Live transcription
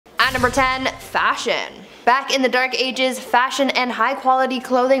At number 10, fashion. Back in the Dark Ages, fashion and high quality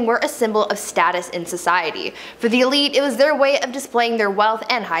clothing were a symbol of status in society. For the elite, it was their way of displaying their wealth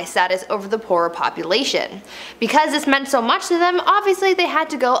and high status over the poorer population. Because this meant so much to them, obviously they had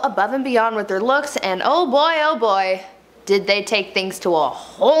to go above and beyond with their looks, and oh boy, did they take things to a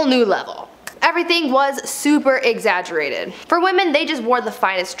whole new level. Everything was super exaggerated. For women, they just wore the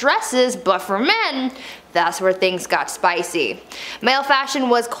finest dresses, but for men, that's where things got spicy. Male fashion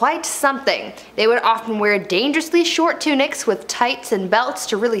was quite something. They would often wear dangerously short tunics with tights and belts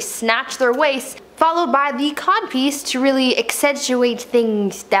to really snatch their waists, followed by the codpiece to really accentuate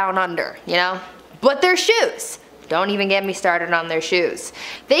things down under, you know? But their shoes! Don't even get me started on their shoes.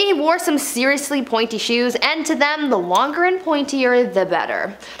 They wore some seriously pointy shoes, and to them, the longer and pointier, the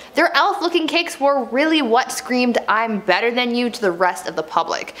better. Their elf-looking kicks were really what screamed, "I'm better than you," to the rest of the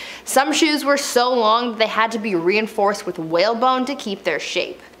public. Some shoes were so long that they had to be reinforced with whalebone to keep their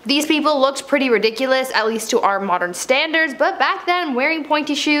shape. These people looked pretty ridiculous, at least to our modern standards, but back then wearing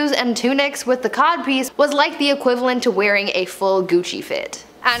pointy shoes and tunics with the codpiece was like the equivalent to wearing a full Gucci fit.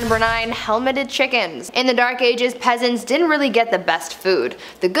 At number 9, helmeted chickens. In the Dark Ages, peasants didn't really get the best food.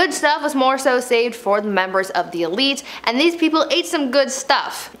 The good stuff was more so saved for the members of the elite, and these people ate some good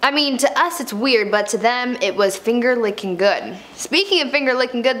stuff. I mean, to us it's weird, but to them it was finger-licking good. Speaking of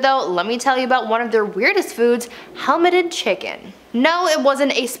finger-licking good though, let me tell you about one of their weirdest foods, helmeted chicken. No, it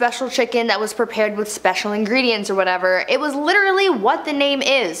wasn't a special chicken that was prepared with special ingredients or whatever. It was literally what the name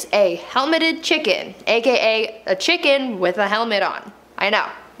is, a helmeted chicken, aka a chicken with a helmet on. I know,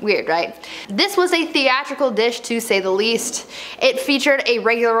 weird, right? This was a theatrical dish to say the least. It featured a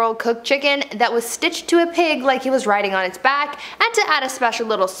regular old cooked chicken that was stitched to a pig like it was riding on its back, and to add a special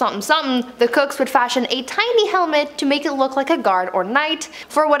little something something, the cooks would fashion a tiny helmet to make it look like a guard or knight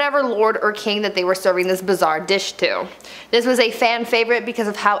for whatever lord or king that they were serving this bizarre dish to. This was a fan favorite because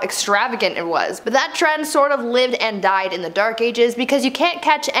of how extravagant it was, but that trend sort of lived and died in the Dark Ages because you can't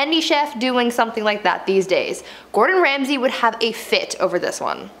catch any chef doing something like that these days. Gordon Ramsay would have a fit over this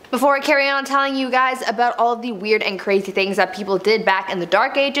one. Before I carry on telling you guys about all of the weird and crazy things that people did back in the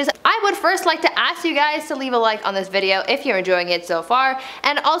Dark Ages, I would first like to ask you guys to leave a like on this video if you're enjoying it so far,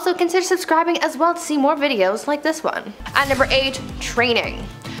 and also consider subscribing as well to see more videos like this one. At number 8, training.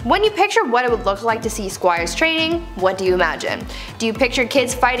 When you picture what it would look like to see squires training, what do you imagine? Do you picture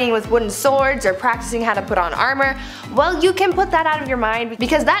kids fighting with wooden swords or practicing how to put on armor? Well, you can put that out of your mind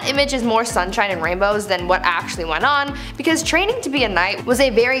because that image is more sunshine and rainbows than what actually went on, because training to be a knight was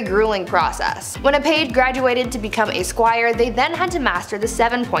a very grueling process. When a page graduated to become a squire, they then had to master the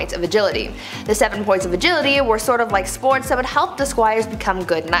 7 points of agility. The 7 points of agility were sort of like sports that would help the squires become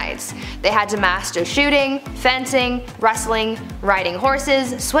good knights. They had to master shooting, fencing, wrestling, riding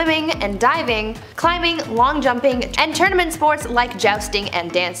horses, swimming and diving, climbing, long jumping, and tournament sports like jousting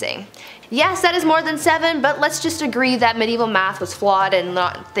and dancing. Yes, that is more than 7, but let's just agree that medieval math was flawed and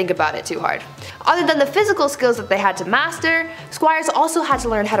not think about it too hard. Other than the physical skills that they had to master, squires also had to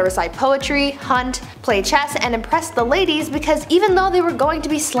learn how to recite poetry, hunt, play chess, and impress the ladies, because even though they were going to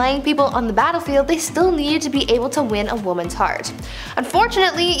be slaying people on the battlefield, they still needed to be able to win a woman's heart.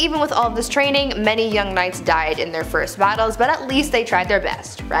 Unfortunately, even with all of this training, many young knights died in their first battles, but at least they tried their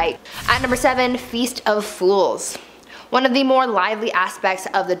best, right? At number 7, Feast of Fools. One of the more lively aspects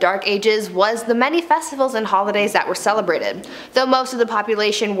of the Dark Ages was the many festivals and holidays that were celebrated. Though most of the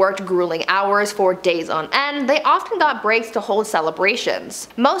population worked grueling hours for days on end, they often got breaks to hold celebrations.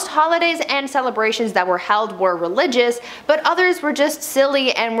 Most holidays and celebrations that were held were religious, but others were just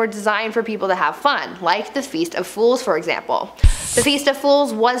silly and were designed for people to have fun, like the Feast of Fools, for example. The Feast of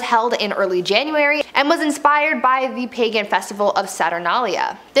Fools was held in early January and was inspired by the pagan festival of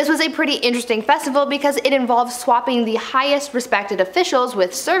Saturnalia. This was a pretty interesting festival because it involved swapping the highest respected officials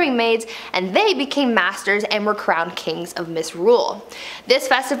with serving maids, and they became masters and were crowned kings of misrule. This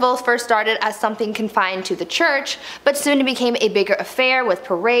festival first started as something confined to the church, but soon became a bigger affair with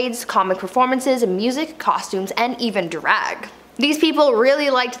parades, comic performances, music, costumes, and even drag. These people really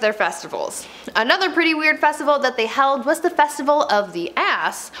liked their festivals. Another pretty weird festival that they held was the Festival of the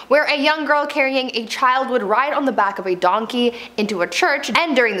Ass, where a young girl carrying a child would ride on the back of a donkey into a church,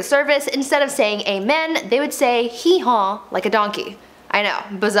 and during the service, instead of saying amen, they would say hee-haw like a donkey. I know,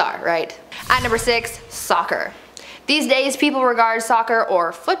 bizarre, right? At number 6, soccer. These days, people regard soccer,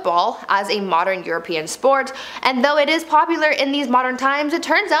 or football, as a modern European sport, and though it is popular in these modern times, it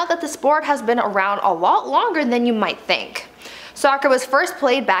turns out that the sport has been around a lot longer than you might think. Soccer was first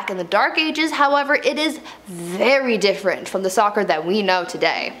played back in the Dark Ages, however, it is very different from the soccer that we know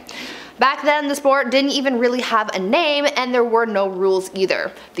today. Back then, the sport didn't even really have a name, and there were no rules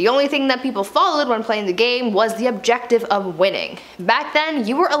either. The only thing that people followed when playing the game was the objective of winning. Back then,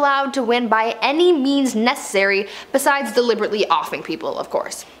 you were allowed to win by any means necessary, besides deliberately offing people, of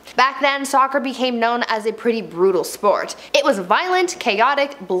course. Back then, soccer became known as a pretty brutal sport. It was violent,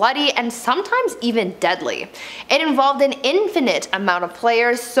 chaotic, bloody, and sometimes even deadly. It involved an infinite amount of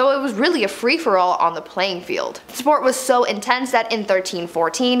players, so it was really a free-for-all on the playing field. The sport was so intense that in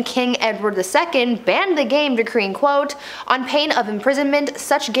 1314, King Edward II banned the game, decreeing, quote, "on pain of imprisonment,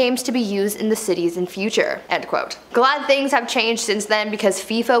 such games to be used in the cities in future," end quote. Glad things have changed since then, because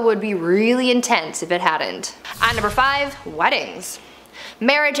FIFA would be really intense if it hadn't. At number 5, weddings.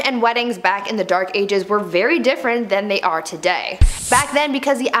 Marriage and weddings back in the Dark Ages were very different than they are today. Back then,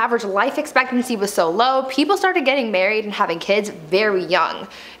 because the average life expectancy was so low, people started getting married and having kids very young.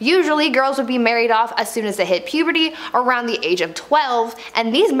 Usually, girls would be married off as soon as they hit puberty, around the age of 12,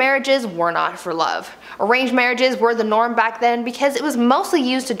 and these marriages were not for love. Arranged marriages were the norm back then because it was mostly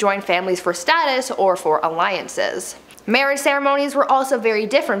used to join families for status or for alliances. Marriage ceremonies were also very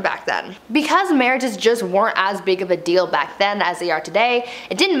different back then. Because marriages just weren't as big of a deal back then as they are today,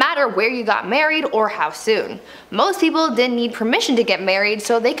 it didn't matter where you got married or how soon. Most people didn't need permission to get married,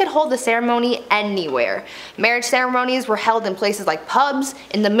 so they could hold the ceremony anywhere. Marriage ceremonies were held in places like pubs,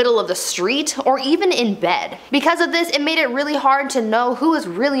 in the middle of the street, or even in bed. Because of this, it made it really hard to know who was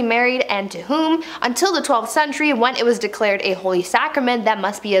really married and to whom until the 12th century, when it was declared a holy sacrament that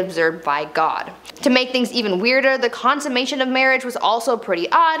must be observed by God. To make things even weirder, the consummation of marriage was also pretty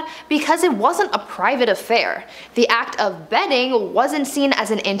odd because it wasn't a private affair. The act of bedding wasn't seen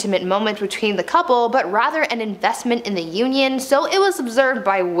as an intimate moment between the couple, but rather an investment in the union, so it was observed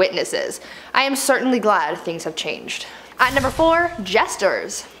by witnesses. I am certainly glad things have changed. At number 4,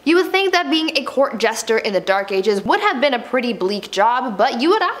 jesters. You would think that being a court jester in the Dark Ages would have been a pretty bleak job, but you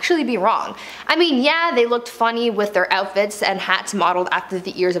would actually be wrong. I mean, yeah, they looked funny with their outfits and hats modeled after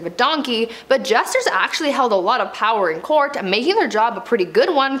the ears of a donkey, but jesters actually held a lot of power in court, making their job a pretty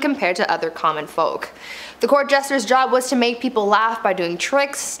good one compared to other common folk. The court jester's job was to make people laugh by doing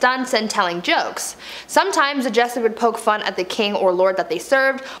tricks, stunts, and telling jokes. Sometimes a jester would poke fun at the king or lord that they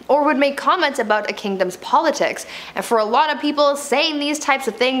served, or would make comments about a kingdom's politics, and for a lot of people, saying these types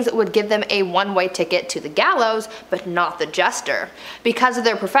of things would give them a one-way ticket to the gallows, but not the jester. Because of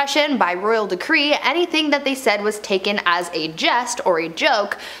their profession, by royal decree, anything that they said was taken as a jest or a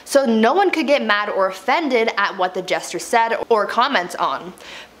joke, so no one could get mad or offended at what the jester said or comments on.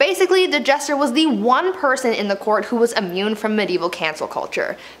 Basically, the jester was the one person in the court who was immune from medieval cancel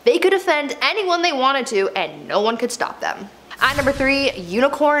culture. They could offend anyone they wanted to, and no one could stop them. At number 3,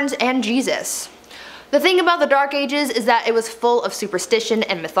 unicorns and Jesus. The thing about the Dark Ages is that it was full of superstition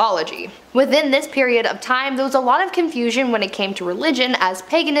and mythology. Within this period of time, there was a lot of confusion when it came to religion, as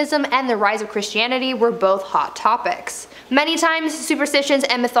paganism and the rise of Christianity were both hot topics. Many times, superstitions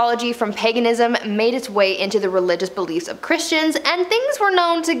and mythology from paganism made its way into the religious beliefs of Christians, and things were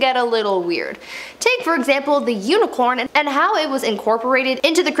known to get a little weird. Take, for example, the unicorn and how it was incorporated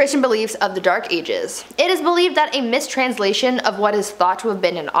into the Christian beliefs of the Dark Ages. It is believed that a mistranslation of what is thought to have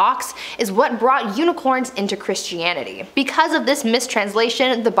been an ox is what brought unicorns into Christianity. Because of this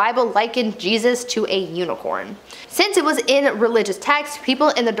mistranslation, the Bible likened Jesus to a unicorn. Since it was in religious texts, people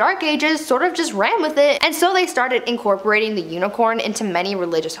in the Dark Ages sort of just ran with it, and so they started incorporating the unicorn into many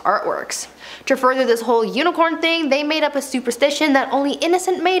religious artworks. To further this whole unicorn thing, they made up a superstition that only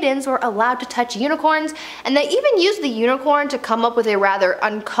innocent maidens were allowed to touch unicorns, and they even used the unicorn to come up with a rather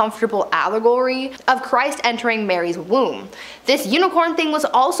uncomfortable allegory of Christ entering Mary's womb. This unicorn thing was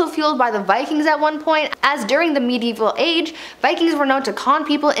also fueled by the Vikings at one point, as during the medieval age, Vikings were known to con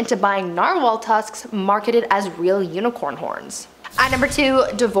people into buying narwhal tusks marketed as real unicorn horns. At number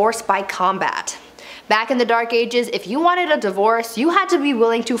 2, divorce by combat. Back in the Dark Ages, if you wanted a divorce, you had to be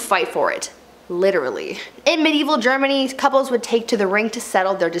willing to fight for it. Literally. In medieval Germany, couples would take to the ring to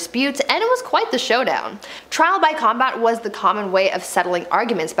settle their disputes, and it was quite the showdown. Trial by combat was the common way of settling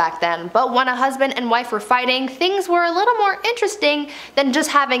arguments back then, but when a husband and wife were fighting, things were a little more interesting than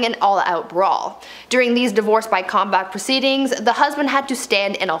just having an all-out brawl. During these divorce by combat proceedings, the husband had to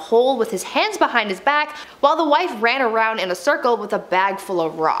stand in a hole with his hands behind his back, while the wife ran around in a circle with a bag full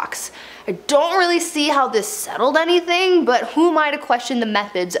of rocks. I don't really see how this settled anything, but who am I to question the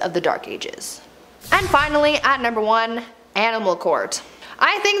methods of the Dark Ages? And finally, at number 1, animal court.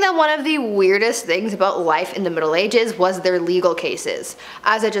 I think that one of the weirdest things about life in the Middle Ages was their legal cases.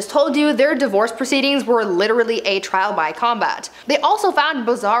 As I just told you, their divorce proceedings were literally a trial by combat. They also found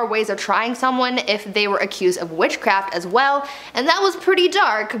bizarre ways of trying someone if they were accused of witchcraft as well, and that was pretty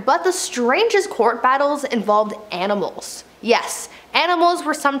dark, but the strangest court battles involved animals. Yes, animals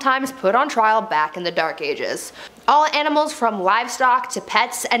were sometimes put on trial back in the Dark Ages. All animals from livestock to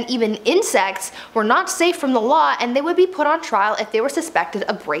pets and even insects were not safe from the law, and they would be put on trial if they were suspected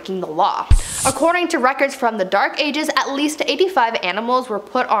of breaking the law. According to records from the Dark Ages, at least 85 animals were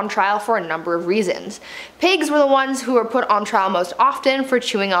put on trial for a number of reasons. Pigs were the ones who were put on trial most often for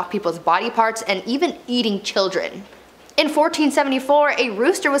chewing off people's body parts and even eating children. In 1474, a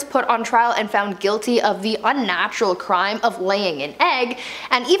rooster was put on trial and found guilty of the unnatural crime of laying an egg,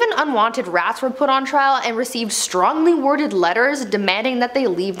 and even unwanted rats were put on trial and received strongly worded letters demanding that they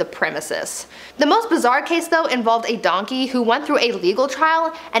leave the premises. The most bizarre case though involved a donkey who went through a legal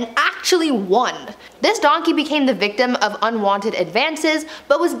trial and actually won. This donkey became the victim of unwanted advances,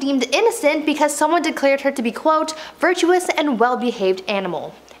 but was deemed innocent because someone declared her to be, quote, virtuous and well-behaved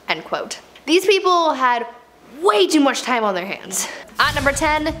animal, end quote. These people had way too much time on their hands. At number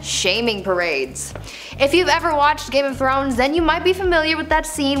 10, shaming parades. If you've ever watched Game of Thrones, then you might be familiar with that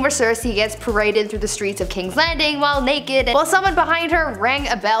scene where Cersei gets paraded through the streets of King's Landing while naked, while someone behind her rang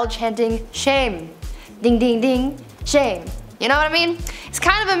a bell chanting, shame, ding ding ding, shame. You know what I mean? It's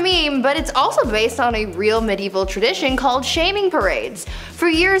kind of a meme, but it's also based on a real medieval tradition called shaming parades. For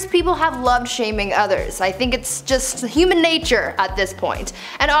years, people have loved shaming others. I think it's just human nature at this point.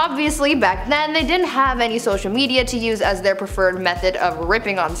 And obviously, back then, they didn't have any social media to use as their preferred method of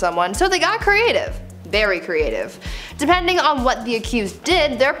ripping on someone, so they got creative. Very creative. Depending on what the accused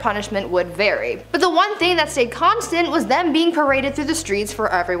did, their punishment would vary. But the one thing that stayed constant was them being paraded through the streets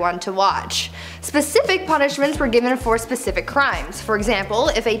for everyone to watch. Specific punishments were given for specific crimes. For example,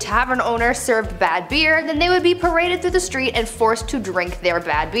 if a tavern owner served bad beer, then they would be paraded through the street and forced to drink their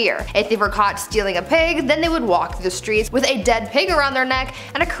bad beer. If they were caught stealing a pig, then they would walk through the streets with a dead pig around their neck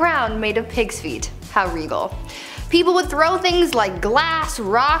and a crown made of pig's feet. How regal. People would throw things like glass,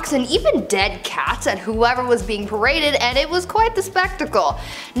 rocks, and even dead cats at whoever was being paraded, and it was quite the spectacle.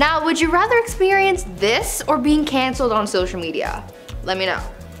 Now, would you rather experience this or being cancelled on social media? Let me know.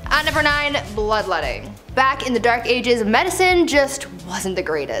 At number 9, bloodletting. Back in the Dark Ages, medicine just wasn't the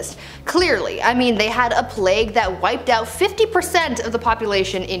greatest. Clearly, I mean, they had a plague that wiped out 50% of the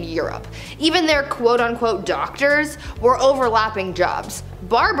population in Europe. Even their quote-unquote doctors were overlapping jobs.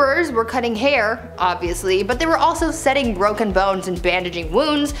 Barbers were cutting hair, obviously, but they were also setting broken bones and bandaging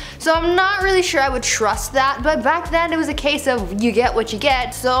wounds, so I'm not really sure I would trust that, but back then it was a case of you get what you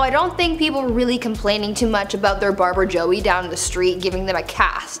get, so I don't think people were really complaining too much about their barber Joey down the street giving them a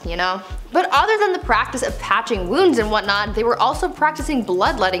cast, you know? But other than the practice of patching wounds and whatnot, they were also practicing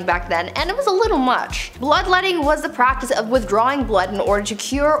bloodletting back then, and it was a little much. Bloodletting was the practice of withdrawing blood in order to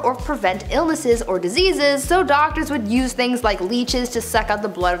cure or prevent illnesses or diseases, so doctors would use things like leeches to suck out the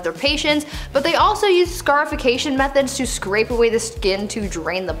blood of their patients, but they also used scarification methods to scrape away the skin to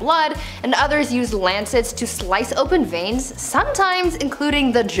drain the blood, and others used lancets to slice open veins, sometimes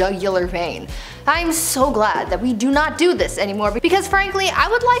including the jugular vein. I'm so glad that we do not do this anymore because frankly, I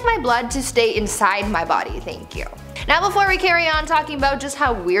would like my blood to stay inside my body, thank you. Now before we carry on talking about just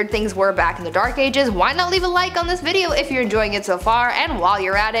how weird things were back in the Dark Ages, why not leave a like on this video if you're enjoying it so far, and while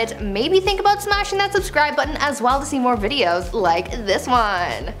you're at it, maybe think about smashing that subscribe button as well to see more videos like this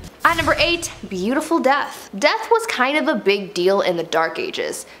one. At number 8, beautiful death. Death was kind of a big deal in the Dark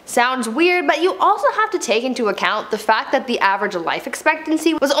Ages. Sounds weird, but you also have to take into account the fact that the average life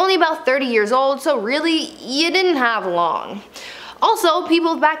expectancy was only about 30 years old, so really, you didn't have long. Also,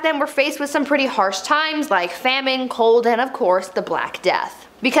 people back then were faced with some pretty harsh times like famine, cold, and of course, the Black Death.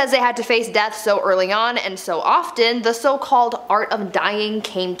 Because they had to face death so early on and so often, the so-called art of dying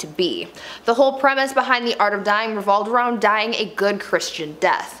came to be. The whole premise behind the art of dying revolved around dying a good Christian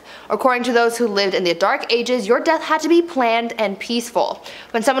death. According to those who lived in the Dark Ages, your death had to be planned and peaceful.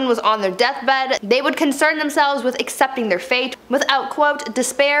 When someone was on their deathbed, they would concern themselves with accepting their fate without, quote,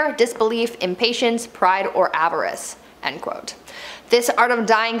 despair, disbelief, impatience, pride, or avarice, end quote. This art of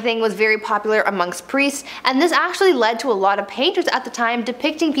dying thing was very popular amongst priests, and this actually led to a lot of painters at the time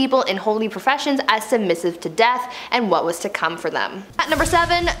depicting people in holy professions as submissive to death and what was to come for them. At number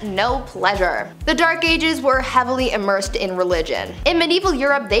 7, no pleasure. The Dark Ages were heavily immersed in religion. In medieval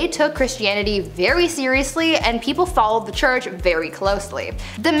Europe, they took Christianity very seriously and people followed the church very closely.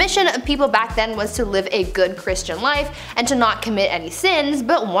 The mission of people back then was to live a good Christian life and to not commit any sins,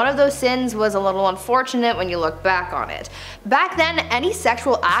 but one of those sins was a little unfortunate when you look back on it. Back then, any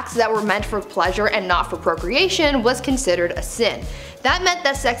sexual acts that were meant for pleasure and not for procreation was considered a sin. That meant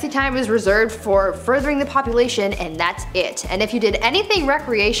that sexy time was reserved for furthering the population and that's it. And if you did anything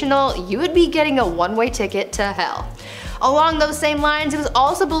recreational, you would be getting a one-way ticket to hell. Along those same lines, it was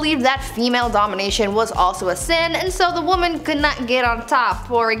also believed that female domination was also a sin, and so the woman could not get on top,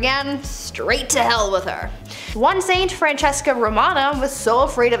 or again, straight to hell with her. One saint, Francesca Romana, was so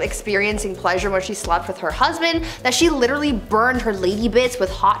afraid of experiencing pleasure when she slept with her husband that she literally burned her lady bits with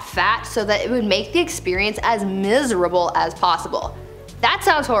hot fat so that it would make the experience as miserable as possible. That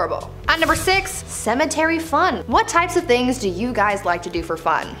sounds horrible. At number 6, cemetery fun. What types of things do you guys like to do for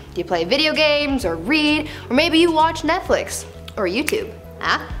fun? Do you play video games, or read, or maybe you watch Netflix or YouTube?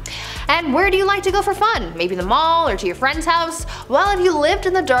 Huh? And where do you like to go for fun? Maybe the mall or to your friend's house? Well, if you lived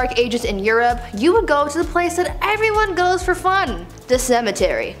in the Dark Ages in Europe, you would go to the place that everyone goes for fun, the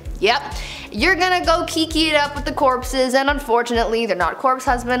cemetery. Yep, you're gonna go kiki it up with the corpses, and unfortunately they're not corpse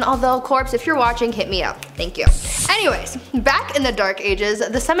husband, although corpse, if you're watching, hit me up. Thank you. Anyways, back in the Dark Ages,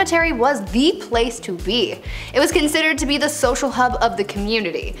 the cemetery was the place to be. It was considered to be the social hub of the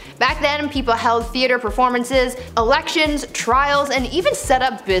community. Back then, people held theater performances, elections, trials, and even set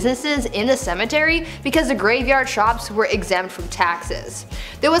up businesses in the cemetery because the graveyard shops were exempt from taxes.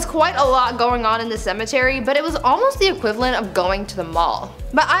 There was quite a lot going on in the cemetery, but it was almost the equivalent of going to the mall.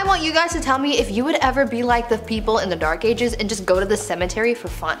 But I want you guys to tell me if you would ever be like the people in the Dark Ages and just go to the cemetery for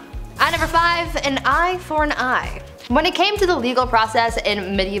fun. At number 5, an eye for an eye. When it came to the legal process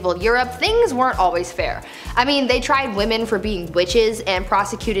in medieval Europe, things weren't always fair. I mean, they tried women for being witches and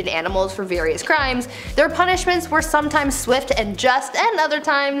prosecuted animals for various crimes. Their punishments were sometimes swift and just, and other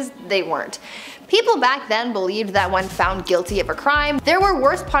times they weren't. People back then believed that when found guilty of a crime, there were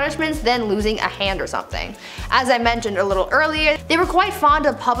worse punishments than losing a hand or something. As I mentioned a little earlier, they were quite fond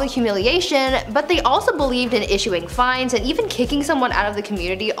of public humiliation, but they also believed in issuing fines and even kicking someone out of the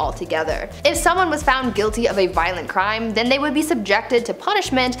community altogether. If someone was found guilty of a violent crime, then they would be subjected to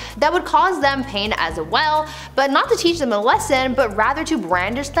punishment that would cause them pain as well, but not to teach them a lesson, but rather to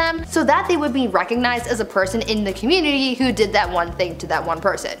brandish them so that they would be recognized as a person in the community who did that one thing to that one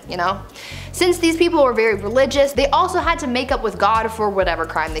person, you know? Since these people were very religious, they also had to make up with God for whatever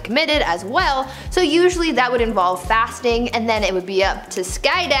crime they committed as well, so usually that would involve fasting, and then it would be up to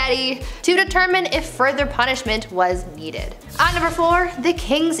Sky Daddy to determine if further punishment was needed. At number 4, the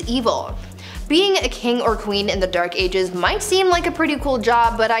king's evil. Being a king or queen in the Dark Ages might seem like a pretty cool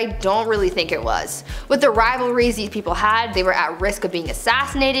job, but I don't really think it was. With the rivalries these people had, they were at risk of being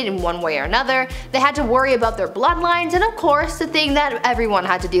assassinated in one way or another, they had to worry about their bloodlines, and of course, the thing that everyone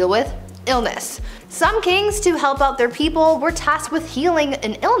had to deal with, illness. Some kings, to help out their people, were tasked with healing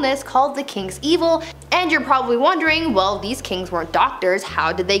an illness called the king's evil, and you're probably wondering, well, these kings weren't doctors,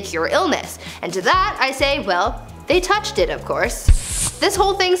 how did they cure illness? And to that I say, well, they touched it, of course. This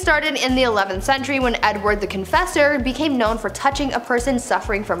whole thing started in the 11th century when Edward the Confessor became known for touching a person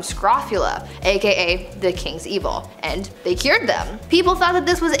suffering from scrofula, aka the king's evil, and they cured them. People thought that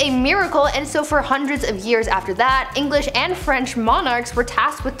this was a miracle, and so for hundreds of years after that, English and French monarchs were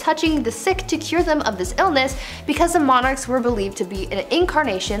tasked with touching the sick to cure them of this illness because the monarchs were believed to be an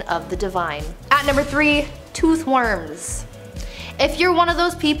incarnation of the divine. At number 3, tooth worms. If you're one of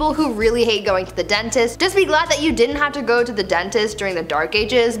those people who really hate going to the dentist, just be glad that you didn't have to go to the dentist during the Dark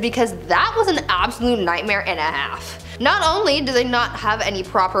Ages, because that was an absolute nightmare and a half. Not only do they not have any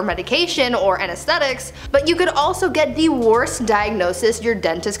proper medication or anesthetics, but you could also get the worst diagnosis your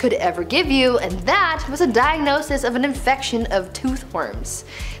dentist could ever give you, and that was a diagnosis of an infection of tooth worms.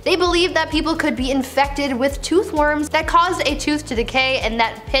 They believed that people could be infected with tooth worms that caused a tooth to decay, and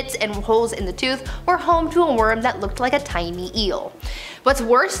that pits and holes in the tooth were home to a worm that looked like a tiny eel. What's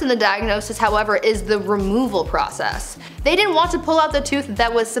worse than the diagnosis, however, is the removal process. They didn't want to pull out the tooth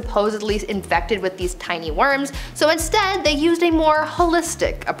that was supposedly infected with these tiny worms, so instead they used a more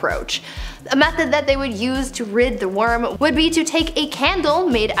holistic approach. A method that they would use to rid the worm would be to take a candle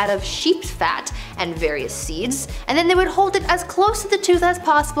made out of sheep's fat and various seeds, and then they would hold it as close to the tooth as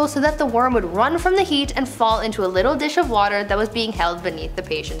possible so that the worm would run from the heat and fall into a little dish of water that was being held beneath the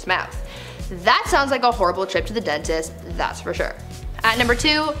patient's mouth. That sounds like a horrible trip to the dentist, that's for sure. At number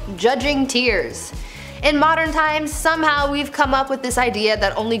 2, judging tears. In modern times, somehow we've come up with this idea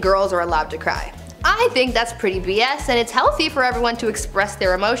that only girls are allowed to cry. I think that's pretty BS, and it's healthy for everyone to express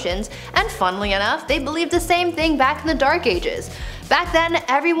their emotions, and funnily enough, they believed the same thing back in the Dark Ages. Back then,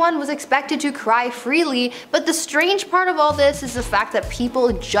 everyone was expected to cry freely, but the strange part of all this is the fact that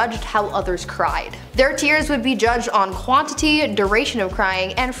people judged how others cried. Their tears would be judged on quantity, duration of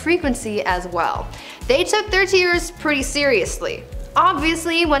crying, and frequency as well. They took their tears pretty seriously.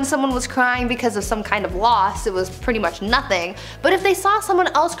 Obviously, when someone was crying because of some kind of loss, it was pretty much nothing, but if they saw someone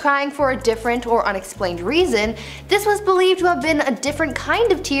else crying for a different or unexplained reason, this was believed to have been a different kind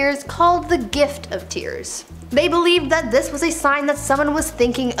of tears called the gift of tears. They believed that this was a sign that someone was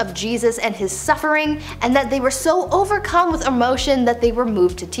thinking of Jesus and his suffering, and that they were so overcome with emotion that they were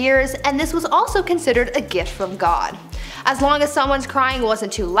moved to tears, and this was also considered a gift from God. As long as someone's crying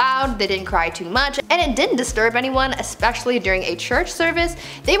wasn't too loud, they didn't cry too much, and it didn't disturb anyone, especially during a church service,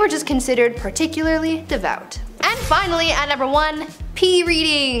 they were just considered particularly devout. And finally, at number 1, pee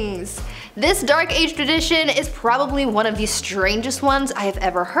readings. This Dark Age tradition is probably one of the strangest ones I have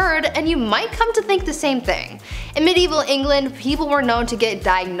ever heard, and you might come to think the same thing. In medieval England, people were known to get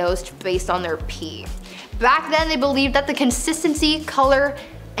diagnosed based on their pee. Back then, they believed that the consistency, color,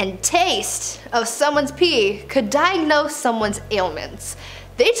 and taste of someone's pee could diagnose someone's ailments.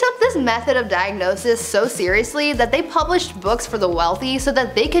 They took this method of diagnosis so seriously that they published books for the wealthy so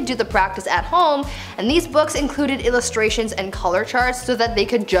that they could do the practice at home, and these books included illustrations and color charts so that they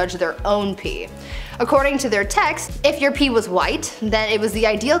could judge their own pee. According to their text, if your pee was white, then it was the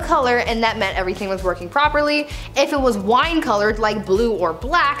ideal color and that meant everything was working properly. If it was wine colored like blue or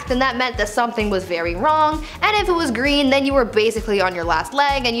black, then that meant that something was very wrong, and if it was green, then you were basically on your last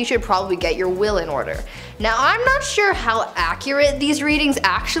leg and you should probably get your will in order. Now, I'm not sure how accurate these readings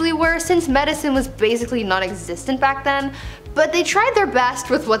actually were since medicine was basically non-existent back then, but they tried their best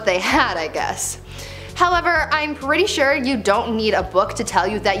with what they had, I guess. However, I'm pretty sure you don't need a book to tell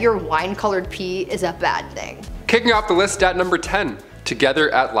you that your wine-colored pee is a bad thing. Kicking off the list at number 10,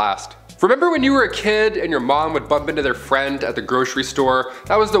 Together at Last. Remember when you were a kid and your mom would bump into their friend at the grocery store?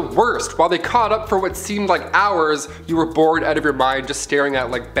 That was the worst. While they caught up for what seemed like hours, you were bored out of your mind just staring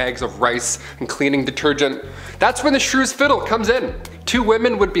at like bags of rice and cleaning detergent. That's when the Shrew's Fiddle comes in. Two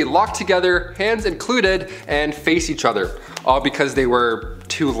women would be locked together, hands included, and face each other, all because they were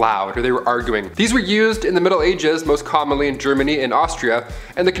too loud or they were arguing. These were used in the Middle Ages, most commonly in Germany and Austria,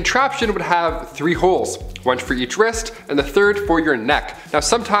 and the contraption would have 3 holes, one for each wrist and the third for your neck. Now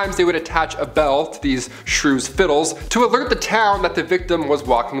sometimes they would attach a bell to these Shrew's Fiddles to alert the town that the victim was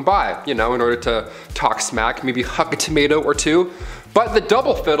walking by, you know, in order to talk smack, maybe huck a tomato or two. But the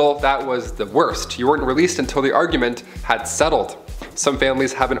double fiddle, that was the worst. You weren't released until the argument had settled. Some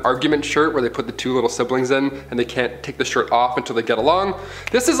families have an argument shirt where they put the 2 little siblings in and they can't take the shirt off until they get along.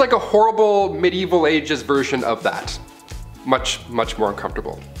 This is like a horrible medieval ages version of that. Much, much more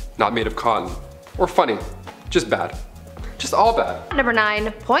uncomfortable. Not made of cotton. Or funny. Just bad. Just all bad. Number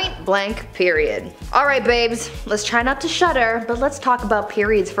 9, point blank period. Alright babes, let's try not to shudder, but let's talk about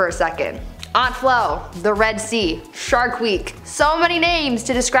periods for a second. Aunt Flo, the Red Sea, Shark Week. So many names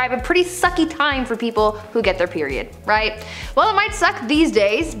to describe a pretty sucky time for people who get their period, right? Well, it might suck these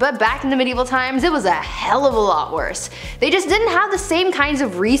days, but back in the medieval times it was a hell of a lot worse. They just didn't have the same kinds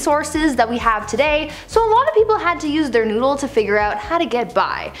of resources that we have today, so a lot of people had to use their noodle to figure out how to get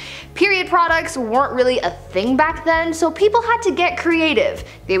by. Period products weren't really a thing back then, so people had to get creative.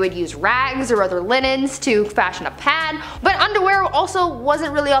 They would use rags or other linens to fashion a pad, but underwear also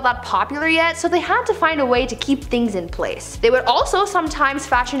wasn't really all that popular yet, so they had to find a way to keep things in place. They would also sometimes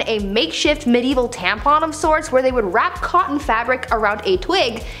fashion a makeshift medieval tampon of sorts where they would wrap cotton fabric around a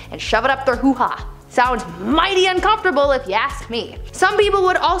twig and shove it up their hoo-ha. Sounds mighty uncomfortable if you ask me. Some people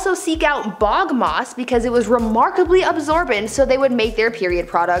would also seek out bog moss because it was remarkably absorbent, so they would make their period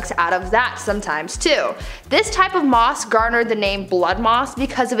products out of that sometimes too. This type of moss garnered the name blood moss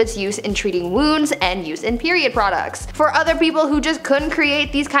because of its use in treating wounds and use in period products. For other people who just couldn't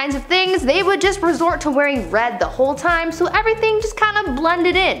create these kinds of things, they would just resort to wearing red the whole time, so everything just kind of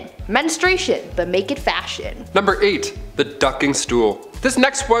blended in. Menstruation, but make it fashion. Number 8, the ducking stool. This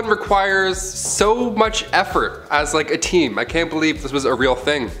next one requires so much effort as like a team. I can't believe this was a real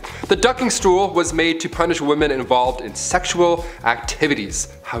thing. The ducking stool was made to punish women involved in sexual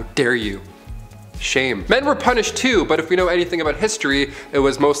activities. How dare you? Shame. Men were punished too, but if we know anything about history, it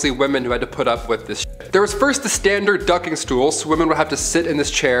was mostly women who had to put up with this shit. There was first the standard ducking stool, so women would have to sit in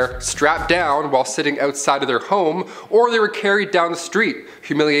this chair, strapped down while sitting outside of their home, or they were carried down the street.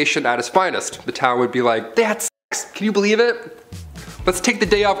 Humiliation at its finest. The town would be like, they had sex, can you believe it? Let's take the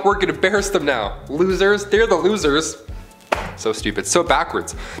day off work and embarrass them now. Losers, they're the losers. So stupid, so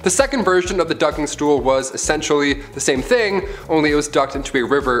backwards. The second version of the ducking stool was essentially the same thing, only it was ducked into a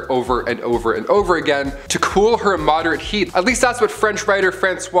river over and over and over again to cool her moderate heat. At least that's what French writer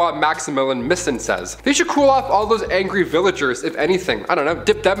Francois Maximilien Misson says. They should cool off all those angry villagers, if anything. I don't know,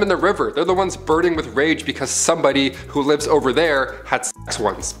 dip them in the river. They're the ones burning with rage because somebody who lives over there had sex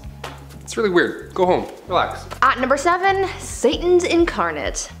once. It's really weird. Go home, relax. At number 7, Satan's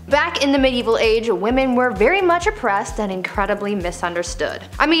incarnate. Back in the medieval age, women were very much oppressed and incredibly misunderstood.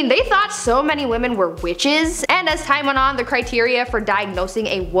 I mean, they thought so many women were witches, and as time went on, the criteria for diagnosing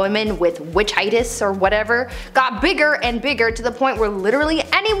a woman with witchitis or whatever got bigger and bigger to the point where literally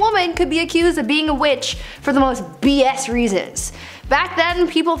any woman could be accused of being a witch for the most BS reasons. Back then,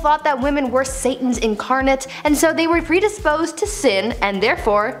 people thought that women were Satan's incarnate, and so they were predisposed to sin, and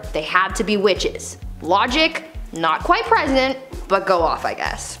therefore, they had to be witches. Logic, not quite present, but go off, I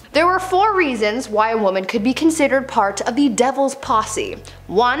guess. There were 4 reasons why a woman could be considered part of the devil's posse.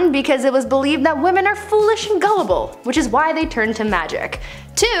 1, because it was believed that women are foolish and gullible, which is why they turned to magic.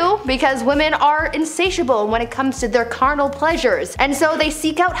 2, because women are insatiable when it comes to their carnal pleasures, and so they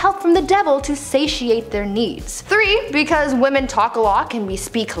seek out help from the devil to satiate their needs. 3, because women talk a lot and we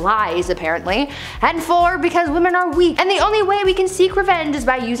speak lies apparently. And 4, because women are weak, and the only way we can seek revenge is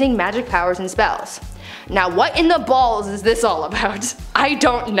by using magic powers and spells. Now what in the balls is this all about? I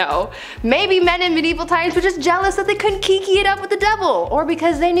don't know. Maybe men in medieval times were just jealous that they couldn't kiki it up with the devil, or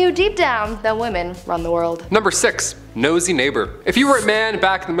because they knew deep down that women run the world. Number 6, nosy neighbor. If you were a man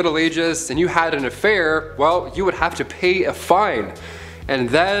back in the Middle Ages and you had an affair, well, you would have to pay a fine. And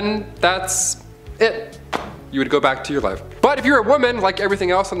then that's it. You would go back to your life. But if you're a woman, like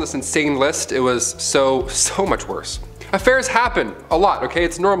everything else on this insane list, it was so much worse. Affairs happen a lot, okay?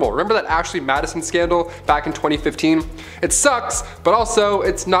 It's normal. Remember that Ashley Madison scandal back in 2015? It sucks, but also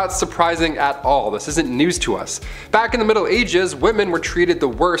it's not surprising at all. This isn't news to us. Back in the Middle Ages, women were treated the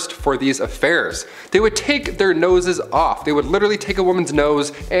worst for these affairs. They would take their noses off. They would literally take a woman's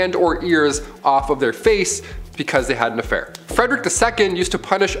nose and or ears off of their face because they had an affair. Frederick II used to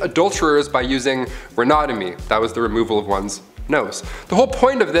punish adulterers by using rhinotomy. That was the removal of one's nose. The whole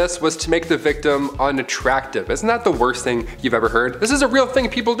point of this was to make the victim unattractive. Isn't that the worst thing you've ever heard? This is a real thing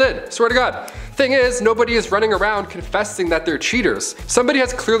people did, swear to God. Thing is, nobody is running around confessing that they're cheaters. Somebody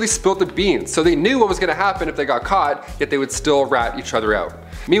has clearly spilled the beans, so they knew what was gonna happen if they got caught, yet they would still rat each other out.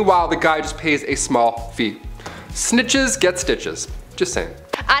 Meanwhile, the guy just pays a small fee. Snitches get stitches. Just saying.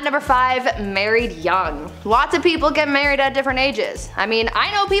 At number 5, married young. Lots of people get married at different ages. I mean,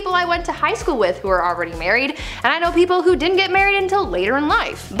 I know people I went to high school with who are already married, and I know people who didn't get married until later in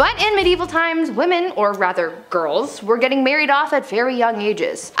life. But in medieval times, women, or rather girls, were getting married off at very young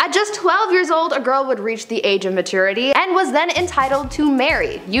ages. At just 12 years old, a girl would reach the age of maturity and was then entitled to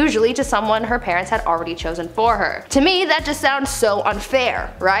marry, usually to someone her parents had already chosen for her. To me, that just sounds so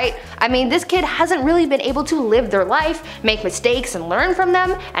unfair, right? I mean, this kid hasn't really been able to live their life, make mistakes and learn from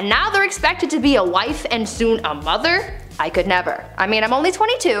them, and now they're expected to be a wife and soon a mother? I could never. I mean, I'm only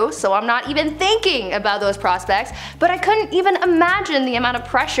 22, so I'm not even thinking about those prospects, but I couldn't even imagine the amount of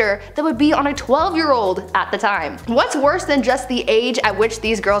pressure that would be on a 12-year-old at the time. What's worse than just the age at which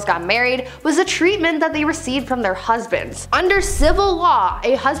these girls got married was the treatment that they received from their husbands. Under civil law,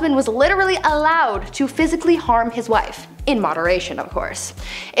 a husband was literally allowed to physically harm his wife. In moderation, of course.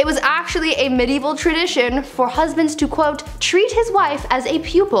 It was actually a medieval tradition for husbands to, quote, treat his wife as a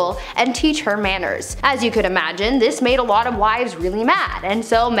pupil and teach her manners. As you could imagine, this made a lot of wives really mad, and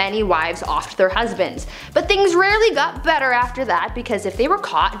so many wives offed their husbands. But things rarely got better after that, because if they were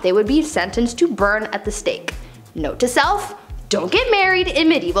caught, they would be sentenced to burn at the stake. Note to self, don't get married in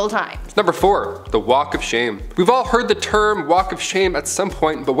medieval times. Number 4, the walk of shame. We've all heard the term walk of shame at some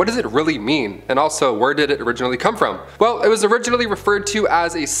point, but what does it really mean? And also, where did it originally come from? Well, it was originally referred to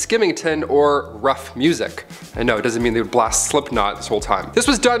as a skimmington or rough music. And no, it doesn't mean they would blast Slipknot this whole time. This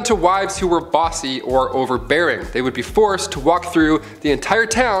was done to wives who were bossy or overbearing. They would be forced to walk through the entire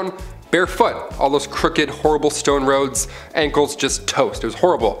town barefoot. All those crooked, horrible stone roads, ankles just toast. It was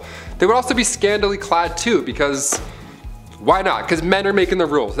horrible. They would also be scantily clad too, because why not? Because men are making the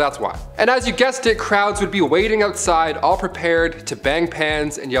rules, that's why. And as you guessed it, crowds would be waiting outside, all prepared to bang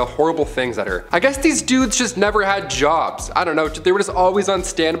pans and yell horrible things at her. I guess these dudes just never had jobs. I don't know, they were just always on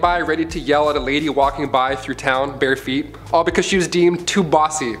standby, ready to yell at a lady walking by through town, bare feet, all because she was deemed too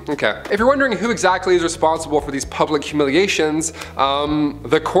bossy. Okay. If you're wondering who exactly is responsible for these public humiliations,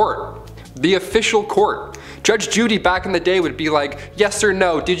 the court. The official court. Judge Judy back in the day would be like, yes or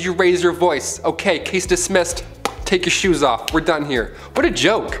no, did you raise your voice? Okay, case dismissed. Take your shoes off, we're done here. What a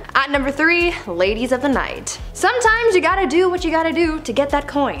joke. At number 3, ladies of the night. Sometimes you gotta do what you gotta do to get that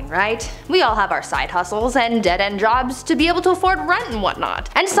coin, right? We all have our side hustles and dead-end jobs to be able to afford rent and whatnot.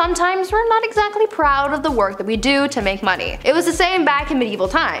 And sometimes we're not exactly proud of the work that we do to make money. It was the same back in medieval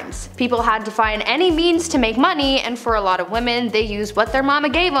times. People had to find any means to make money, and for a lot of women, they used what their mama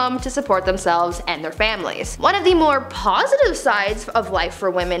gave them to support themselves and their families. One of the more positive sides of life for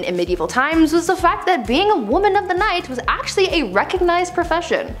women in medieval times was the fact that being a woman of the night was actually a recognized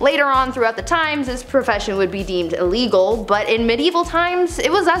profession. Later on throughout the times, this profession would be deemed illegal, but in medieval times,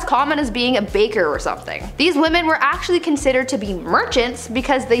 it was as common as being a baker or something. These women were actually considered to be merchants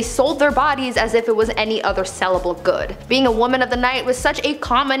because they sold their bodies as if it was any other sellable good. Being a woman of the night was such a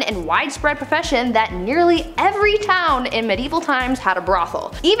common and widespread profession that nearly every town in medieval times had a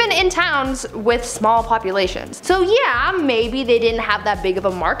brothel, even in towns with small populations. So yeah, maybe they didn't have that big of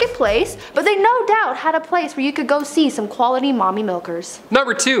a marketplace, but they no doubt had a place where you could go see some quality mommy milkers.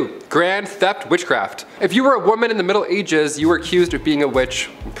 Number 2. Grand theft witchcraft. If you were a woman in the Middle Ages, you were accused of being a witch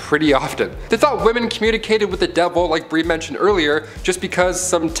pretty often. They thought women communicated with the devil, like Bree mentioned earlier, just because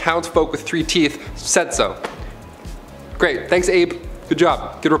some townsfolk with 3 teeth said so. Great, thanks Abe. Good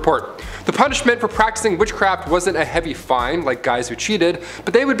job, good report. The punishment for practicing witchcraft wasn't a heavy fine like guys who cheated,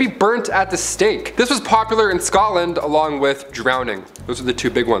 but they would be burnt at the stake. This was popular in Scotland along with drowning. Those are the 2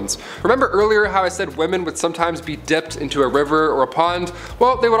 big ones. Remember earlier how I said women would sometimes be dipped into a river or a pond?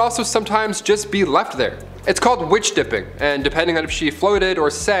 Well, they would also sometimes just be left there. It's called witch dipping, and depending on if she floated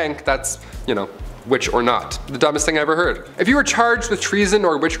or sank, that's, you know, witch or not. The dumbest thing I ever heard. If you were charged with treason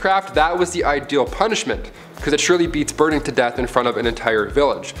or witchcraft, that was the ideal punishment, because it surely beats burning to death in front of an entire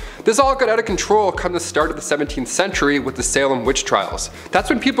village. This all got out of control come the start of the 17th century with the Salem witch trials. That's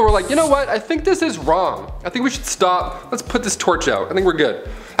when people were like, you know what, I think this is wrong. I think we should stop, let's put this torch out, I think we're good.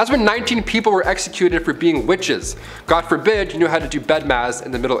 That's when 19 people were executed for being witches. God forbid you knew how to do bedmas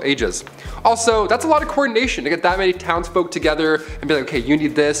in the Middle Ages. Also, that's a lot of coordination to get that many townsfolk together and be like, okay, you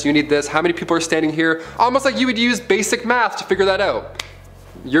need this, how many people are standing here? Almost like you would use basic math to figure that out.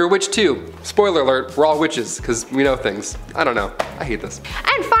 You're a witch too. Spoiler alert, we're all witches, because we know things. I don't know, I hate this.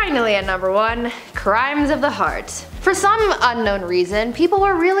 And finally at number 1, crimes of the heart. For some unknown reason, people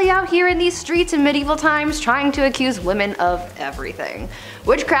were really out here in these streets in medieval times trying to accuse women of everything.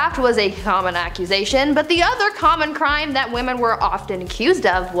 Witchcraft was a common accusation, but the other common crime that women were often accused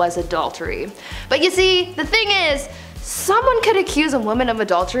of was adultery. But you see, the thing is, someone could accuse a woman of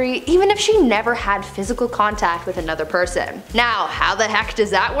adultery even if she never had physical contact with another person. Now, how the heck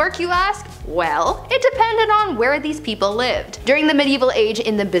does that work, you ask? Well, it depended on where these people lived. During the medieval age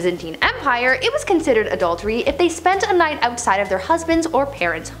in the Byzantine Empire, it was considered adultery if they spent a night outside of their husbands' or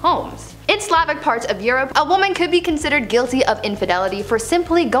parents' homes. In Slavic parts of Europe, a woman could be considered guilty of infidelity for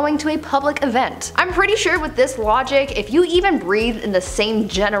simply going to a public event. I'm pretty sure with this logic, if you even breathe in the same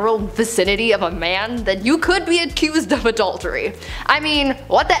general vicinity of a man, then you could be accused of adultery. I mean,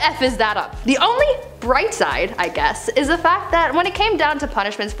 what the F is that up? The only bright side, I guess, is the fact that when it came down to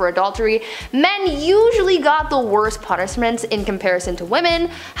punishments for adultery, men usually got the worst punishments in comparison to women.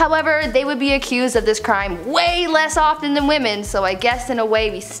 However, they would be accused of this crime way less often than women, so I guess in a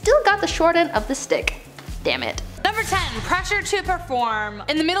way we still got the short end of the stick. Damn it. Number 10. Pressure to perform.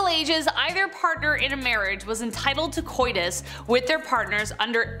 In the Middle Ages, either partner in a marriage was entitled to coitus with their partners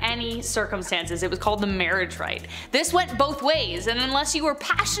under any circumstances. It was called the marriage rite. This went both ways, and unless you were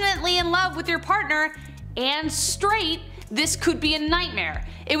passionately in love with your partner and straight, this could be a nightmare.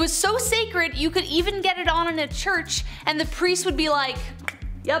 It was so sacred you could even get it on in a church and the priest would be like,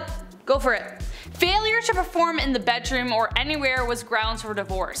 yep, go for it. Failure to perform in the bedroom or anywhere was grounds for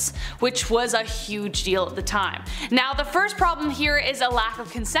divorce, which was a huge deal at the time. Now the first problem here is a lack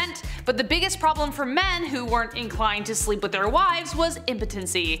of consent, but the biggest problem for men who weren't inclined to sleep with their wives was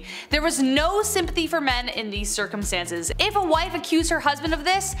impotency. There was no sympathy for men in these circumstances. If a wife accused her husband of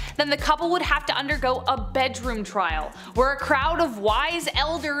this, then the couple would have to undergo a bedroom trial, where a crowd of wise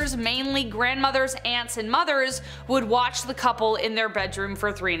elders, mainly grandmothers, aunts, and mothers, would watch the couple in their bedroom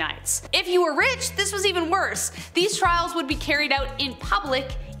for 3 nights. If you were rich, this was even worse. These trials would be carried out in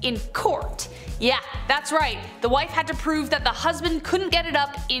public, in court. Yeah, that's right, the wife had to prove that the husband couldn't get it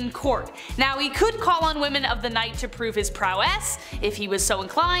up in court. Now he could call on women of the night to prove his prowess, if he was so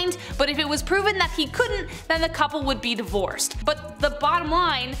inclined, but if it was proven that he couldn't, then the couple would be divorced. But the bottom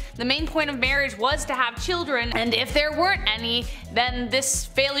line, the main point of marriage was to have children, and if there weren't any, then this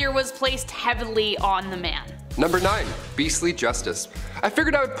failure was placed heavily on the man. Number 9. Beastly justice. I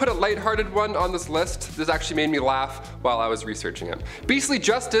figured I would put a lighthearted one on this list. This actually made me laugh while I was researching it. Beastly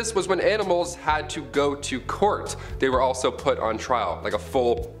justice was when animals had to go to court. They were also put on trial, like a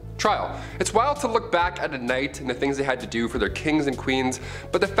full trial. It's wild to look back at a night and the things they had to do for their kings and queens,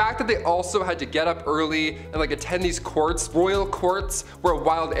 but the fact that they also had to get up early and like attend these courts, royal courts, where a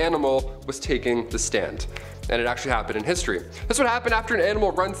wild animal was taking the stand. and it actually happened in history. This would happen after an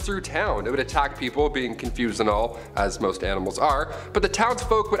animal runs through town. It would attack people, being confused and all, as most animals are, but the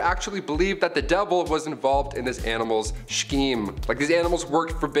townsfolk would actually believe that the devil was involved in this animal's scheme. Like these animals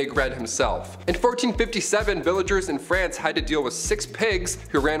worked for Big Red himself. In 1457, villagers in France had to deal with 6 pigs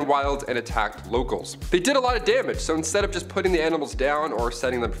who ran wild and attacked locals. They did a lot of damage, so instead of just putting the animals down or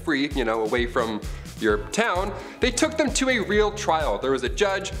setting them free, away from your town, they took them to a real trial. There was a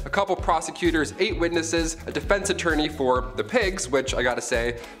judge, a couple prosecutors, 8 witnesses, a defense attorney for the pigs, which I gotta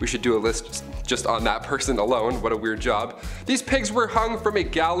say, we should do a list just on that person alone. What a weird job. These pigs were hung from a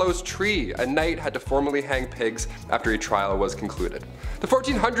gallows tree. A knight had to formally hang pigs after a trial was concluded. The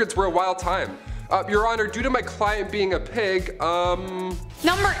 1400s were a wild time. Your Honor, due to my client being a pig,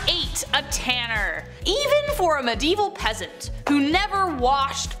 Number 8, a tanner. Even for a medieval peasant who never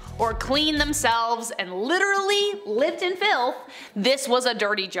washed or cleaned themselves and literally lived in filth, this was a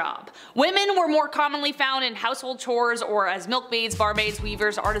dirty job. Women were more commonly found in household chores or as milkmaids, barmaids,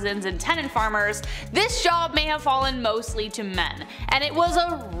 weavers, artisans, and tenant farmers. This job may have fallen mostly to men, and it was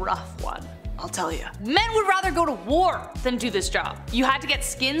a rough one, I'll tell you. Men would rather go to war than do this job. You had to get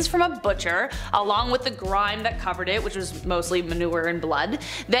skins from a butcher, along with the grime that covered it, which was mostly manure and blood.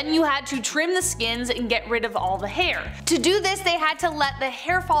 Then you had to trim the skins and get rid of all the hair. To do this, they had to let the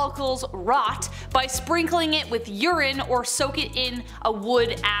hair follicles rot by sprinkling it with urine or soak it in a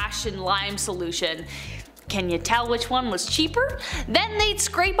wood, ash, and lime solution. Can you tell which one was cheaper? Then they'd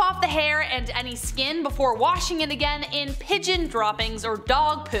scrape off the hair and any skin before washing it again in pigeon droppings or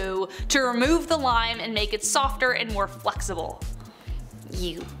dog poo to remove the lime and make it softer and more flexible.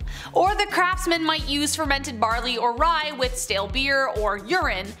 Or the craftsman might use fermented barley or rye with stale beer or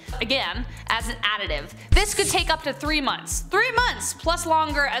urine, again, as an additive. This could take up to 3 months. 3 months plus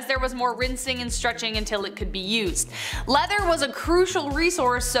longer, as there was more rinsing and stretching until it could be used. Leather was a crucial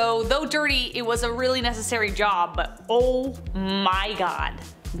resource, so though dirty, it was a really necessary job, but oh my god.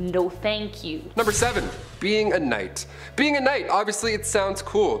 No thank you. Number 7, being a knight. Being a knight, obviously it sounds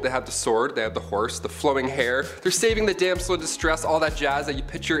cool. They have the sword, they have the horse, the flowing hair, they're saving the damsel in distress, all that jazz that you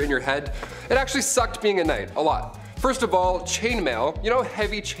picture in your head. It actually sucked being a knight, a lot. First of all, chainmail. You know how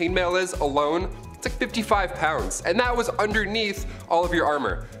heavy chainmail is alone? It's like 55 pounds, and that was underneath all of your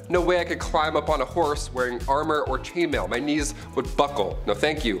armor. No way I could climb up on a horse wearing armor or chainmail. My knees would buckle. No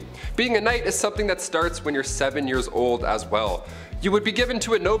thank you. Being a knight is something that starts when you're 7 years old as well. You would be given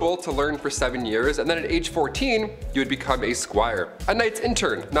to a noble to learn for 7 years, and then at age 14, you would become a squire. A knight's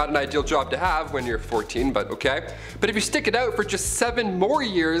intern, not an ideal job to have when you're 14, but okay. But if you stick it out for just 7 more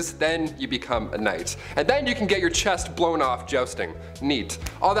years, then you become a knight. And then you can get your chest blown off jousting. Neat.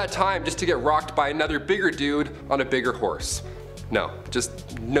 All that time just to get rocked by another bigger dude on a bigger horse. No,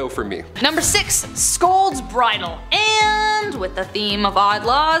 just no for me. Number 6, Scold's Bridle. And with the theme of odd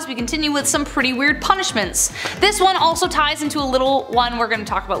laws, we continue with some pretty weird punishments. This one also ties into a little one we're going to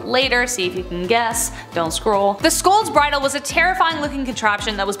talk about later, see if you can guess, don't scroll. The Scold's Bridle was a terrifying looking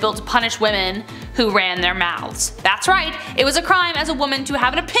contraption that was built to punish women who ran their mouths. That's right, it was a crime as a woman to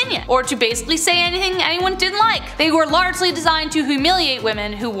have an opinion, or to basically say anything anyone didn't like. They were largely designed to humiliate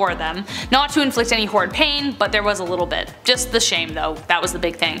women who wore them, not to inflict any horrid pain, but there was a little bit. Just the shame though, that was the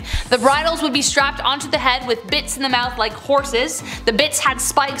big thing. The bridles would be strapped onto the head with bits in the mouth like horses. The bits had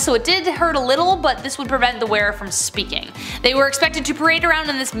spikes, so it did hurt a little, but this would prevent the wearer from speaking. They were expected to parade around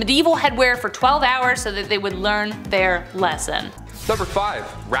in this medieval headwear for 12 hours so that they would learn their lesson. Number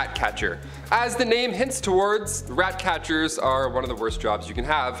 5, rat catcher. As the name hints towards, rat catchers are one of the worst jobs you can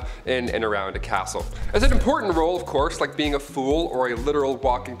have in and around a castle. It's an important role, of course, like being a fool or a literal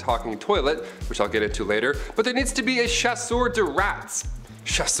walking, talking toilet, which I'll get into later, but there needs to be a chasseur de rats.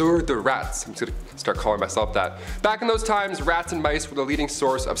 Chasseur de rats. I'm just gonna start calling myself that. Back in those times, rats and mice were the leading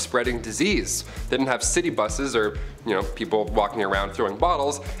source of spreading disease. They didn't have city buses or, people walking around throwing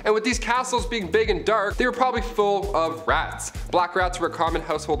bottles, and with these castles being big and dark, they were probably full of rats. Black rats were a common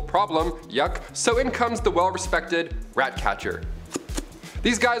household problem, yuck, so in comes the well-respected rat catcher.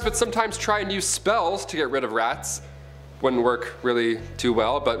 These guys would sometimes try and use spells to get rid of rats. Wouldn't work really too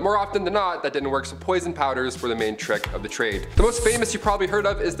well, but more often than not, that didn't work, so poison powders were the main trick of the trade. The most famous you probably heard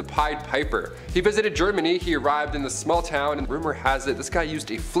of is the Pied Piper. He visited Germany, he arrived in this small town, and rumor has it this guy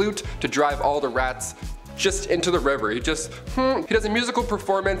used a flute to drive all the rats just into the river. He does a musical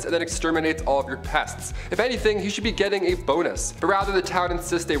performance and then exterminates all of your pests. If anything, he should be getting a bonus, but rather the town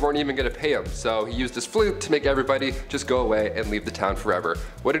insists they weren't even gonna pay him, so he used his flute to make everybody just go away and leave the town forever.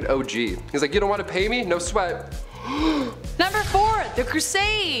 What an OG. He's like, you don't wanna pay me? No sweat. Number 4, the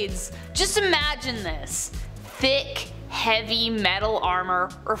Crusades. Just imagine this. Thick, heavy metal armor,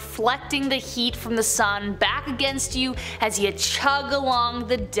 reflecting the heat from the sun back against you as you chug along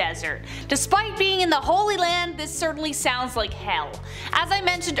the desert. Despite being in the Holy Land, this certainly sounds like hell. As I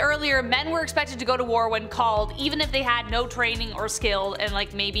mentioned earlier, men were expected to go to war when called, even if they had no training or skill and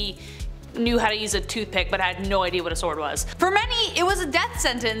like maybe knew how to use a toothpick but had no idea what a sword was. For many, it was a death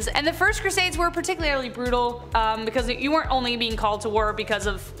sentence, and the First Crusades were particularly brutal because you weren't only being called to war because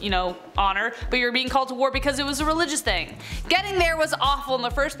of, you know, honor, but you were being called to war because it was a religious thing. Getting there was awful in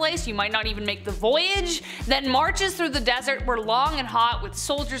the first place, you might not even make the voyage. Then marches through the desert were long and hot, with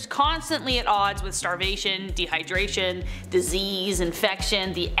soldiers constantly at odds with starvation, dehydration, disease,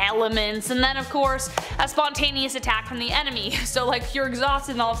 infection, the elements, and then of course a spontaneous attack from the enemy. So like you're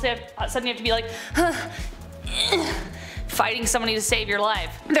exhausted and all of a sudden you have to be like, fighting somebody to save your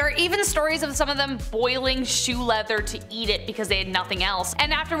life. There are even stories of some of them boiling shoe leather to eat it because they had nothing else.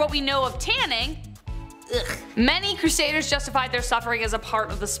 And after what we know of tanning, many crusaders justified their suffering as a part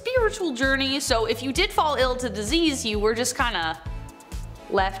of the spiritual journey, so if you did fall ill to disease, you were just kinda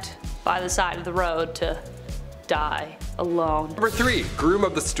left by the side of the road to die alone. Number 3, groom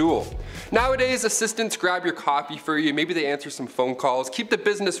of the stool. Nowadays, assistants grab your coffee for you, maybe they answer some phone calls, keep the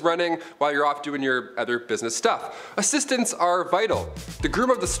business running while you're off doing your other business stuff. Assistants are vital. The groom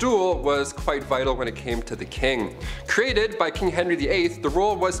of the stool was quite vital when it came to the king. Created by King Henry VIII, the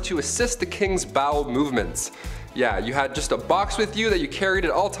role was to assist the king's bowel movements. Yeah, you had just a box with you that you carried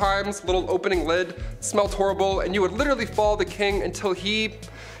at all times, little opening lid, smelled horrible, and you would literally follow the king until he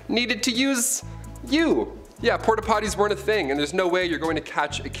needed to use you. Yeah, porta potties weren't a thing, and there's no way you're going to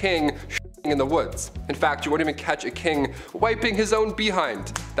catch a king in the woods. In fact, you won't even catch a king wiping his own behind.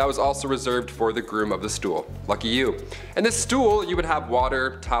 That was also reserved for the groom of the stool. Lucky you. And this stool, you would have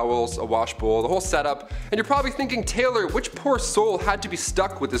water, towels, a wash bowl, the whole setup, and you're probably thinking, Taylor, which poor soul had to be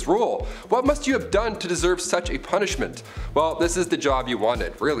stuck with this role? What must you have done to deserve such a punishment? Well, this is the job you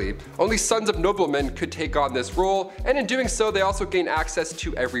wanted, really. Only sons of noblemen could take on this role, and in doing so, they also gain access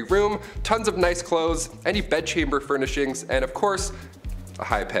to every room, tons of nice clothes, any bedchamber furnishings, and of course, a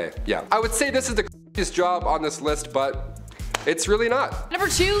high pay. Yeah. I would say this is the craziest job on this list, but it's really not. Number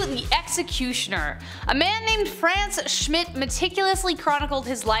 2, the executioner. A man named Franz Schmidt meticulously chronicled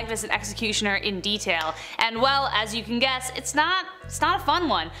his life as an executioner in detail, and well, as you can guess, it's not a fun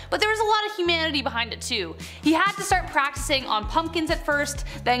one, but there was a lot of humanity behind it too. He had to start practicing on pumpkins at first,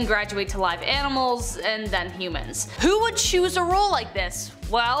 then graduate to live animals, and then humans. Who would choose a role like this?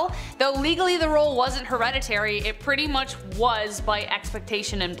 Well, though legally the role wasn't hereditary, it pretty much was by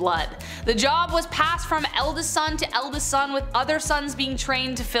expectation and blood. The job was passed from eldest son to eldest son, with other sons being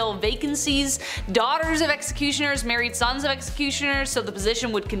trained to fill vacancies. Daughters of executioners married sons of executioners, so the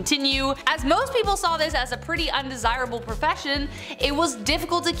position would continue. As most people saw this as a pretty undesirable profession, it was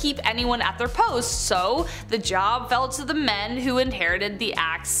difficult to keep anyone at their posts, so the job fell to the men who inherited the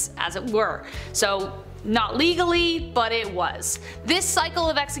axe, as it were. So not legally, but it was. This cycle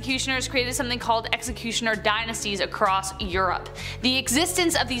of executioners created something called executioner dynasties across Europe. The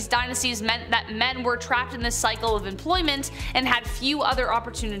existence of these dynasties meant that men were trapped in this cycle of employment and had few other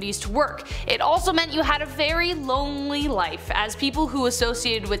opportunities to work. It also meant you had a very lonely life, as people who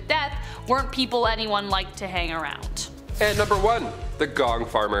associated with death weren't people anyone liked to hang around. And number 1, the gong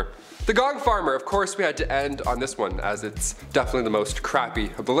farmer. The gong farmer, of course we had to end on this one, as it's definitely the most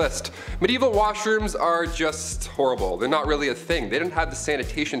crappy of the list. Medieval washrooms are just horrible. They're not really a thing. They didn't have the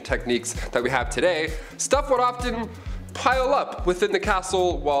sanitation techniques that we have today. Stuff would often pile up within the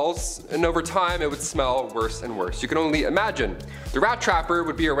castle walls, and over time it would smell worse and worse. You can only imagine. The rat trapper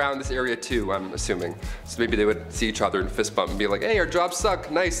would be around this area too, I'm assuming. So maybe they would see each other and fist bump and be like, hey, our jobs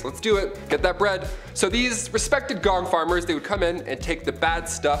suck, nice, let's do it, get that bread. So these respected gong farmers, they would come in and take the bad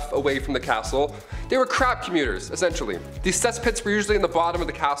stuff away from the castle. They were crap commuters, essentially. These cesspits were usually in the bottom of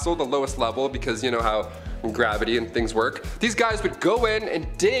the castle, the lowest level, because you know how gravity and things work. These guys would go in and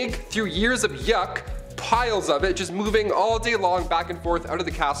dig through years of yuck, piles of it, just moving all day long back and forth out of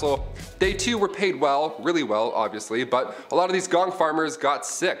the castle. They too were paid well, really well obviously, but a lot of these gong farmers got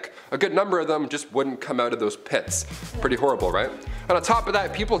sick. A good number of them just wouldn't come out of those pits. Pretty horrible, right? And on top of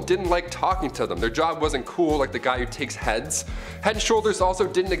that, people didn't like talking to them. Their job wasn't cool, like the guy who takes heads. Head and shoulders also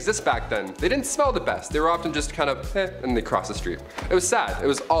didn't exist back then. They didn't smell the best. They were often just kind of and they cross the street. It was sad. It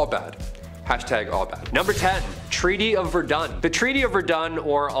was all bad. Hashtag all bad. Number 10, Treaty of Verdun. The Treaty of Verdun,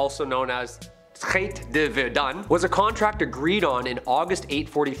 or also known as Traité de Verdun, was a contract agreed on in August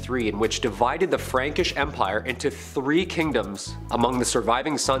 843 in which divided the Frankish Empire into 3 kingdoms among the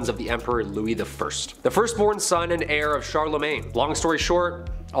surviving sons of the Emperor Louis I, the firstborn son and heir of Charlemagne. Long story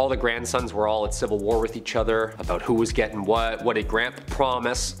short, All the grandsons were all at civil war with each other about who was getting what did Grandpa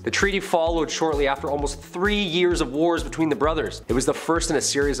promise. The treaty followed shortly after almost 3 years of wars between the brothers. It was the first in a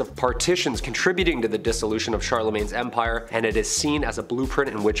series of partitions contributing to the dissolution of Charlemagne's empire, and it is seen as a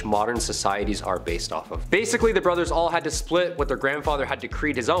blueprint in which modern societies are based off of. Basically, the brothers all had to split what their grandfather had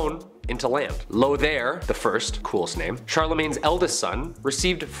decreed his own into land. Lothaire the First, coolest name, Charlemagne's eldest son,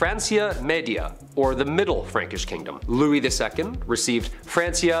 received Francia Media, or the Middle Frankish Kingdom. Louis II received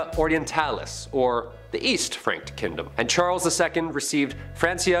Francia Orientalis, or the East Frank Kingdom. And Charles II received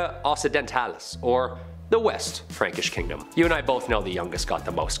Francia Occidentalis, or the West Frankish Kingdom. You and I both know the youngest got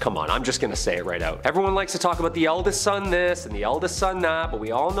the most. Come on, I'm just gonna say it right out. Everyone likes to talk about the eldest son this and the eldest son that, but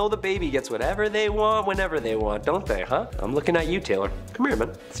we all know the baby gets whatever they want whenever they want, don't they, huh? I'm looking at you, Taylor. Come here, man.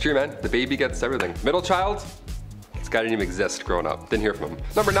 It's true, man. The baby gets everything. Middle child? This guy didn't even exist growing up. Didn't hear from him.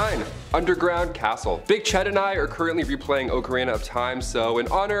 Number 9, Underground Castle. Big Ched and I are currently replaying Ocarina of Time, so in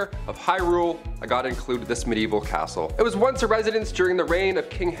honor of Hyrule, I gotta include this medieval castle. It was once a residence during the reign of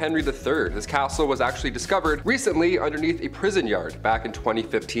King Henry III. This castle was actually discovered recently underneath a prison yard back in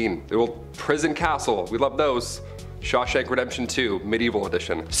 2015. The old prison castle, we love those. Shawshank Redemption 2, Medieval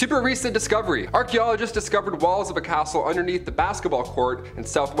Edition. Super recent discovery. Archaeologists discovered walls of a castle underneath the basketball court in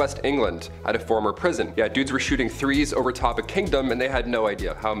southwest England at a former prison. Yeah, dudes were shooting threes over top a kingdom and they had no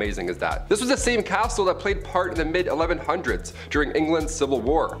idea. How amazing is that? This was the same castle that played part in the mid-1100s during England's Civil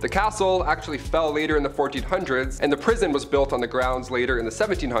War. The castle actually fell later in the 1400s, and the prison was built on the grounds later in the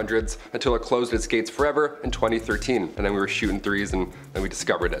 1700s until it closed its gates forever in 2013. And then we were shooting threes and then we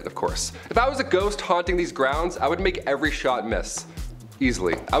discovered it, of course. If I was a ghost haunting these grounds, I would make every shot miss.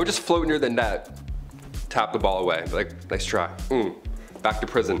 Easily. I would just float near the net, tap the ball away, like, nice try. Back to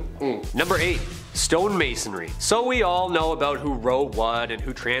prison. Number 8. Stonemasonry. So we all know about who wrote what and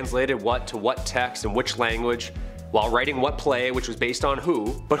who translated what to what text and which language, while writing what play, which was based on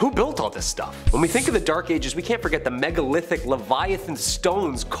who. But who built all this stuff? When we think of the Dark Ages, we can't forget the megalithic Leviathan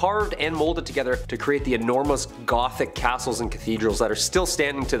stones carved and molded together to create the enormous Gothic castles and cathedrals that are still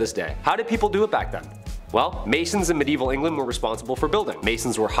standing to this day. How did people do it back then? Well, masons in medieval England were responsible for building.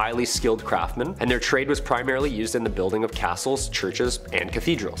 Masons were highly skilled craftsmen, and their trade was primarily used in the building of castles, churches, and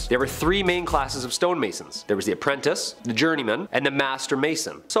cathedrals. There were 3 main classes of stonemasons. There was the apprentice, the journeyman, and the master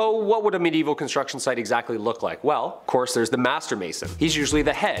mason. So what would a medieval construction site exactly look like? Well, of course there's the master mason. He's usually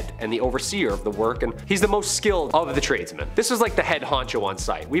the head and the overseer of the work, and he's the most skilled of the tradesmen. This is like the head honcho on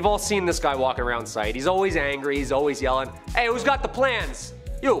site. We've all seen this guy walking around site. He's always angry, he's always yelling, "Hey, who's got the plans?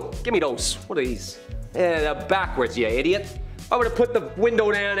 You, give me those. What are these? Backwards, you idiot. I'm gonna put the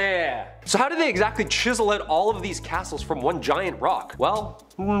window down there." So how did they exactly chisel out all of these castles from one giant rock? Well,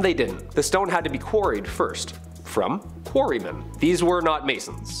 they didn't. The stone had to be quarried first. From quarrymen. These were not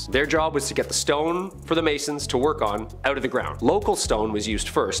masons. Their job was to get the stone for the masons to work on out of the ground. Local stone was used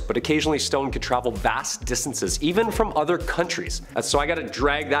first, but occasionally stone could travel vast distances, even from other countries. So I gotta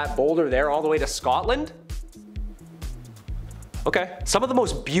drag that boulder there all the way to Scotland? Okay. Some of the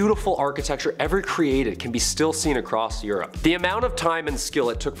most beautiful architecture ever created can be still seen across Europe. The amount of time and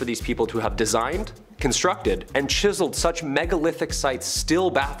skill it took for these people to have designed, constructed, and chiseled such megalithic sites still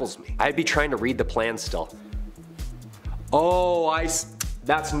baffles me. I'd be trying to read the plan still. Oh,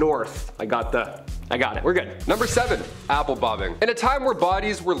 that's north. I got it, we're good. Number 7, apple bobbing. In a time where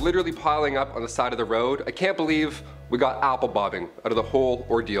bodies were literally piling up on the side of the road, I can't believe we got apple bobbing out of the whole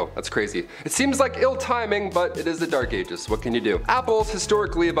ordeal. That's crazy. It seems like ill timing, but it is the Dark Ages. What can you do? Apples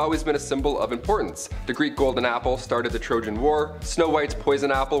historically have always been a symbol of importance. The Greek golden apple started the Trojan War. Snow White's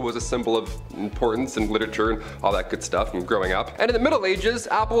poison apple was a symbol of importance in literature and all that good stuff from growing up. And in the Middle Ages,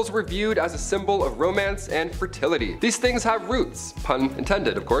 apples were viewed as a symbol of romance and fertility. These things have roots, pun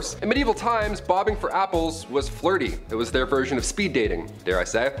intended, of course. In medieval times, bobbing for apples was flirty. It was their version of speed dating, dare I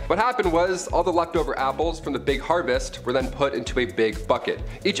say. What happened was all the leftover apples from the big harvest were then put into a big bucket.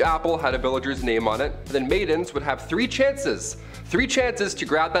 Each apple had a villager's name on it, and then maidens would have 3 chances. 3 chances to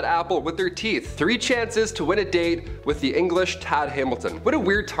grab that apple with their teeth. 3 chances to win a date with the English Tad Hamilton. What a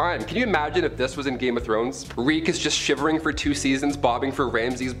weird time. Can you imagine if this was in Game of Thrones? Reek is just shivering for 2 seasons, bobbing for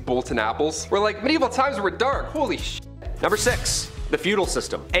Ramsay's Bolton apples. We're like, medieval times were dark, holy shit. Number 6. The feudal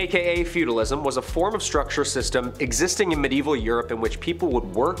system, aka feudalism, was a form of structure system existing in medieval Europe in which people would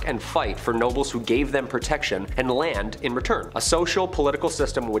work and fight for nobles who gave them protection and land in return. A social political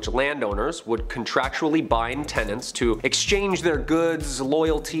system in which landowners would contractually bind tenants to exchange their goods,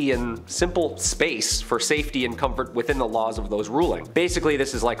 loyalty, and simple space for safety and comfort within the laws of those ruling. Basically,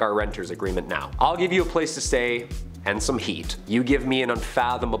 this is like our renter's agreement now. I'll give you a place to stay and some heat. You give me an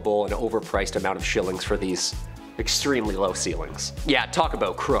unfathomable and overpriced amount of shillings for these extremely low ceilings. Yeah, talk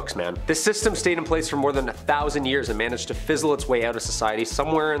about crooks, man. This system stayed in place for more than 1,000 years and managed to fizzle its way out of society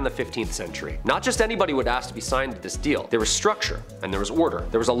somewhere in the 15th century. Not just anybody would ask to be signed to this deal. There was structure, and there was order.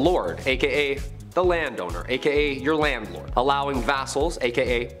 There was a lord, aka the landowner, aka your landlord, allowing vassals,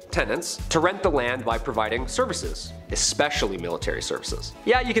 aka tenants, to rent the land by providing services, especially military services.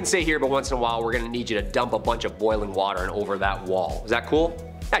 Yeah, you can stay here, but once in a while we're gonna need you to dump a bunch of boiling water and over that wall. Is that cool?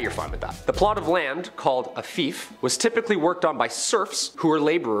 Yeah, you're fine with that. The plot of land, called a fief, was typically worked on by serfs who were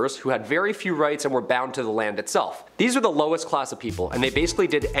laborers who had very few rights and were bound to the land itself. These were the lowest class of people, and they basically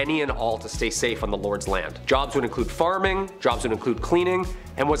did any and all to stay safe on the lord's land. Jobs would include farming, jobs would include cleaning,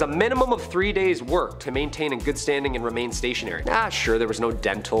 and was a minimum of 3 days work to maintain in good standing and remain stationary. Sure, there was no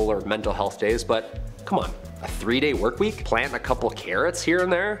dental or mental health days, but come on, a 3-day work week? Plant a couple carrots here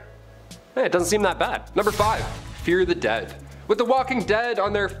and there? It doesn't seem that bad. Number 5, Fear the Dead. With The Walking Dead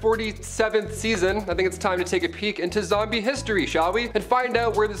on their 47th season, I think it's time to take a peek into zombie history, shall we? And find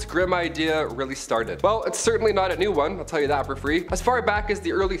out where this grim idea really started. Well, it's certainly not a new one, I'll tell you that for free. As far back as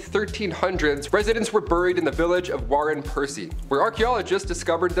the early 1300s, residents were buried in the village of Warren Percy, where archaeologists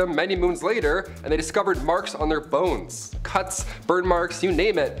discovered them many moons later, and they discovered marks on their bones. Cuts, burn marks, you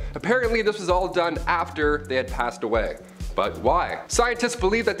name it. Apparently this was all done after they had passed away. But why? Scientists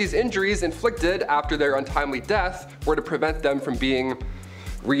believe that these injuries inflicted after their untimely death were to prevent them from being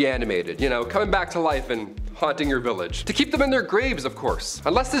reanimated, you know, coming back to life and haunting your village. To keep them in their graves, of course.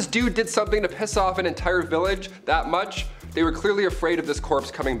 Unless this dude did something to piss off an entire village that much, they were clearly afraid of this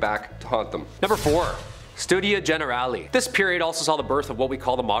corpse coming back to haunt them. Number 4. Studia Generale. This period also saw the birth of what we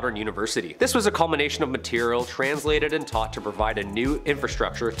call the modern university. This was a culmination of material translated and taught to provide a new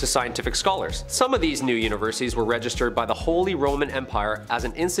infrastructure to scientific scholars. Some of these new universities were registered by the Holy Roman Empire as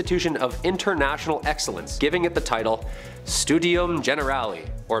an institution of international excellence, giving it the title Studium Generale,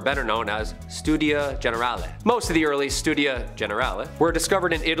 or better known as Studia Generale. Most of the early Studia Generale were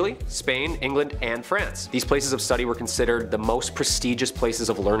discovered in Italy, Spain, England, and France. These places of study were considered the most prestigious places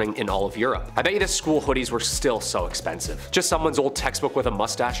of learning in all of Europe. I bet you the school hoodies were still so expensive. Just someone's old textbook with a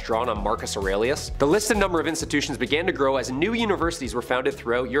mustache drawn on Marcus Aurelius. The listed number of institutions began to grow as new universities were founded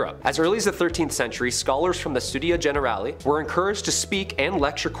throughout Europe. As early as the 13th century, scholars from the Studia Generale were encouraged to speak and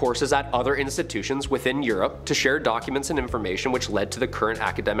lecture courses at other institutions within Europe to share documents and information, which led to the current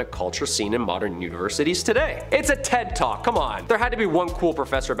academic culture seen in modern universities today. It's a TED Talk, come on. There had to be one cool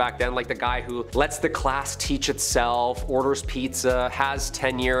professor back then, like the guy who lets the class teach itself, orders pizza, has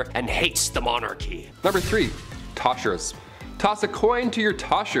tenure, and hates the monarchy. Number 3, Toshers. Toss a coin to your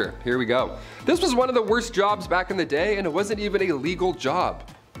tosher. Here we go. This was one of the worst jobs back in the day, and it wasn't even a legal job.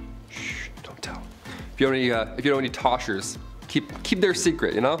 Shh, don't tell. If you don't any toshers, keep their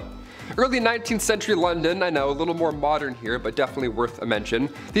secret, you know? Early 19th century London, I know, a little more modern here, but definitely worth a mention.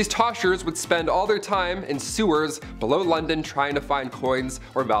 These toshers would spend all their time in sewers below London trying to find coins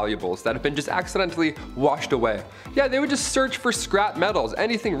or valuables that have been just accidentally washed away. Yeah, they would just search for scrap metals,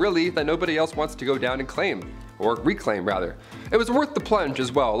 anything really that nobody else wants to go down and claim. Or reclaim, rather. It was worth the plunge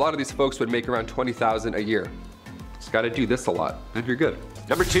as well. A lot of these folks would make around $20,000 a year. Just gotta do this a lot, and you're good.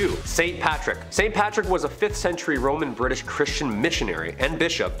 Number 2, St. Patrick. St. Patrick was a 5th century Roman British Christian missionary and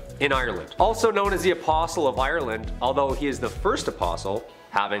bishop in Ireland. Also known as the Apostle of Ireland, although he is the first apostle,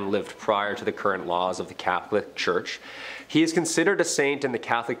 having lived prior to the current laws of the Catholic Church. He is considered a saint in the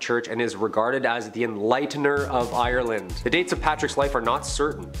Catholic Church and is regarded as the enlightener of Ireland. The dates of Patrick's life are not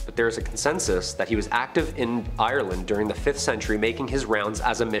certain, but there is a consensus that he was active in Ireland during the 5th century, making his rounds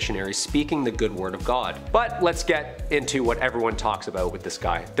as a missionary, speaking the good word of God. But let's get into what everyone talks about with this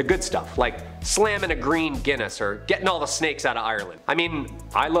guy. The good stuff, like slamming a green Guinness or getting all the snakes out of Ireland. I mean,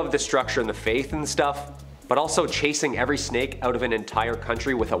 I love the structure and the faith and stuff, but also chasing every snake out of an entire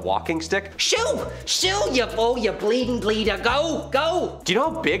country with a walking stick. Shoo! Shoo, you fool, you bleeding bleeder, go, go! Do you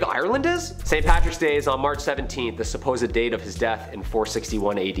know how big Ireland is? St. Patrick's Day is on March 17th, the supposed date of his death in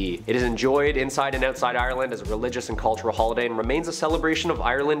 461 AD. It is enjoyed inside and outside Ireland as a religious and cultural holiday and remains a celebration of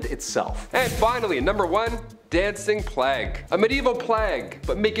Ireland itself. And finally, number 1, Dancing Plague. A medieval plague,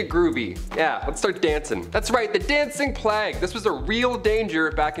 but make it groovy. Yeah, let's start dancing. That's right, the Dancing Plague. This was a real danger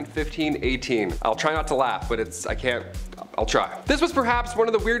back in 1518. I'll try not to laugh, but I'll try. This was perhaps one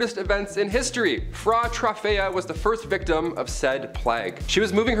of the weirdest events in history. Fra Trafea was the first victim of said plague. She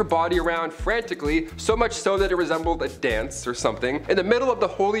was moving her body around frantically, so much so that it resembled a dance or something, in the middle of the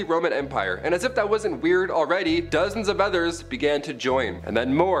Holy Roman Empire. And as if that wasn't weird already, dozens of others began to join. And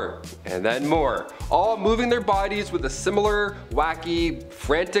then more, all moving their bodies with a similar, wacky,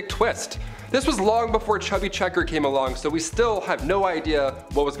 frantic twist. This was long before Chubby Checker came along, so we still have no idea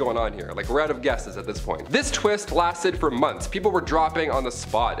what was going on here. Like, we're out of guesses at this point. This twist lasted for months. People were dropping on the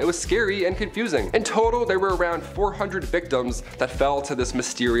spot. It was scary and confusing. In total, there were around 400 victims that fell to this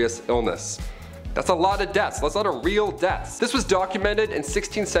mysterious illness. That's a lot of deaths. That's a lot of real deaths. This was documented in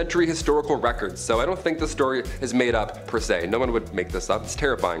 16th century historical records, so I don't think the story is made up per se. No one would make this up. It's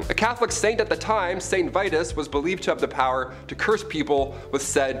terrifying. A Catholic saint at the time, Saint Vitus, was believed to have the power to curse people with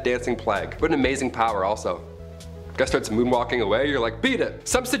said dancing plague. What an amazing power also. Guy starts moonwalking away, you're like, beat it.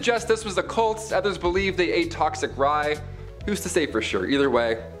 Some suggest this was a cult, others believe they ate toxic rye. Who's to say for sure? Either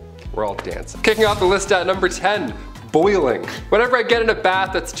way, we're all dancing. Kicking off the list at number 10. Boiling. Whenever I get in a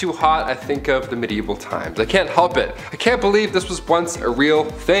bath that's too hot, I think of the medieval times. I can't help it. I can't believe this was once a real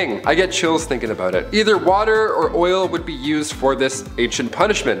thing. I get chills thinking about it. Either water or oil would be used for this ancient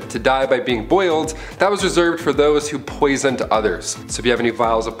punishment. To die by being boiled, that was reserved for those who poisoned others. So if you have any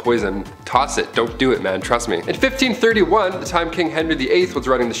vials of poison, toss it. Don't do it, man. Trust me. In 1531, the time King Henry VIII was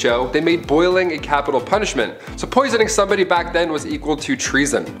running the show, they made boiling a capital punishment. So poisoning somebody back then was equal to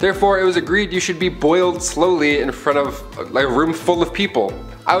treason. Therefore, it was agreed you should be boiled slowly in front of like a room full of people.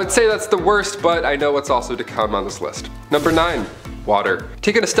 I would say that's the worst, but I know what's also to come on this list. Number 9. Water.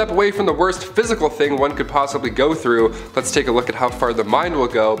 Taking a step away from the worst physical thing one could possibly go through, let's take a look at how far the mind will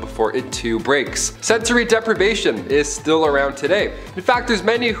go before it too breaks. Sensory deprivation is still around today. In fact, there's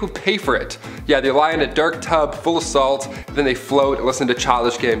many who pay for it. Yeah, they lie in a dark tub full of salt, then they float and listen to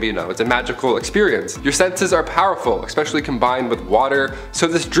Childish Gambino. It's a magical experience. Your senses are powerful, especially combined with water. So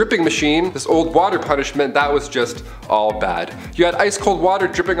this dripping machine, this old water punishment, that was just all bad. You had ice cold water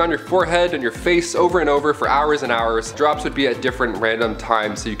dripping on your forehead and your face over and over for hours and hours. Drops would be at different random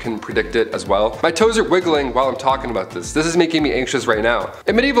times so you can predict it as well. My toes are wiggling while I'm talking about this. This is making me anxious right now.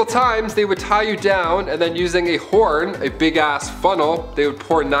 In medieval times, they would tie you down and then using a horn, a big ass funnel, they would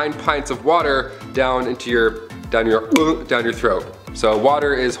pour 9 pints of water down your throat. So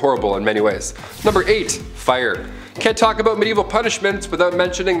water is horrible in many ways. Number 8, fire. Can't talk about medieval punishments without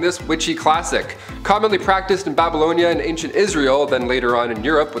mentioning this witchy classic. Commonly practiced in Babylonia and ancient Israel, then later on in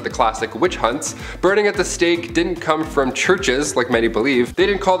Europe with the classic witch hunts, burning at the stake didn't come from churches, like many believe. They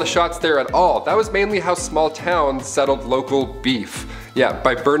didn't call the shots there at all. That was mainly how small towns settled local beef. Yeah,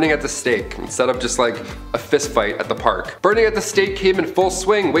 by burning at the stake, instead of just like a fist fight at the park. Burning at the stake came in full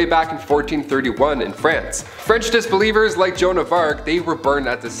swing way back in 1431 in France. French disbelievers like Joan of Arc, they were burned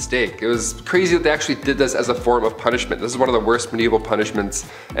at the stake. It was crazy that they actually did this as a form of punishment. This is one of the worst medieval punishments,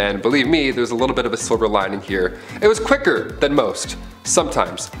 and believe me, there's a little bit of a silver lining here. It was quicker than most.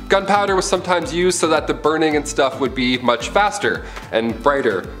 Sometimes. Gunpowder was sometimes used so that the burning and stuff would be much faster and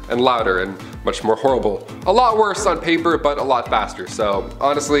brighter and louder and much more horrible. A lot worse on paper, but a lot faster. So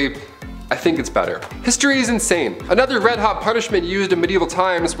honestly, I think it's better. History is insane. Another red hot punishment used in medieval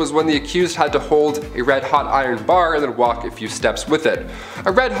times was when the accused had to hold a red hot iron bar and then walk a few steps with it.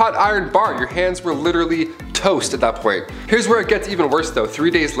 A red hot iron bar, your hands were literally toast at that point. Here's where it gets even worse though. 3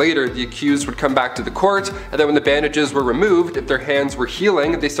 days later, the accused would come back to the court, and then when the bandages were removed, if their hands were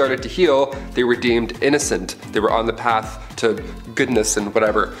healing, they started to heal, they were deemed innocent. They were on the path to goodness and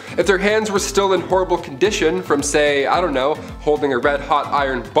whatever. If their hands were still in horrible condition from, say, I don't know, holding a red hot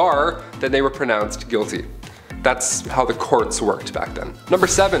iron bar, then they were pronounced guilty. That's how the courts worked back then. Number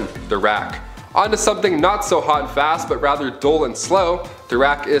 7, the rack. On to something not so hot and fast, but rather dull and slow. The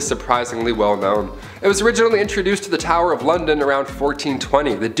rack is surprisingly well known. It was originally introduced to the Tower of London around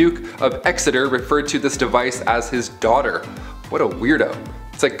 1420. The Duke of Exeter referred to this device as his daughter. What a weirdo.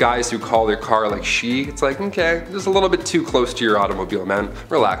 It's like guys who call their car like she. It's like, okay, just a little bit too close to your automobile, man.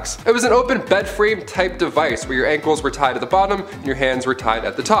 Relax. It was an open bed frame type device where your ankles were tied at the bottom and your hands were tied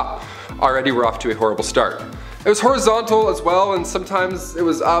at the top. Already we're off to a horrible start. It was horizontal as well, and sometimes it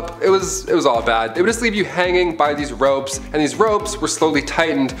was up. It was all bad. It would just leave you hanging by these ropes, and these ropes were slowly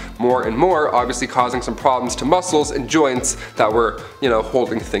tightened more and more, obviously causing some problems to muscles and joints that were,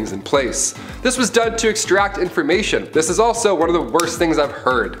 holding things in place. This was done to extract information. This is also one of the worst things I've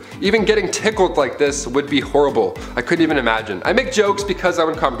heard. Even getting tickled like this would be horrible. I couldn't even imagine. I make jokes because I'm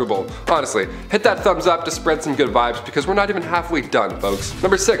uncomfortable. Honestly, hit that thumbs up to spread some good vibes because we're not even halfway done, folks.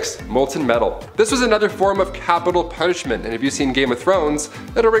 Number 6, molten metal. This was another form of capital punishment, and if you've seen Game of Thrones,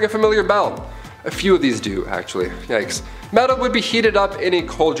 it'll ring a familiar bell. A few of these do, actually. Yikes. Metal would be heated up in a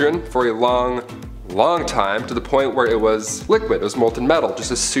cauldron for a long time to the point where it was liquid. It was molten metal,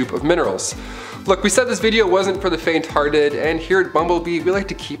 just a soup of minerals. Look, we said this video wasn't for the faint-hearted, and here at Bumblebee, we like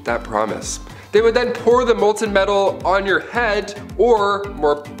to keep that promise. They would then pour the molten metal on your head, or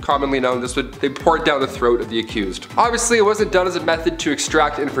more commonly known, they pour it down the throat of the accused. Obviously, it wasn't done as a method to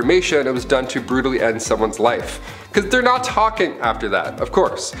extract information, it was done to brutally end someone's life. Because they're not talking after that, of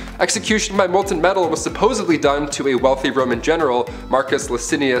course. Execution by molten metal was supposedly done to a wealthy Roman general, Marcus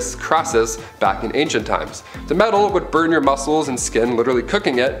Licinius Crassus, back in ancient times. The metal would burn your muscles and skin, literally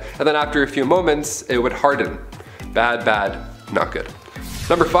cooking it, and then after a few moments, it would harden. Bad, bad, not good.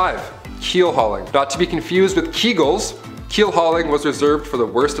 Number 5, keel hauling. Not to be confused with Kegels, keel hauling was reserved for the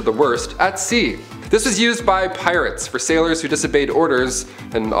worst of the worst at sea. This was used by pirates for sailors who disobeyed orders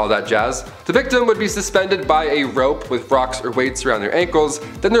and all that jazz. The victim would be suspended by a rope with rocks or weights around their ankles,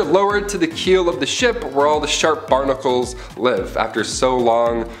 then they're lowered to the keel of the ship where all the sharp barnacles live. After so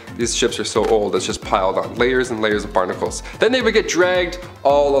long, these ships are so old, it's just piled on, layers and layers of barnacles. Then they would get dragged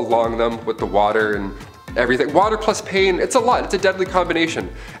all along them with the water and everything. Water plus pain, it's a lot, it's a deadly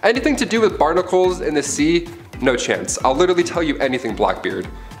combination. Anything to do with barnacles in the sea, no chance. I'll literally tell you anything, Blackbeard.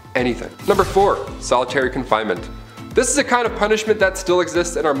 Anything. Number 4, solitary confinement. This is a kind of punishment that still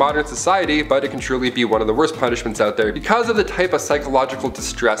exists in our modern society, but it can truly be one of the worst punishments out there because of the type of psychological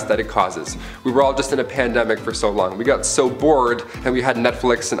distress that it causes. We were all just in a pandemic for so long. We got so bored and we had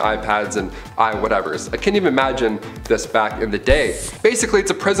Netflix and iPads and whatevers. I can't even imagine this back in the day. Basically,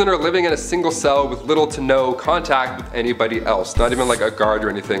 it's a prisoner living in a single cell with little to no contact with anybody else. Not even like a guard or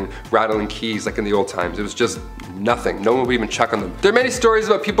anything rattling keys like in the old times. It was just nothing. No one would even check on them. There are many stories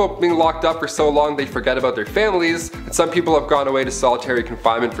about people being locked up for so long they forget about their families, and some people have gone away to solitary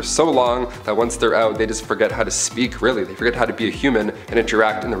confinement for so long that once they're out, they just forget how to speak, really. They forget how to be a human and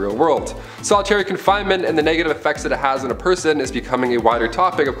interact in the real world. Solitary confinement and the negative effects that it has on a person is becoming a wider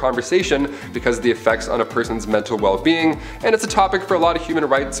topic of conversation because of the effects on a person's mental well-being, and it's a topic for a lot of human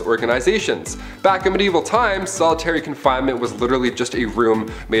rights organizations. Back in medieval times, solitary confinement was literally just a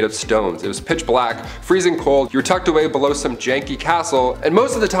room made of stones. It was pitch black, freezing cold, you were tucked away below some janky castle, and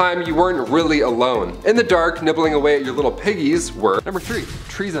most of the time you weren't really alone. In the dark, nibbling away at your little piggies were. Number 3,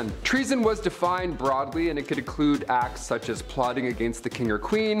 treason. Treason was defined broadly, and it could include acts such as plotting against the king or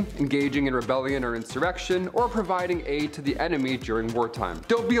queen, engaging in rebellion or insurrection, or providing aid to the enemy during wartime.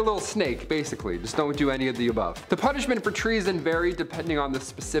 Don't be a little snake, basically. Just don't do any of the above. The punishment for treason varied depending on the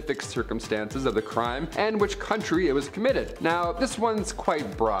specific circumstances of the crime and which country it was committed. Now, this one's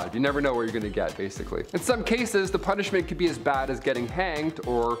quite broad. You never know where you're gonna get, basically. In some cases, the punishment could be as bad as getting hanged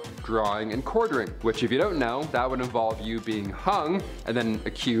or drawing and quartering, which if you don't know, that would involve you being hung and then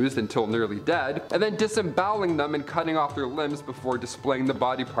accused until nearly dead, and then disemboweling them and cutting off their limbs before displaying the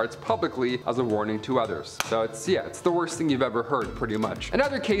body parts publicly as a warning to others. So it's the worst thing you've ever heard, pretty much. In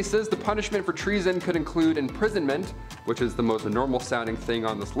other cases, the punishment for treason could include imprisonment, which is the most normal sounding thing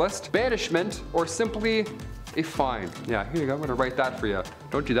on this list, banishment, or simply a fine. Yeah, here you go, I'm gonna write that for you.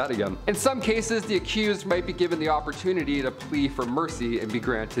 Don't do that again. In some cases, the accused might be given the opportunity to plea for mercy and be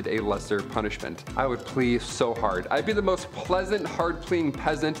granted a lesser punishment. I would plea so hard. I'd be the most pleasant, hard-pleading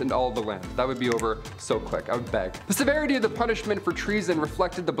peasant in all of the land. That would be over so quick, I would beg. The severity of the punishment for treason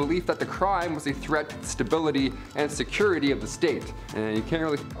reflected the belief that the crime was a threat to the stability and security of the state, and you can't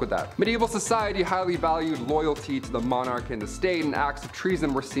really fuck with that. Medieval society highly valued loyalty to the monarch and the state, and acts of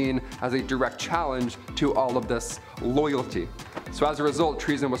treason were seen as a direct challenge to all of this loyalty. So as a result,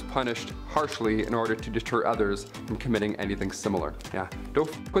 treason was punished harshly in order to deter others from committing anything similar. Yeah, don't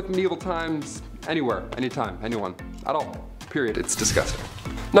f with medieval times anywhere, anytime, anyone, at all. Period. It's disgusting.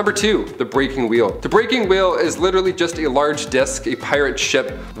 Number 2, the breaking wheel. The breaking wheel is literally just a large disc, a pirate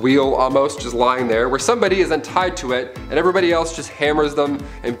ship wheel almost, just lying there, where somebody is then tied to it and everybody else just hammers them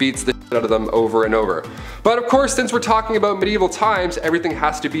and beats the shit out of them over and over. But of course, since we're talking about medieval times, everything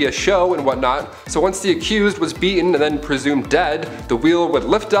has to be a show and whatnot, so once the accused was beaten and then presumed dead, the wheel would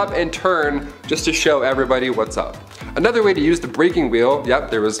lift up and turn just to show everybody what's up. Another way to use the breaking wheel, yep,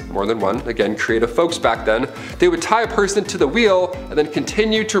 there was more than one, again, creative folks back then, they would tie a person to the wheel and then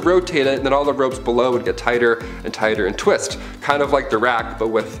continue to rotate it, and then all the ropes below would get tighter and tighter and twist. Kind of like the rack, but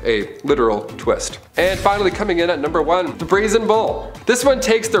with a literal twist. And finally coming in at number 1, the brazen bull. This one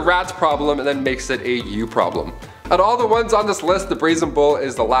takes the rat's problem and then makes it a you problem. Out of all the ones on this list, the brazen bull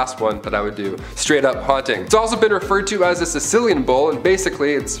is the last one that I would do. Straight up haunting. It's also been referred to as a Sicilian bull, and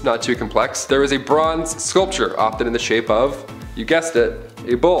basically it's not too complex. There is a bronze sculpture, often in the shape of, you guessed it,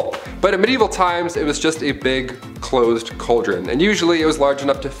 a bull. But in medieval times, it was just a big closed cauldron, and usually it was large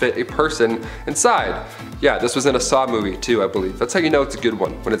enough to fit a person inside. Yeah, this was in a Saw movie too, I believe. That's how you know it's a good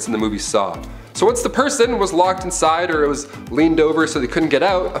one, when it's in the movie Saw. So once the person was locked inside or it was leaned over so they couldn't get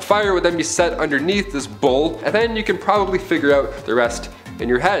out, a fire would then be set underneath this bull, and then you can probably figure out the rest in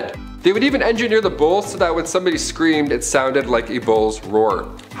your head. They would even engineer the bull so that when somebody screamed, it sounded like a bull's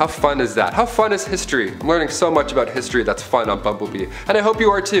roar. How fun is that? How fun is history? I'm learning so much about history that's fun on Bumblebee. And I hope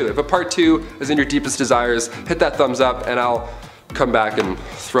you are too. If a part 2 is in your deepest desires, hit that thumbs up and I'll come back and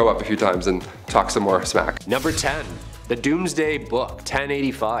throw up a few times and talk some more smack. Number 10. The Doomsday Book,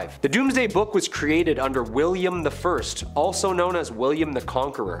 1085. The Doomsday Book was created under William I, also known as William the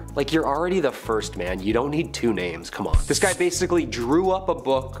Conqueror. Like, you're already the first, man. You don't need 2 names, come on. This guy basically drew up a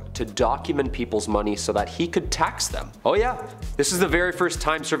book to document people's money so that he could tax them. Oh yeah, this is the very first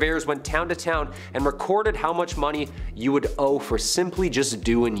time surveyors went town to town and recorded how much money you would owe for simply just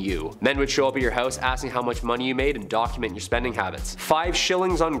doing you. Men would show up at your house asking how much money you made and document your spending habits. 5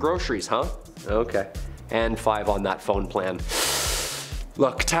 shillings on groceries, huh? Okay. And 5 on that phone plan.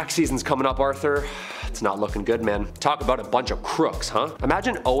 Look, tax season's coming up, Arthur. It's not looking good, man. Talk about a bunch of crooks, huh?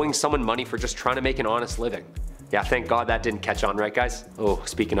 Imagine owing someone money for just trying to make an honest living. Yeah, thank God that didn't catch on, right guys? Oh,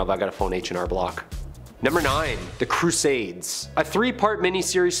 speaking of, I gotta phone H&R Block. Number 9. The Crusades. A 3-part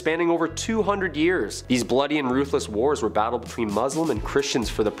miniseries spanning over 200 years. These bloody and ruthless wars were battled between Muslim and Christians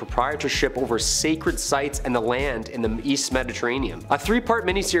for the proprietorship over sacred sites and the land in the East Mediterranean. A 3-part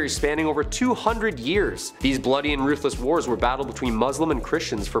miniseries spanning over 200 years. These bloody and ruthless wars were battled between Muslim and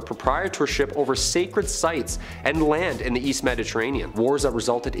Christians for proprietorship over sacred sites and land in the East Mediterranean. Wars that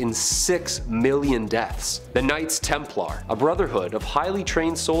resulted in 6 million deaths. The Knights Templar, a brotherhood of highly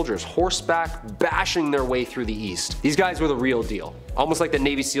trained soldiers horseback bashing their way through the East. These guys were the real deal, almost like the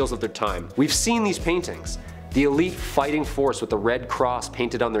Navy SEALs of their time. We've seen these paintings. The elite fighting force with the red cross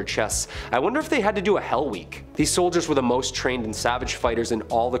painted on their chests. I wonder if they had to do a Hell Week. These soldiers were the most trained and savage fighters in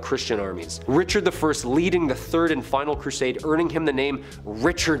all the Christian armies. Richard I leading the 3rd and final crusade, earning him the name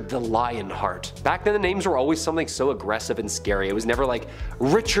Richard the Lionheart. Back then the names were always something so aggressive and scary. It was never like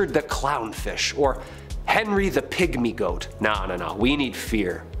Richard the Clownfish or Henry the Pygmy Goat. No, we need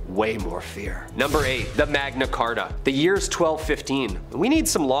fear. Way more fear. Number 8. The Magna Carta. The year's 1215. We need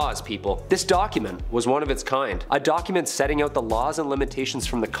some laws, people. This document was one of its kind. A document setting out the laws and limitations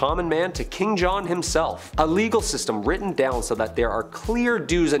from the common man to King John himself. A legal system written down so that there are clear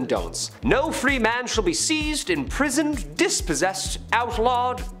do's and don'ts. No free man shall be seized, imprisoned, dispossessed,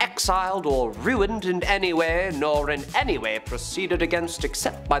 outlawed, exiled, or ruined in any way, nor in any way proceeded against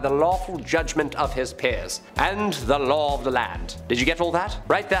except by the lawful judgment of his peers, and the law of the land. Did you get all that?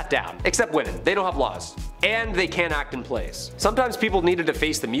 Write that down. Except women, they don't have laws. And they can't act in plays. Sometimes people needed to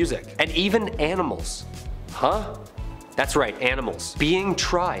face the music. And even animals. Huh? That's right, animals. Being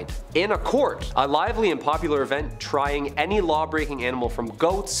tried in a court. A lively and popular event trying any law-breaking animal from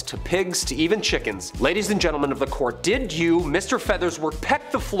goats to pigs to even chickens. Ladies and gentlemen of the court, did you, Mr. Feathersworth,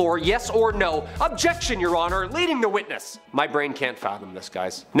 peck the floor, yes or no? Objection, Your Honor, leading the witness. My brain can't fathom this,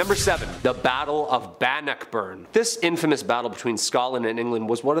 guys. Number 7. The Battle of Bannockburn. This infamous battle between Scotland and England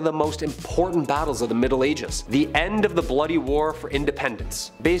was one of the most important battles of the Middle Ages. The end of the bloody war for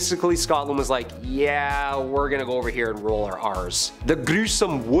independence. Basically, Scotland was like, yeah, we're gonna go over here and roll our R's. The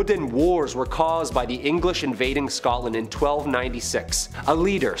gruesome wooden wars were caused by the English invading Scotland in 1296. A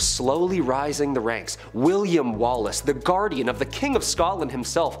leader slowly rising the ranks, William Wallace, the guardian of the King of Scotland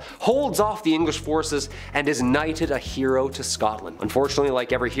himself, holds off the English forces and is knighted a hero to Scotland. Unfortunately,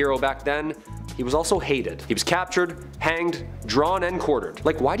 like every hero back then, he was also hated. He was captured, hanged, drawn, and quartered.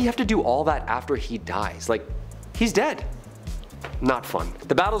 Like, why do you have to do all that after he dies? Like, he's dead. Not fun.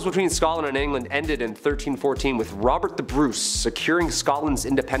 The battles between Scotland and England ended in 1314 with Robert the Bruce securing Scotland's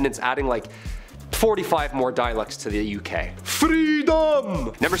independence, adding like 45 more dialects to the UK.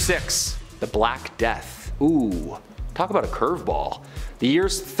 Freedom! Number 6. The Black Death. Ooh, talk about a curveball. The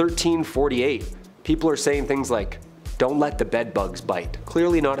year's 1348. People are saying things like, don't let the bed bugs bite.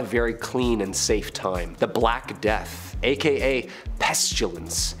 Clearly not a very clean and safe time. The Black Death, aka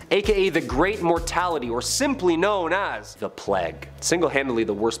pestilence, aka the Great Mortality, or simply known as the Plague. Single-handedly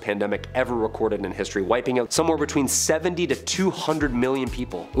the worst pandemic ever recorded in history, wiping out somewhere between 70 to 200 million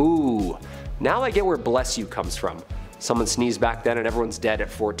people. Ooh, now I get where bless you comes from. Someone sneezed back then and everyone's dead at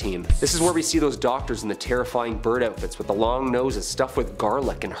 14. This is where we see those doctors in the terrifying bird outfits with the long noses stuffed with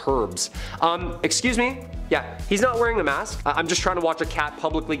garlic and herbs. Excuse me? Yeah, he's not wearing a mask. I'm just trying to watch a cat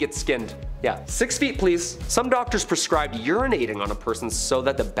publicly get skinned. Yeah, 6 feet please. Some doctors prescribed urinating on a person so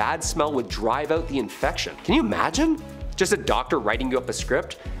that the bad smell would drive out the infection. Can you imagine? Just a doctor writing you up a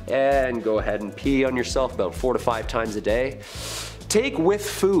script and go ahead and pee on yourself about 4 to 5 times a day. Take with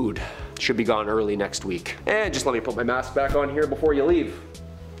food. Should be gone early next week. And just let me put my mask back on here before you leave.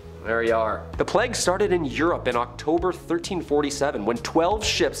 There you are. The plague started in Europe in October 1347 when 12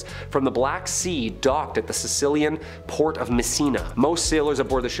 ships from the Black Sea docked at the Sicilian port of Messina. Most sailors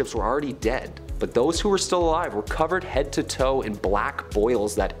aboard the ships were already dead, but those who were still alive were covered head to toe in black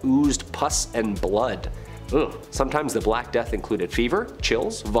boils that oozed pus and blood. Ugh. Sometimes the Black Death included fever,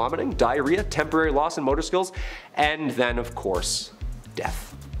 chills, vomiting, diarrhea, temporary loss in motor skills, and then of course,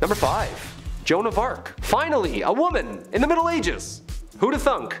 death. Number 5. Joan of Arc. Finally, a woman in the Middle Ages. Who'da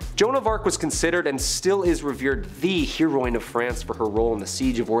thunk? Joan of Arc was considered and still is revered the heroine of France for her role in the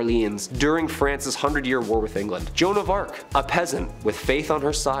Siege of Orleans during France's 100-year war with England. Joan of Arc, a peasant with faith on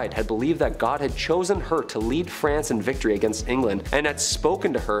her side, had believed that God had chosen her to lead France in victory against England and had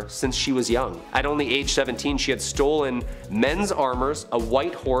spoken to her since she was young. At only age 17, she had stolen men's armors, a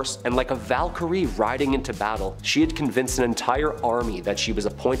white horse, and like a Valkyrie riding into battle, she had convinced an entire army that she was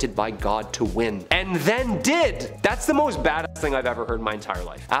appointed by God to win. And then did! That's the most badass thing I've ever heard in my entire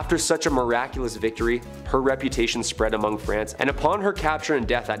life. After such a miraculous victory, her reputation spread among France, and upon her capture and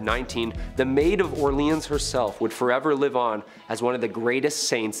death at 19, the Maid of Orleans herself would forever live on as one of the greatest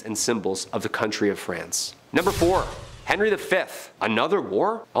saints and symbols of the country of France. Number 4. Henry V. Another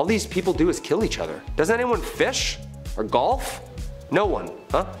war? All these people do is kill each other. Does anyone fish? Or golf? No one,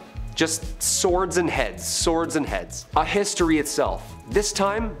 huh? Just swords and heads, swords and heads. A history itself. This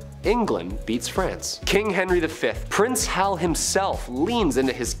time, England beats France. King Henry V, Prince Hal himself, leans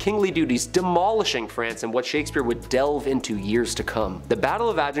into his kingly duties, demolishing France in what Shakespeare would delve into years to come. The Battle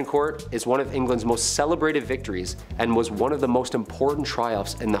of Agincourt is one of England's most celebrated victories and was one of the most important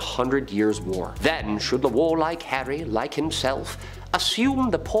triumphs in the 100 Years' War. Then should the warlike Harry, like himself,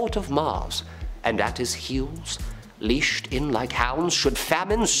 assume the port of Mars, and at his heels, leashed in like hounds, should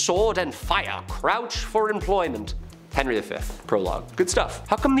famine, sword, and fire crouch for employment. Henry V. Prologue. Good stuff.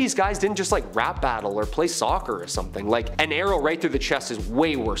 How come these guys didn't just like rap battle or play soccer or something? Like an arrow right through the chest is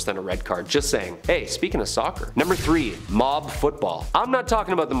way worse than a red card, just saying. Hey, speaking of soccer. Number 3, mob football. I'm not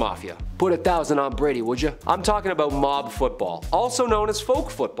talking about the mafia. Put 1,000 on Brady, would you? I'm talking about mob football, also known as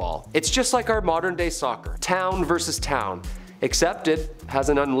folk football. It's just like our modern day soccer. Town versus town. Except it has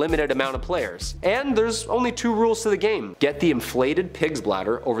an unlimited amount of players. And there's only 2 rules to the game. Get the inflated pig's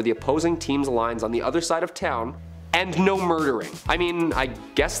bladder over the opposing team's lines on the other side of town, and no murdering. I mean, I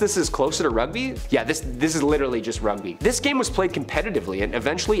guess this is closer to rugby? Yeah, this is literally just rugby. This game was played competitively and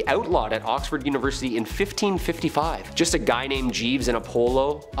eventually outlawed at Oxford University in 1555. Just a guy named Jeeves in a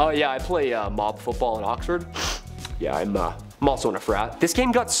polo. Oh yeah, I play mob football at Oxford. Yeah, I'm also in a frat. This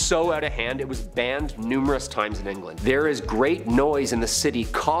game got so out of hand it was banned numerous times in England. There is great noise in the city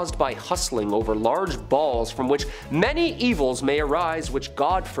caused by hustling over large balls from which many evils may arise which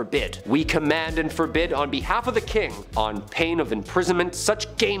God forbid. We command and forbid on behalf of the king, on pain of imprisonment,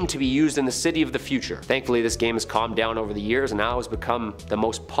 such game to be used in the city of the future. Thankfully this game has calmed down over the years and now has become the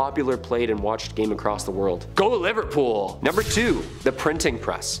most popular played and watched game across the world. Go Liverpool! Number 2, the printing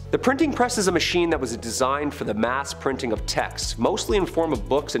press. The printing press is a machine that was designed for the mass printing of text, mostly in form of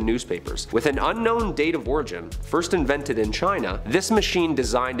books and newspapers. With an unknown date of origin, first invented in China, this machine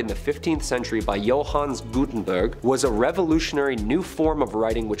designed in the 15th century by Johannes Gutenberg was a revolutionary new form of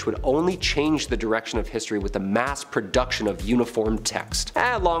writing which would only change the direction of history with the mass production of uniform text.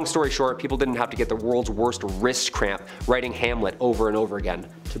 Long story short, people didn't have to get the world's worst wrist cramp writing Hamlet over and over again.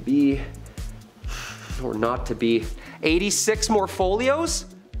 To be, or not to be, 86 more folios?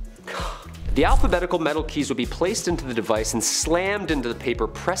 The alphabetical metal keys would be placed into the device and slammed into the paper,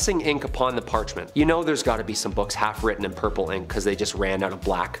 pressing ink upon the parchment. You know there's gotta be some books half written in purple ink because they just ran out of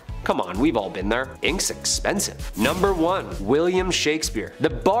black. Come on, we've all been there. Ink's expensive. Number 1, William Shakespeare. The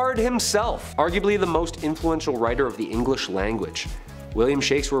Bard himself, arguably the most influential writer of the English language. William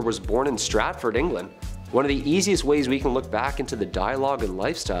Shakespeare was born in Stratford, England. One of the easiest ways we can look back into the dialogue and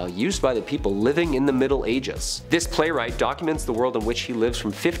lifestyle used by the people living in the Middle Ages. This playwright documents the world in which he lives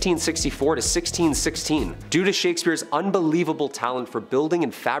from 1564 to 1616. Due to Shakespeare's unbelievable talent for building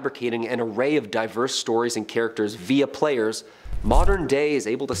and fabricating an array of diverse stories and characters via players, modern day is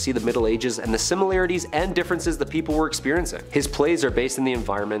able to see the Middle Ages and the similarities and differences the people were experiencing. His plays are based in the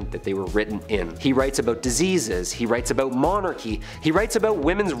environment that they were written in. He writes about diseases, he writes about monarchy, he writes about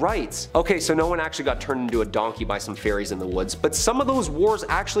women's rights. Okay, so no one actually got turned into a donkey by some fairies in the woods, but some of those wars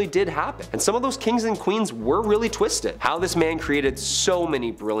actually did happen, and some of those kings and queens were really twisted. How this man created so many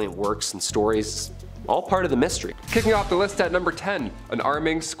brilliant works and stories, all part of the mystery. Kicking off the list at number 10, an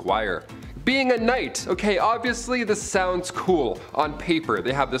arming squire. Being a knight, okay, obviously this sounds cool on paper.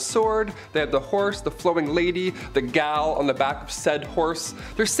 They have the sword, they have the horse, the flowing lady, the gal on the back of said horse.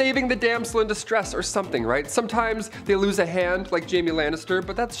 They're saving the damsel in distress or something, right? Sometimes they lose a hand like Jaime Lannister,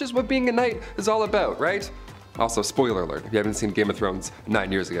 but that's just what being a knight is all about, right? Also, spoiler alert, if you haven't seen Game of Thrones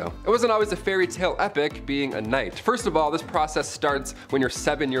 9 years ago. It wasn't always a fairy tale epic being a knight. First of all, this process starts when you're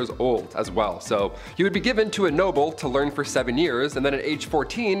 7 years old as well. So you would be given to a noble to learn for 7 years, and then at age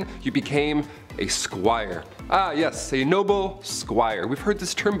 14, you became a squire. Ah yes, a noble squire. We've heard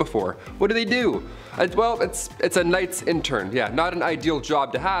this term before. What do they do? Well, it's a knight's intern. Yeah, not an ideal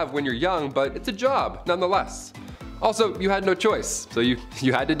job to have when you're young, but it's a job nonetheless. Also, you had no choice, so you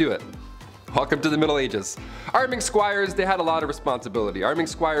had to do it. Welcome to the Middle Ages. Arming squires, they had a lot of responsibility. Arming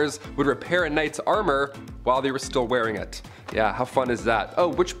squires would repair a knight's armor while they were still wearing it. Yeah, how fun is that? Oh,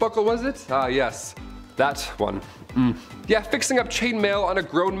 which buckle was it? Ah, yes, that one. Yeah, fixing up chainmail on a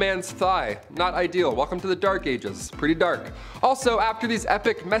grown man's thigh. Not ideal. Welcome to the Dark Ages. Pretty dark. Also, after these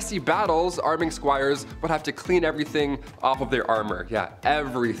epic, messy battles, arming squires would have to clean everything off of their armor. Yeah,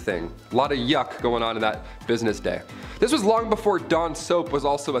 everything. A lot of yuck going on in that business day. This was long before Dawn soap was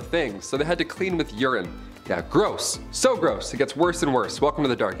also a thing, so they had to clean with urine. Yeah, gross. So gross. It gets worse and worse. Welcome to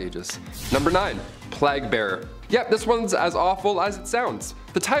the Dark Ages. Number 9, Plague Bearer. Yep, this one's as awful as it sounds.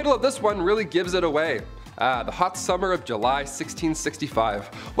 The title of this one really gives it away. The hot summer of July 1665.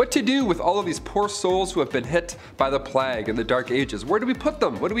 What to do with all of these poor souls who have been hit by the plague in the Dark Ages? Where do we put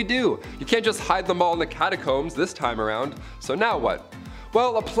them? What do we do? You can't just hide them all in the catacombs this time around. So now what?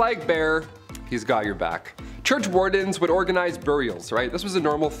 Well, a plague bearer, he's got your back. Church wardens would organize burials, right? This was a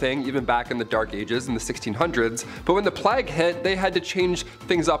normal thing even back in the Dark Ages in the 1600s, but when the plague hit, they had to change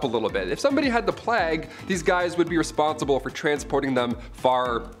things up a little bit. If somebody had the plague, these guys would be responsible for transporting them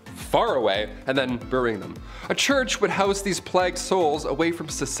far away and then burying them. A church would house these plagued souls away from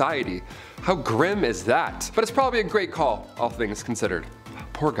society. How grim is that? But it's probably a great call, all things considered.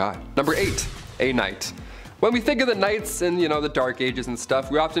 Poor guy. Number 8, a knight. When we think of the knights in, the Dark Ages and stuff,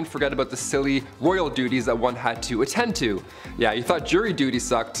 we often forget about the silly royal duties that one had to attend to. Yeah, you thought jury duty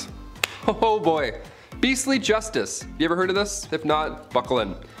sucked. Oh boy. Beastly justice. You ever heard of this? If not, buckle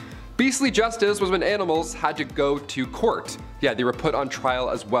in. Beastly justice was when animals had to go to court. Yeah, they were put on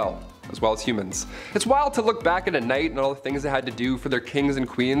trial as well as humans. It's wild to look back at a knight and all the things they had to do for their kings and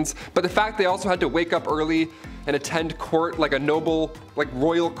queens, but the fact they also had to wake up early and attend court like a noble,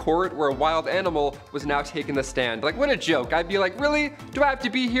 royal court where a wild animal was now taking the stand. Like, what a joke. I'd be like, really? Do I have to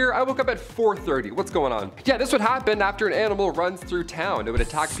be here? I woke up at 4:30. What's going on? Yeah, this would happen after an animal runs through town. It would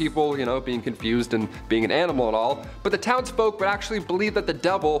attack people, being confused and being an animal and all, but the townsfolk would actually believe that the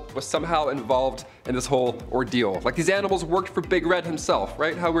devil was somehow involved in this whole ordeal. Like these animals worked for Big Red himself,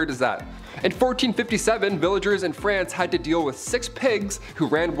 right? How weird is that? In 1457, villagers in France had to deal with 6 pigs who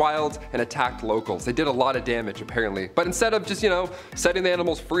ran wild and attacked locals. They did a lot of damage apparently, but instead of just, setting the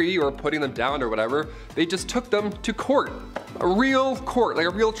animals free or putting them down or whatever, they just took them to court. A real court, like a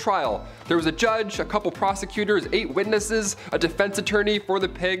real trial. There was a judge, a couple prosecutors, 8 witnesses, a defense attorney for the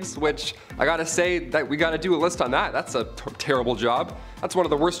pigs, which I gotta say that we gotta do a list on that. That's a terrible job. That's one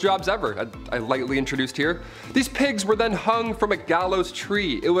of the worst jobs ever, I lightly introduced here. These pigs were then hung from a gallows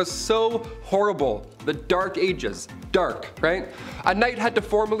tree. It was so horrible. The Dark Ages. Dark, right? A knight had to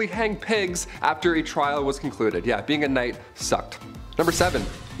formally hang pigs after a trial was concluded. Yeah, being a knight sucked. Number 7,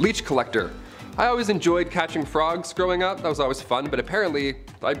 leech collector. I always enjoyed catching frogs growing up. That was always fun, but apparently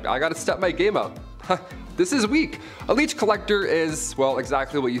I gotta step my game up. This is weak. A leech collector is, well,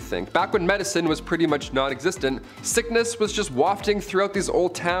 exactly what you think. Back when medicine was pretty much non-existent, sickness was just wafting throughout these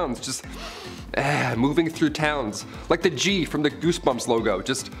old towns, just moving through towns. Like the G from the Goosebumps logo,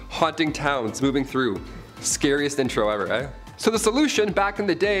 just haunting towns, moving through. Scariest intro ever, eh? So the solution back in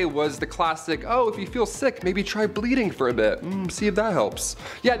the day was the classic, oh, if you feel sick, maybe try bleeding for a bit. See if that helps.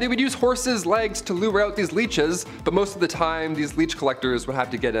 Yeah, they would use horses' legs to lure out these leeches, but most of the time, these leech collectors would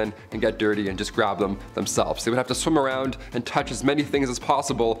have to get in and get dirty and just grab them themselves. They would have to swim around and touch as many things as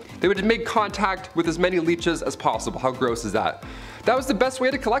possible. They would make contact with as many leeches as possible. How gross is that? That was the best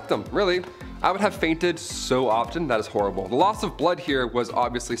way to collect them, really. I would have fainted so often, that is horrible. The loss of blood here was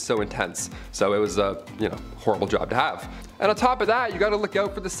obviously so intense, so it was a, horrible job to have. And on top of that, you gotta look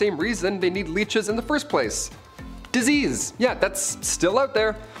out for the same reason they need leeches in the first place. Disease. Yeah, that's still out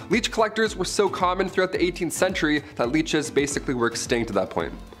there. Leech collectors were so common throughout the 18th century that leeches basically were extinct at that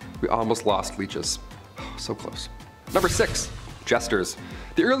point. We almost lost leeches. So close. Number 6, jesters.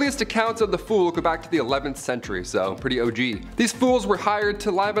 The earliest accounts of the fool go back to the 11th century, so pretty OG. These fools were hired to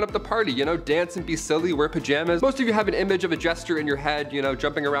liven up the party, dance and be silly, wear pajamas. Most of you have an image of a jester in your head,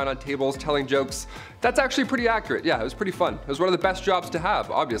 jumping around on tables, telling jokes. That's actually pretty accurate. Yeah, it was pretty fun. It was one of the best jobs to have,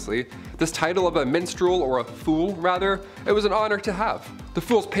 obviously. This title of a minstrel, or a fool rather, it was an honor to have. The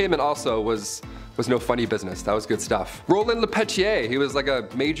fool's payment also was no funny business. That was good stuff. Roland Le Petier, he was like a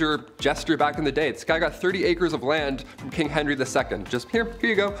major jester back in the day. This guy got 30 acres of land from King Henry II. Just here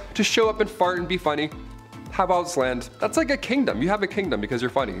you go. Just show up and fart and be funny. have all this land. That's like a kingdom. You have a kingdom because you're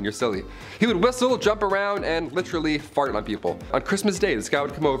funny and you're silly. He would whistle, jump around, and literally fart on people. On Christmas Day, this guy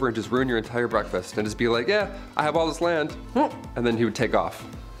would come over and just ruin your entire breakfast and just be like, yeah, I have all this land. And then he would take off.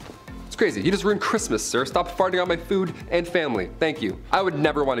 It's crazy. You just ruined Christmas, sir. Stop farting on my food and family. Thank you. I would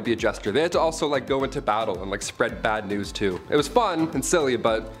never want to be a jester. They had to also like go into battle and like spread bad news too. It was fun and silly,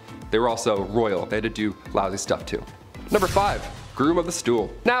 but they were also royal. They had to do lousy stuff too. Number 5. Groom of the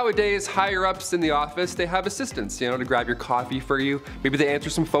stool. Nowadays, higher ups in the office, they have assistants, to grab your coffee for you. Maybe they answer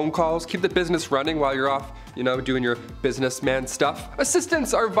some phone calls, keep the business running while you're off, doing your businessman stuff.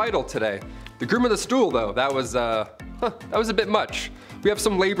 Assistants are vital today. The groom of the stool though, that was a bit much. We have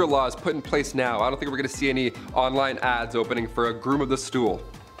some labor laws put in place now. I don't think we're gonna see any online ads opening for a groom of the stool.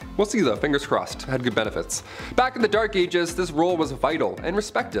 We'll see though, fingers crossed. It had good benefits. Back in the Dark Ages, this role was vital and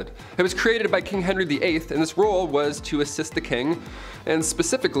respected. It was created by King Henry VIII, and this role was to assist the king, and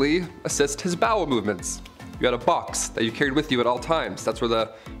specifically assist his bowel movements. You had a box that you carried with you at all times. That's where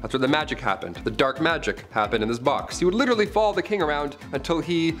the magic happened. The dark magic happened in this box. You would literally follow the king around until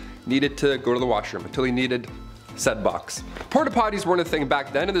he needed to go to the washroom, until he needed said box. Porta potties weren't a thing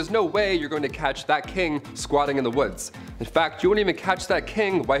back then, and there's no way you're going to catch that king squatting in the woods. In fact, you wouldn't even catch that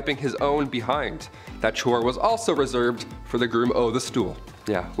king wiping his own behind. That chore was also reserved for the groom o' the stool.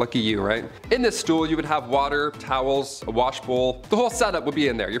 Yeah, lucky you, right? In this stool, you would have water, towels, a wash bowl. The whole setup would be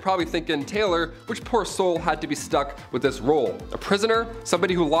in there. You're probably thinking, Taylor, which poor soul had to be stuck with this role? A prisoner?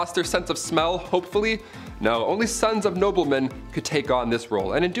 Somebody who lost their sense of smell, hopefully? No, only sons of noblemen could take on this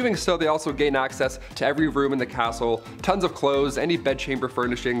role, and in doing so, they also gain access to every room in the castle, tons of clothes, any bedchamber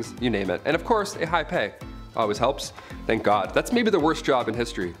furnishings, you name it. And of course, a high pay. Always helps. Thank God. That's maybe the worst job in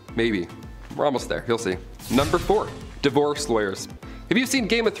history. Maybe. We're almost there, you'll see. Number 4, divorce lawyers. If you've seen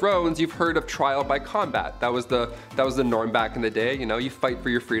Game of Thrones, you've heard of trial by combat. That was the norm back in the day, you fight for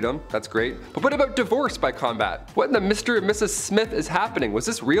your freedom, that's great. But what about divorce by combat? What in the Mr. and Mrs. Smith is happening? Was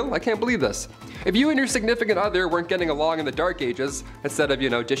this real? I can't believe this. If you and your significant other weren't getting along in the Dark Ages, instead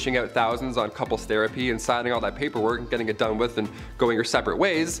of, dishing out thousands on couples therapy and signing all that paperwork and getting it done with and going your separate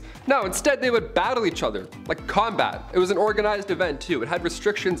ways, no, instead they would battle each other, like combat. It was an organized event too. It had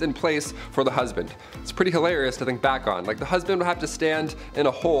restrictions in place for the husband. It's pretty hilarious to think back on. Like the husband would have to stand in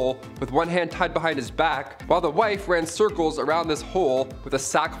a hole with one hand tied behind his back, while the wife ran circles around this hole with a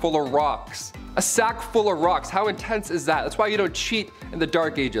sack full of rocks. A sack full of rocks, how intense is that? That's why you don't cheat in the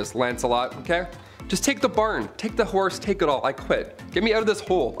Dark Ages, Lancelot, okay? Just take the barn, take the horse, take it all, I quit. Get me out of this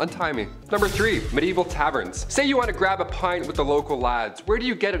hole, untie me. Number 3, medieval taverns. Say you want to grab a pint with the local lads. Where do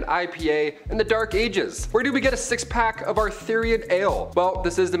you get an IPA in the Dark Ages? Where do we get a 6-pack of Arthurian ale? Well,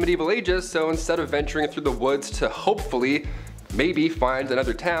 this is the medieval ages, so instead of venturing through the woods to hopefully maybe find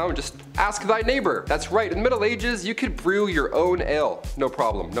another town, just ask thy neighbor. That's right, in the Middle Ages, you could brew your own ale. No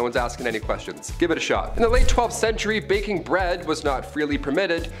problem, no one's asking any questions. Give it a shot. In the late 12th century, baking bread was not freely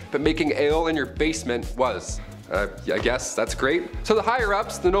permitted, but making ale in your basement was. I guess that's great. So the higher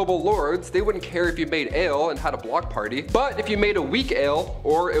ups, the noble lords, they wouldn't care if you made ale and had a block party, but if you made a weak ale,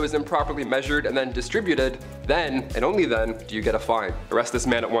 or it was improperly measured and then distributed, then, and only then, do you get a fine. Arrest this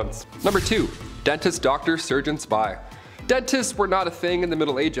man at once. Number 2, dentist, doctor, surgeon, spy. Dentists were not a thing in the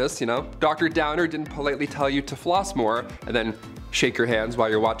Middle Ages, Dr. Downer didn't politely tell you to floss more and then shake your hands while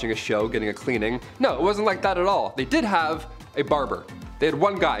you're watching a show, getting a cleaning. No, it wasn't like that at all. They did have a barber. They had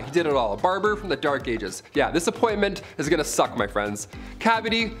one guy, he did it all, a barber from the Dark Ages. Yeah, this appointment is gonna suck, my friends.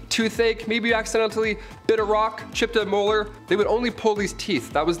 Cavity, toothache, maybe you accidentally bit a rock, chipped a molar. They would only pull these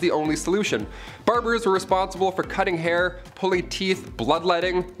teeth, that was the only solution. Barbers were responsible for cutting hair, pulling teeth,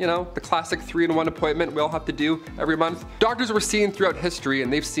 bloodletting, the classic 3-in-1 appointment we all have to do every month. Doctors were seen throughout history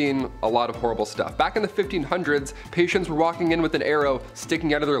and they've seen a lot of horrible stuff. Back in the 1500s, patients were walking in with an arrow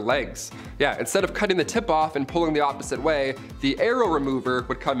sticking out of their legs. Yeah, instead of cutting the tip off and pulling the opposite way, the arrow remover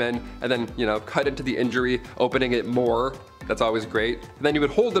would come in and then, cut into the injury, opening it more. That's always great. And then you would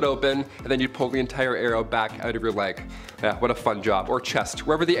hold it open and then you'd pull the entire arrow back out of your leg. Yeah, what a fun job. Or chest.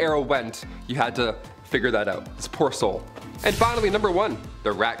 Wherever the arrow went, you had to figure that out. This poor soul. And finally, number 1,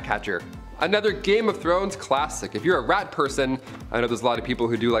 the rat catcher. Another Game of Thrones classic. If you're a rat person, I know there's a lot of people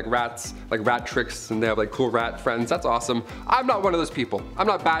who do like rats, like rat tricks, and they have like cool rat friends. That's awesome. I'm not one of those people. I'm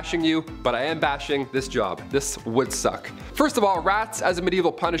not bashing you, but I am bashing this job. This would suck. First of all, rats as a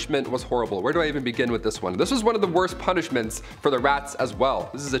medieval punishment was horrible. Where do I even begin with this one? This was one of the worst punishments for the rats as well.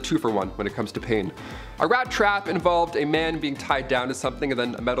 This is a 2-for-1 when it comes to pain. A rat trap involved a man being tied down to something and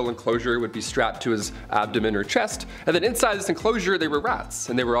then a metal enclosure would be strapped to his abdomen or chest. And then inside this enclosure, they were rats.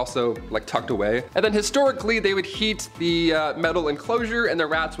 And they were also like tucked away. And then historically, they would heat the metal enclosure and the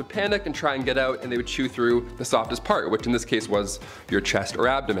rats would panic and try and get out, and they would chew through the softest part, which in this case was your chest or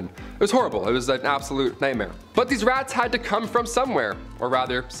abdomen. It was horrible. It was an absolute nightmare. But these rats had to come from somewhere, or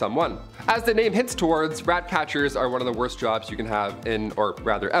rather someone. As the name hints towards, rat catchers are one of the worst jobs you can have in, or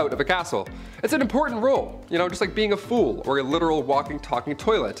rather out of a castle. It's an important role, you know, just like being a fool or a literal walking, talking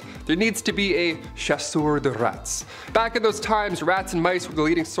toilet. There needs to be a chasseur de rats. Back in those times, rats and mice were the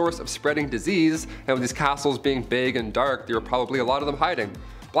leading source of spreading disease, and with these castles being big and dark, there were probably a lot of them hiding.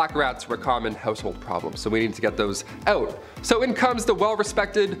 Black rats were a common household problem, so we needed to get those out. So in comes the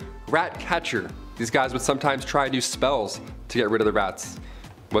well-respected rat catcher. These guys would sometimes try and use spells to get rid of the rats.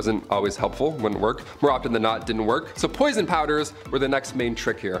 Wasn't always helpful, wouldn't work. More often than not, didn't work. So poison powders were the next main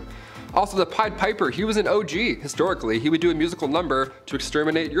trick here. Also, the Pied Piper, he was an OG. Historically, he would do a musical number to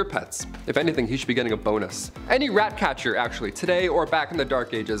exterminate your pets. If anything, he should be getting a bonus. Any rat catcher, actually, today or back in the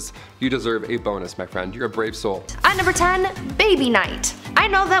Dark Ages, you deserve a bonus, my friend. You're a brave soul. At number 10, baby night. I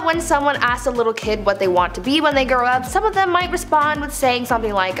know that when someone asks a little kid what they want to be when they grow up, some of them might respond with saying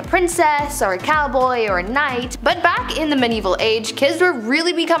something like a princess or a cowboy or a knight, but back in the medieval age, kids were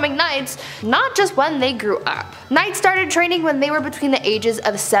really becoming knights, not just when they grew up. Knights started training when they were between the ages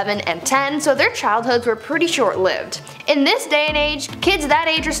of 7 and 10, so their childhoods were pretty short-lived. In this day and age, kids that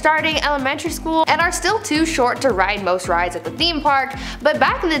age are starting elementary school and are still too short to ride most rides at the theme park, but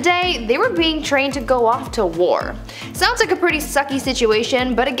back in the day, they were being trained to go off to war. Sounds like a pretty sucky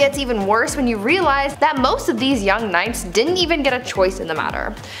situation, but it gets even worse when you realize that most of these young knights didn't even get a choice in the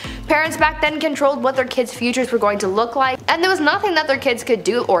matter. Parents back then controlled what their kids' futures were going to look like, and there was nothing that their kids could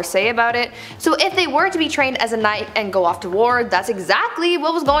do or say about it, so if they were to be trained as a knight and go off to war, that's exactly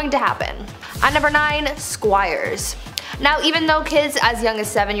what was going to happen. At number 9, squires. Now, even though kids as young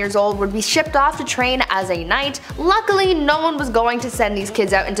as 7 years old would be shipped off to train as a knight, luckily no one was going to send these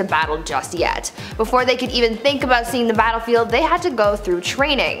kids out into battle just yet. Before they could even think about seeing the battlefield, they had to go through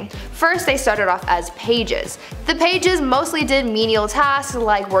training. First, they started off as pages. The pages mostly did menial tasks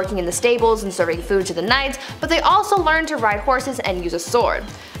like working in the stables and serving food to the knights, but they also learned to ride horses and use a sword.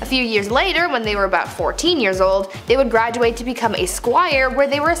 A few years later, when they were about 14 years old, they would graduate to become a squire, where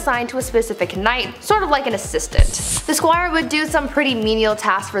they were assigned to a specific knight, sort of like an assistant. The squire would do some pretty menial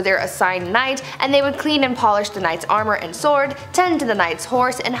tasks for their assigned knight, and they would clean and polish the knight's armor and sword, tend to the knight's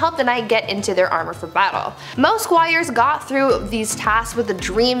horse, and help the knight get into their armor for battle. Most squires got through these tasks with the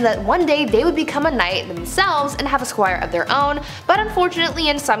dream that one day they would become a knight themselves and have a squire of their own, but unfortunately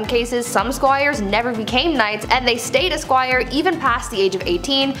in some cases, some squires never became knights, and they stayed a squire even past the age of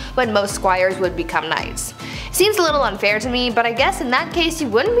 18, when most squires would become knights. Seems a little unfair to me, but I guess in that case you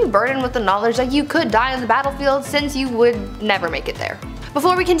wouldn't be burdened with the knowledge that you could die on the battlefield, since you would never make it there.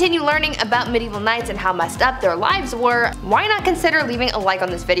 Before we continue learning about medieval knights and how messed up their lives were, why not consider leaving a like on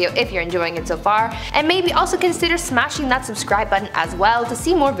this video if you're enjoying it so far, and maybe also consider smashing that subscribe button as well to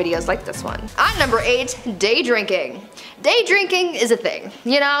see more videos like this one. At number 8, day drinking. Day drinking is a thing.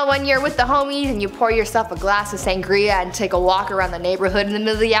 You know, when you're with the homies and you pour yourself a glass of sangria and take a walk around the neighborhood in the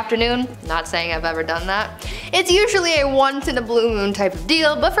middle of the afternoon. Not saying I've ever done that. It's usually a once in a blue moon type of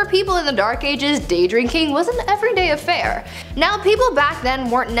deal, but for people in the Dark Ages, day drinking was an everyday affair. Now, people back then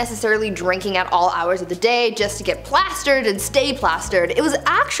weren't necessarily drinking at all hours of the day just to get plastered and stay plastered. It was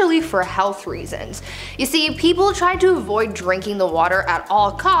actually for health reasons. You see, people tried to avoid drinking the water at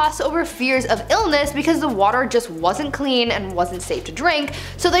all costs over fears of illness because the water just wasn't clean and wasn't safe to drink,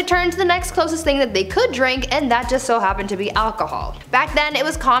 so they turned to the next closest thing that they could drink, and that just so happened to be alcohol. Back then, it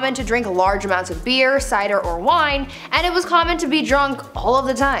was common to drink large amounts of beer, cider, or wine, and it was common to be drunk all of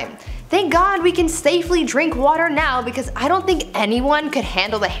the time. Thank God we can safely drink water now, because I don't think anyone could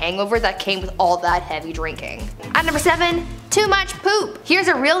handle the hangover that came with all that heavy drinking. At number 7, too much poop. Here's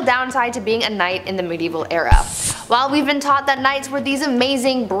a real downside to being a knight in the medieval era. While we've been taught that knights were these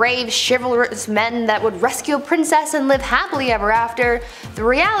amazing, brave, chivalrous men that would rescue a princess and live happily ever after, the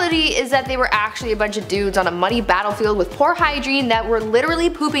reality is that they were actually a bunch of dudes on a muddy battlefield with poor hygiene that were literally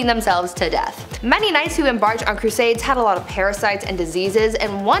pooping themselves to death. Many knights who embarked on crusades had a lot of parasites and diseases,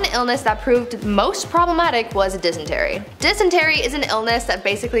 and one illness that proved most problematic was dysentery. Dysentery is an illness that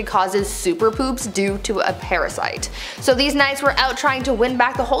basically causes super poops due to a parasite. So these knights were out trying to win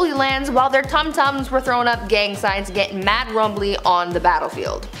back the Holy Lands while their tum-tums were throwing up gang signs knights get mad rumbly on the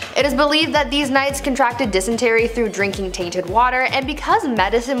battlefield. It is believed that these knights contracted dysentery through drinking tainted water, and because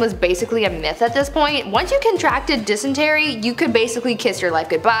medicine was basically a myth at this point, once you contracted dysentery, you could basically kiss your life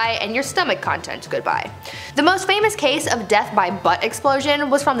goodbye and your stomach contents goodbye. The most famous case of death by butt explosion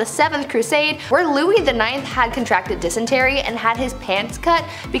was from the 7th Crusade, where Louis IX had contracted dysentery and had his pants cut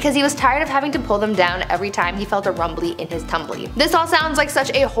because he was tired of having to pull them down every time he felt a rumbly in his tumbly. This all sounds like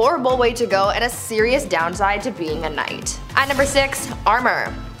such a horrible way to go and a serious downside to being a knight. At number 6,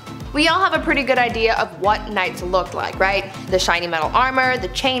 armor. We all have a pretty good idea of what knights looked like, right? The shiny metal armor, the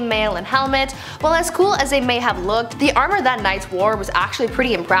chainmail and helmet. Well, as cool as they may have looked, the armor that knights wore was actually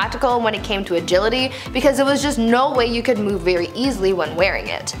pretty impractical when it came to agility, because there was just no way you could move very easily when wearing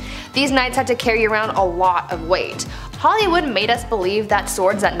it. These knights had to carry around a lot of weight. Hollywood made us believe that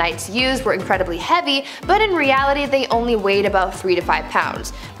swords that knights used were incredibly heavy, but in reality they only weighed about 3 to 5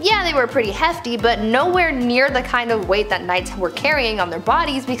 pounds. Yeah, they were pretty hefty, but nowhere near the kind of weight that knights were carrying on their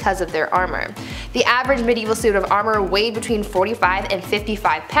bodies because of their armor. The average medieval suit of armor weighed between 45 and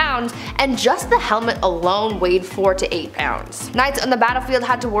 55 pounds, and just the helmet alone weighed 4 to 8 pounds. Knights on the battlefield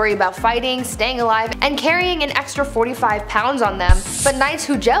had to worry about fighting, staying alive, and carrying an extra 45 pounds on them, but knights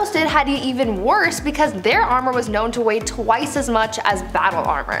who jousted had it even worse because their armor was known to weigh twice as much as battle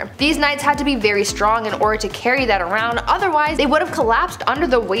armor. These knights had to be very strong in order to carry that around, otherwise they would have collapsed under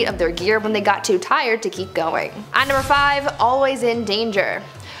the weight of their gear when they got too tired to keep going. At number 5, always in danger.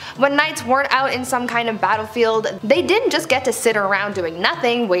 When knights weren't out in some kind of battlefield, they didn't just get to sit around doing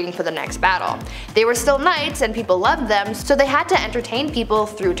nothing waiting for the next battle. They were still knights and people loved them, so they had to entertain people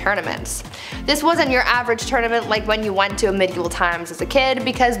through tournaments. This wasn't your average tournament like when you went to medieval times as a kid,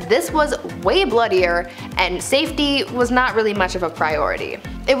 because this was way bloodier and safety was not really much of a priority.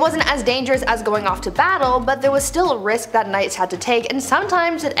 It wasn't as dangerous as going off to battle, but there was still a risk that knights had to take, and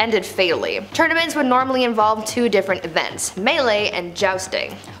sometimes it ended fatally. Tournaments would normally involve 2 different events, melee and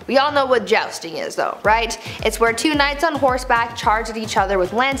jousting. We all know what jousting is though, right? It's where 2 knights on horseback charge at each other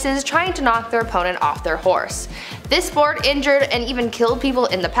with lances, trying to knock their opponent off their horse. This sport injured and even killed people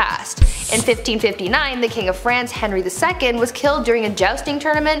in the past. In 1559, the King of France, Henry II, was killed during a jousting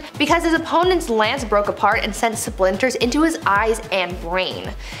tournament because his opponent's lance broke apart and sent splinters into his eyes and brain.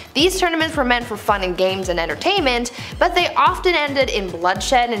 These tournaments were meant for fun and games and entertainment, but they often ended in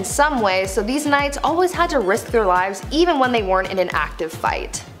bloodshed in some way, so these knights always had to risk their lives even when they weren't in an active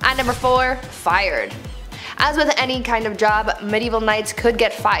fight. At number 4, fired. As with any kind of job, medieval knights could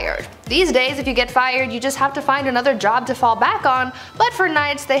get fired. These days, if you get fired, you just have to find another job to fall back on, but for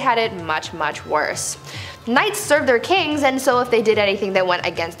knights they had it much worse. Knights served their kings, and so if they did anything that went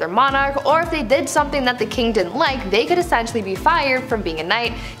against their monarch, or if they did something that the king didn't like, they could essentially be fired from being a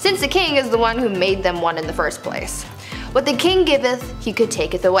knight, since the king is the one who made them one in the first place. What the king giveth, he could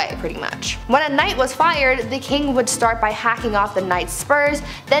taketh away, pretty much. When a knight was fired, the king would start by hacking off the knight's spurs,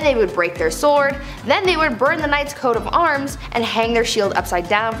 then they would break their sword, then they would burn the knight's coat of arms, and hang their shield upside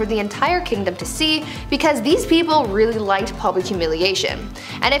down for the entire kingdom to see, because these people really liked public humiliation.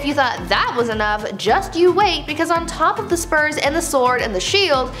 And if you thought that was enough, just you wait, because on top of the spurs and the sword and the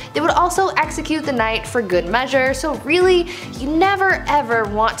shield, they would also execute the knight for good measure, so really, you never ever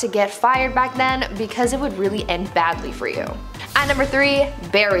want to get fired back then, because it would really end badly for you. At number 3,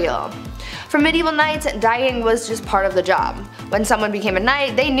 burial. For medieval knights, dying was just part of the job. When someone became a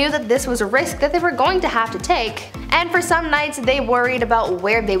knight, they knew that this was a risk that they were going to have to take. And for some knights, they worried about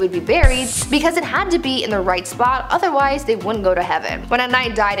where they would be buried because it had to be in the right spot, otherwise they wouldn't go to heaven. When a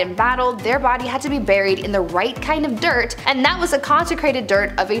knight died in battle, their body had to be buried in the right kind of dirt, and that was the consecrated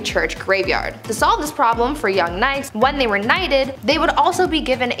dirt of a church graveyard. To solve this problem for young knights, when they were knighted, they would also be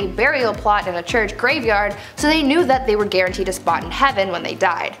given a burial plot in a church graveyard, so they knew that they were guaranteed a spot in heaven when they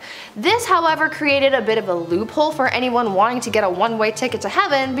died. This, however, created a bit of a loophole for anyone wanting to get a one-way ticket to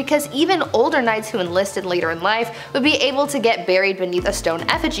heaven, because even older knights who enlisted later in life would be able to get buried beneath a stone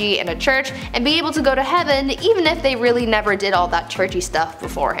effigy in a church and be able to go to heaven even if they really never did all that churchy stuff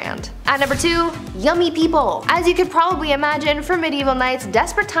beforehand. At number 2, yummy people. As you could probably imagine, for medieval knights,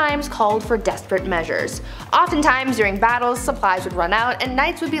 desperate times called for desperate measures. Oftentimes during battles, supplies would run out and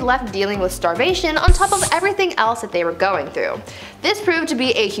knights would be left dealing with starvation on top of everything else that they were going through. This proved to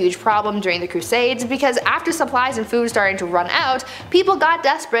be a huge problem during the Crusades, because after supplies and food started to run out, people got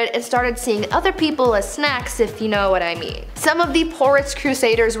desperate and started seeing other people as snacks, if you know what I mean. Some of the poorest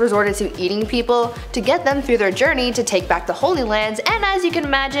crusaders resorted to eating people to get them through their journey to take back the Holy Lands, and as you can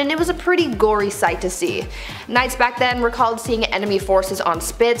imagine, it was a pretty gory sight to see. Knights back then recalled seeing enemy forces on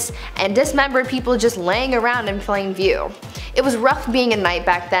spits and dismembered people just laying around in plain view. It was rough being a knight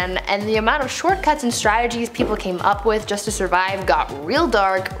back then, and the amount of shortcuts and strategies people came up with just to survive got real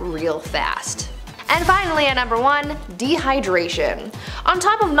dark real fast. And finally at number 1, dehydration. On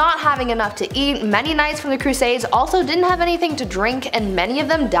top of not having enough to eat, many knights from the Crusades also didn't have anything to drink, and many of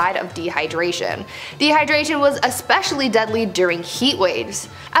them died of dehydration. Dehydration was especially deadly during heat waves.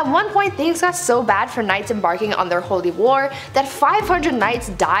 At one point things got so bad for knights embarking on their holy war that 500 knights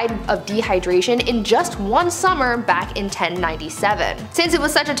died of dehydration in just one summer back in 1097. Since it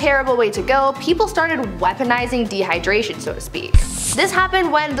was such a terrible way to go, people started weaponizing dehydration, so to speak. This happened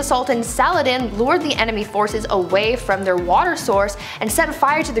when the Sultan Saladin lured the enemy forces away from their water source and set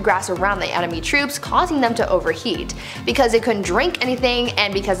fire to the grass around the enemy troops, causing them to overheat. Because they couldn't drink anything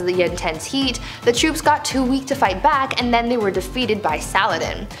and because of the intense heat, the troops got too weak to fight back, and then they were defeated by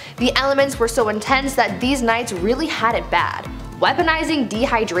Saladin. The elements were so intense that these knights really had it bad. Weaponizing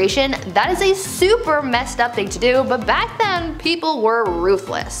dehydration, that is a super messed up thing to do, but back then, people were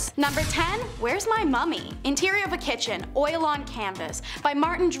ruthless. Number 10, Where's My Mummy? Interior of a Kitchen, Oil on Canvas, by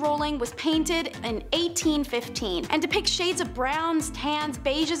Martin Drolling, was painted in 1815 and depicts shades of browns, tans,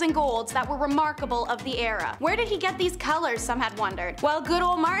 beiges, and golds that were remarkable of the era. Where did he get these colors, some had wondered? Well, good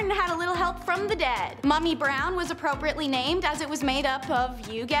old Martin had a little help from the dead. Mummy Brown was appropriately named as it was made up of,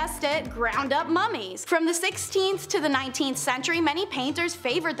 you guessed it, ground up mummies. From the 16th to the 19th century, many painters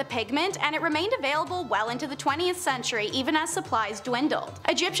favored the pigment, and it remained available well into the 20th century even as supplies dwindled.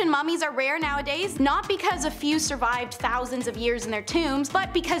 Egyptian mummies are rare nowadays, not because a few survived thousands of years in their tombs,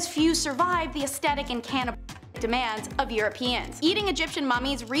 but because few survived the aesthetic and cannibal demands of Europeans. Eating Egyptian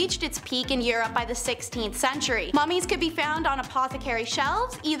mummies reached its peak in Europe by the 16th century. Mummies could be found on apothecary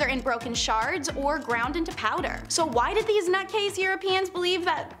shelves, either in broken shards or ground into powder. So why did these nutcase Europeans believe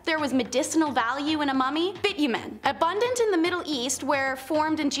that there was medicinal value in a mummy? Bitumen. Abundant in the Middle East, where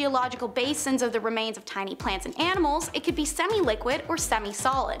formed in geological basins of the remains of tiny plants and animals, it could be semi-liquid or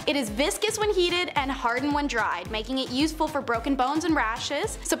semi-solid. It is viscous when heated and hardened when dried, making it useful for broken bones and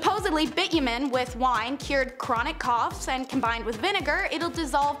rashes. Supposedly, bitumen with wine cured chronic coughs, and combined with vinegar, it'll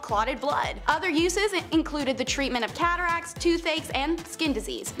dissolve clotted blood. Other uses included the treatment of cataracts, toothaches, and skin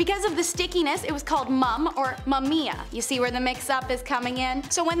disease. Because of the stickiness, it was called mum or mumia. You see where the mix-up is coming in?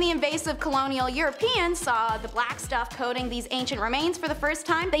 So when the invasive colonial Europeans saw the black stuff coating these ancient remains for the first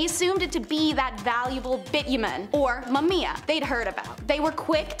time, they assumed it to be that valuable bitumen, or mumia, they'd heard about. They were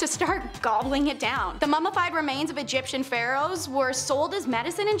quick to start gobbling it down. The mummified remains of Egyptian pharaohs were sold as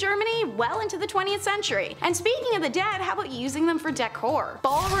medicine in Germany well into the 20th century. And speaking of the dead, how about using them for decor?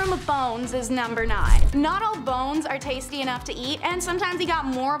 Ballroom of Bones is number 9. Not all bones are tasty enough to eat, and sometimes you got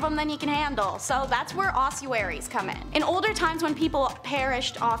more of them than you can handle, so that's where ossuaries come in. In older times when people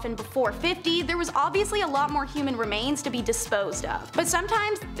perished often before 50, there was obviously a lot more human remains to be disposed of. But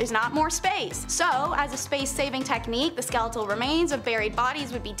sometimes there's not more space. So, as a space-saving technique, the skeletal remains of buried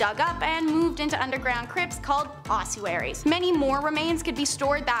bodies would be dug up and moved into underground crypts called ossuaries. Many more remains could be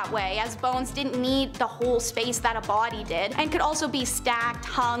stored that way, as bones didn't need the whole space that a body did, and could also be stacked,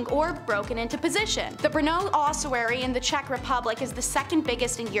 hung, or broken into position. The Brno ossuary in the Czech Republic is the second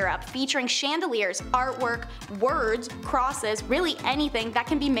biggest in Europe, featuring chandeliers, artwork, words, crosses, really anything that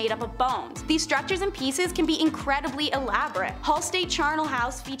can be made up of bones. These structures and pieces can be incredibly elaborate. Hull State Charnel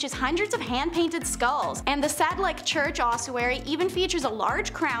House features hundreds of hand-painted skulls, and the Sadlec Church ossuary even features a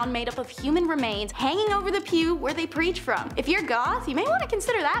large crown made up of human remains hanging over the pew where they preach from. If you're goth, you may want to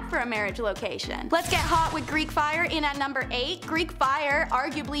consider that for a marriage location. Let's get hot with Greek fire in at number 8. Greek fire,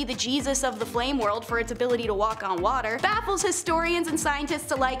 arguably the Jesus of the flame world for its ability to walk on water, baffles historians and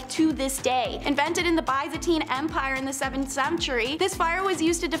scientists alike to this day. Invented in the Byzantine Empire in the 7th century, this fire was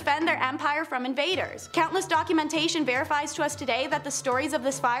used to defend their empire from invaders. Countless documentation verifies to us today that the stories of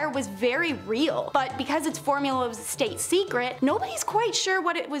this fire was very real, but because its formula was a state secret, nobody's quite sure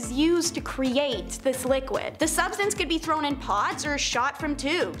what it was used to create this liquid. The substance could be thrown in pots or shot from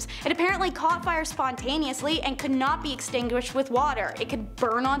tubes. It apparently caught fire spontaneously and could not be extinguished with water. It could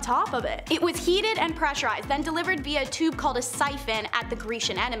burn on top of it. It was heated and pressurized, then delivered via a tube called a siphon at the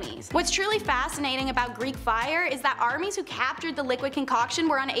Grecian enemies. What's truly fascinating about Greek fire is that armies who captured the liquid concoction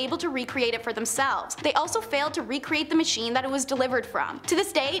were unable to recreate it for themselves. They also failed to recreate the machine that it was delivered from. To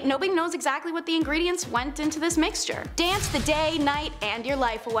this day, nobody knows exactly what the ingredients went into this mixture. Dance the day, night, and your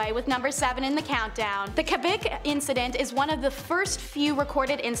life away with number 7 in the countdown. The Kabik incident is one of the first few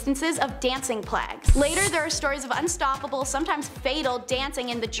recorded instances of dancing plagues. Later, there are stories of unstoppable, sometimes fatal,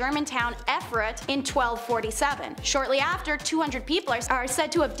 dancing in the German town Erfurt in 1247. Shortly after, 200 people are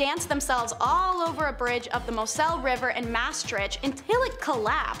said to have danced themselves all over a bridge of the Moselle River in Maastricht until it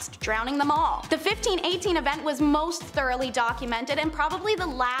collapsed, drowning them all. The 1518 event was most thoroughly documented and probably the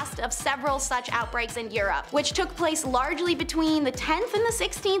last of several such outbreaks in Europe, which took place largely between the 10th and the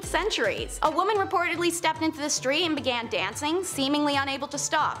 16th centuries. A woman reportedly stepped into the street and began dancing, seemingly unable to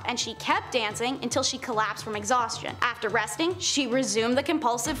stop, and she kept dancing until she collapsed from exhaustion. After resting, she resumed the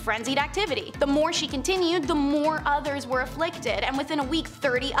compulsive, frenzied activity. The more she continued, the more others were afflicted, and within a week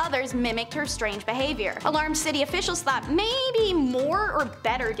 30 others mimicked her strange behavior. Alarmed city officials thought maybe more or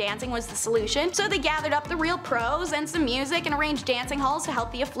better dancing was the solution, so they gathered up the real pros and some music and arranged dancing halls to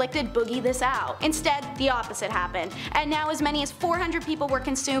help the afflicted boogie this out. Instead, the opposite happened, and now as many as 400 people were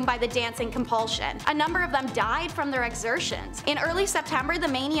consumed by the dancing compulsion. A number of them died from their exertions. In early September, the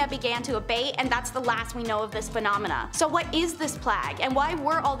mania began to abate, and that's the last we know of this phenomena. So what is this plague, and why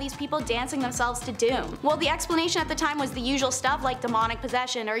were all these people dancing themselves to doom? Well, the explanation at the time was the usual stuff like demonic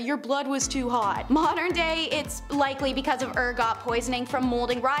possession or your blood was too hot. Modern day, it's likely because of ergot poisoning from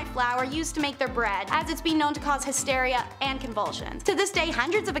molding rye flour used to make their bread, as it's been known to cause hysteria and convulsions. To this day,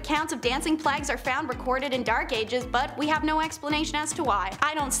 hundreds of accounts of dancing plagues are found recorded in Dark Ages, but we have no explanation as to why.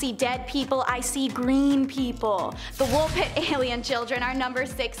 I don't see dead people, I see green people. The Woolpit alien children are number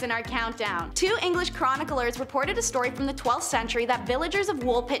 6 in our countdown. Two English chroniclers reported a story from the 12th century that villagers of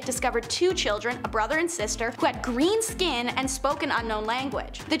Woolpit discovered 2 children, a brother and sister, who had green skin and spoke an unknown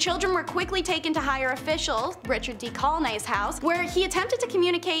language. The children were quickly taken to higher officials, Richard D. Colnay's house, where he attempted to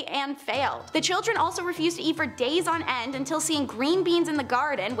communicate and failed. The children also refused to eat for days on end until seeing green beans in the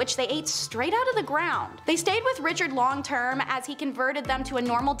garden, which they ate straight out of the ground. They stayed with Richard long term as he converted them to a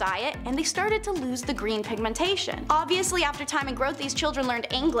normal diet, and they started to lose the green pigmentation. Obviously, after time and growth, these children learned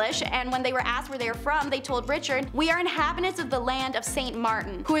English, and when they were asked where they were from, they told Richard, "We are inhabitants of the land of St.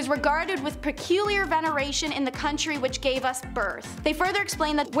 Martin, who is regarded with peculiar veneration in the country which gave us birth." They further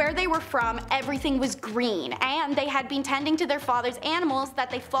explained that where they were from, everything was green, and they had been tending to their father's animals that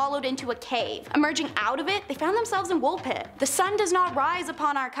they followed into a cave. Emerging out of it, they found themselves in Woolpit. "The sun does not rise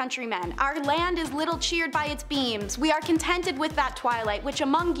upon our countrymen. Our land is little cheered by its beams. We are contented with that twilight which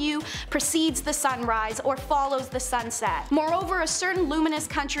among you precedes the sunrise or follows the sunset. Moreover, a certain luminous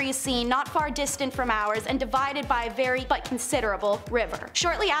country is seen not far distant from ours and divided by a very but considerable river."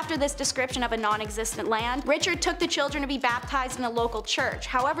 Shortly after this description of a non-existent land, Richard took the children to be baptized in a local church.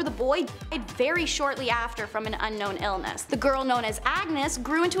 However, the boy died very shortly after from an unknown illness. The girl, known as Agnes,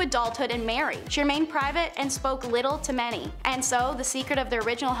 grew into adulthood and married. She remained private and spoke little to many, and so the secret of their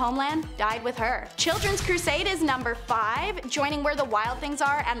original homeland died with her. Children's Crusade is number 5. Joining Where the Wild Things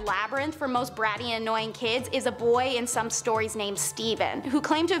Are and Labyrinth for most bratty and annoying kids is a boy in some stories named Stephen, who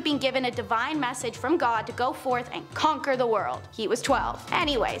claimed to have been given a divine message from God to go forth and conquer the world. He was 12.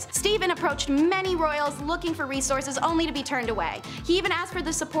 Anyways, Stephen approached many royals looking for resources only to be turned away. He even asked for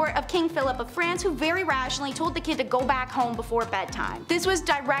the support of King Philip of France, who very rationally told the kid to go back home before bedtime. This was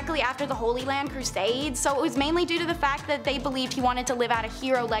directly after the Holy Land Crusades, so it was mainly due to the fact that they believed he wanted to live out a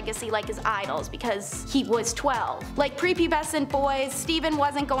hero legacy like his idols because he was 12. Like prepubescent boys, Stephen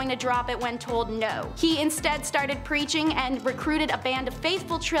wasn't going to drop it when told no. He instead started preaching and recruited a band of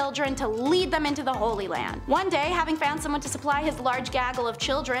faithful children to lead them into the Holy Land. One day, having found someone to supply his large gaggle of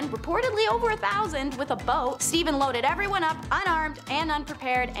children, reportedly over 1,000, with a boat, Stephen loaded everyone up unarmed and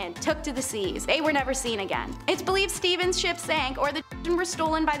unprepared and took to the seas. They were never seen again. It's believed Stephen's ship sank, or the children were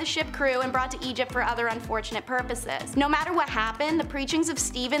stolen by the ship crew and brought to Egypt for other unfortunate purposes. No matter what happened, the preachings of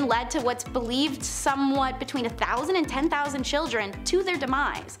Stephen led to what's believed somewhat between 1,000 and 10,000 children to their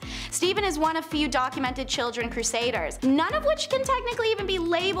demise. Stephen is one of few documented children crusaders, none of which can technically even be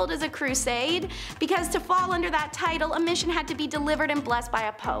labeled as a crusade, because to fall under that title, a mission had to be delivered and blessed by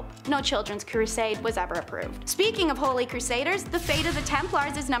a pope. No children's crusade was ever approved. Speaking of holy crusaders, the fate of the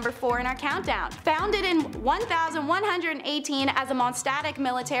Templars is number 4 in our countdown. Founded in 1118 as a monastic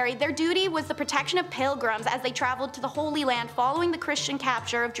military, their duty was the protection of pilgrims as they traveled to the Holy Land following the Christian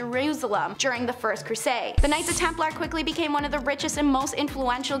capture of Jerusalem during the First Crusade. The Knights of Templar quickly became one of the richest and most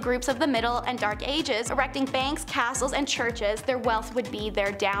influential groups of the Middle and Dark Ages, erecting banks, castles, and churches. Their wealth would be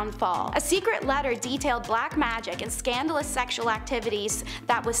their downfall. A secret letter detailed black magic and scandalous sexual activities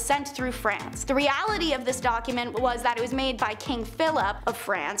that was sent through France. The reality of this document was that it was made by King Philip of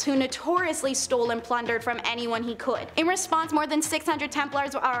France, who notoriously stole and plundered from anyone he could. In response, more than 600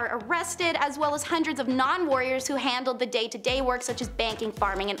 Templars are arrested, as well as hundreds of non-warriors who handled the day-to-day work such as banking,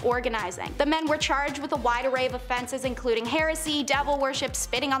 farming, and organizing. The men were charged with a wide array of offenses including heresy, devil worship,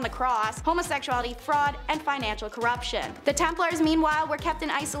 spitting on the cross, homosexuality, fraud, and financial corruption. The Templars, meanwhile, were kept in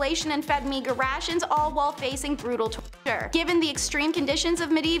isolation and fed meager rations, all while facing brutal torture. Given the extreme conditions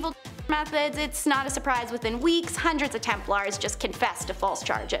of medieval methods, it's not a surprise within weeks, hundreds of Templars just confessed to false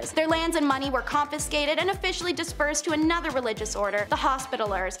charges. Their lands and money were confiscated and officially dispersed to another religious order, the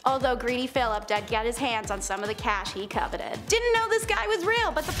Hospitallers, although greedy Philip did get his hands on some of the cash he coveted. Didn't know this guy was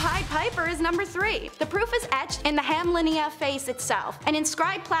real, but the Pied Piper is number 3. The proof is etched in the Hamlinia face itself, an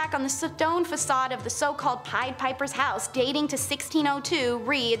inscribed plaque on the stone facade of the so-called Pied Piper's house dating to 1602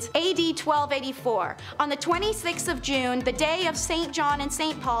 reads AD 1284. On the 26th of June, the day of St. John and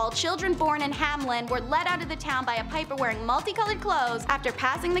St. Paul, children born in Hamelin were led out of the town by a piper wearing multicolored clothes. After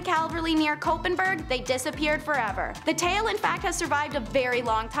passing the Calvary near Koppenberg, they disappeared forever. The tale in fact has survived a very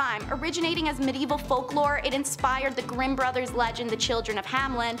long time. Originating as medieval folklore, it inspired the Grimm brothers' legend The Children of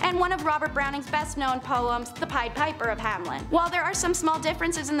Hamelin and one of Robert Browning's best known poems, The Pied Piper of Hamelin. While there are some small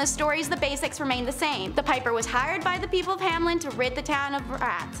differences in the stories, the basics remain the same. The piper was hired by the people of Hamelin to rid the town of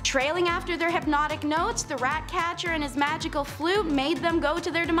rats. Trailing after their hypnotic notes, the rat catcher and his magical flute made them go to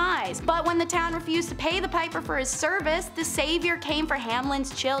their demise. But when the town refused to pay the piper for his service, the savior came for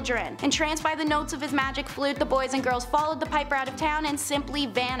Hamelin's children. Entranced by the notes of his magic flute, the boys and girls followed the piper out of town and simply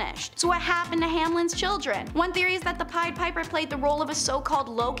vanished. So what happened to Hamelin's children? One theory is that the Pied Piper played the role of a so-called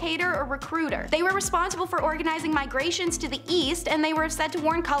locator or recruiter. They were responsible for organizing migrations to the east, and they were said to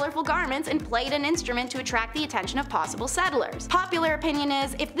wear colorful garments and played an instrument to attract the attention of possible settlers. Popular opinion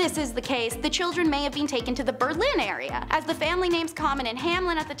is, if this is the case, the children may have been taken to the Berlin area, as the family names common in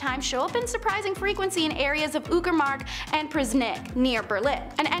Hamelin at the time show up in surprising frequency in areas of Uckermark and Prusnik, near Berlin.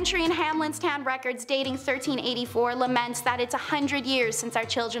 An entry in Hamelin's town records dating 1384 laments that it's 100 years since our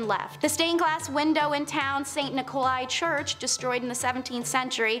children left. The stained glass window in town St. Nikolai Church, destroyed in the 17th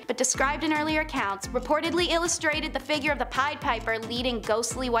century, but described in earlier accounts, reportedly illustrated the figure of the Pied Piper leading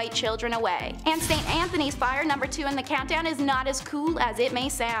ghostly white children away. And St. Anthony's fire, number 2 in the countdown, is not as cool as it may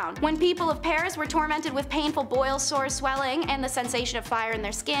sound. When people of Paris were tormented with painful boils, sores, swelling, and the sensation of fire in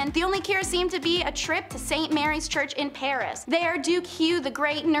their skin, the only cure seemed to be a trip to St. Mary's Church in Paris. There, Duke Hugh the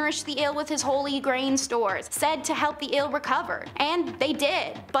Great nourished the ill with his holy grain stores, said to help the ill recover. And they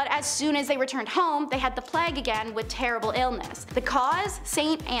did. But as soon as they returned home, they had the plague again with terrible illness. The cause?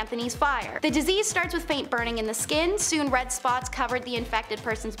 St. Anthony's fire. The disease starts with faint burning in the skin, soon red spots covered the infected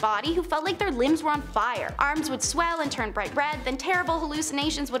person's body who felt like their limbs were on fire. Arms would swell and turn bright red, then terrible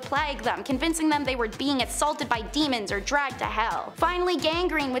hallucinations would plague them, convincing them they were being assaulted by demons or dragged to hell. Finally,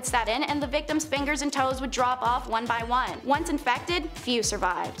 gangrene would set in and the victim's fingers and toes would drop off one by one. Once infected, few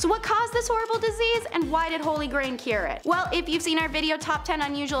survived. So what caused this horrible disease, and why did Holy Grain cure it? Well, if you've seen our video Top 10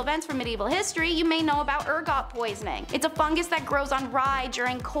 Unusual Events from Medieval History, you may know about ergot poisoning. It's a fungus that grows on rye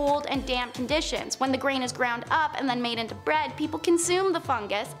during cold and damp conditions. When the grain is ground up and then made into bread, people consume the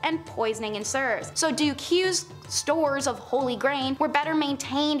fungus and poisoning ensues. So Duke Hugh's stores of holy grain were better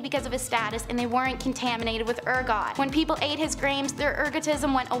maintained because of his status, and they weren't contaminated with ergot. When people ate his grains, their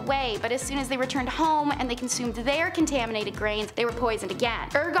ergotism went away, but as soon as they returned home and they consumed their contaminated grains, they were poisoned again.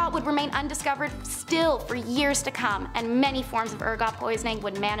 Ergot would remain undiscovered still for years to come, and many forms of ergot poisoning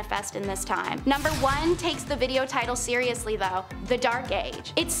would manifest in this time. Number 1 takes the video title seriously though, the Dark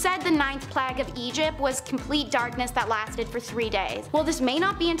Age. It's said the 9th plague of Egypt was complete darkness that lasted for 3 days. Well, this may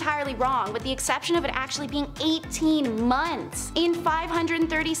not be entirely wrong, with the exception of it actually being 18 months. In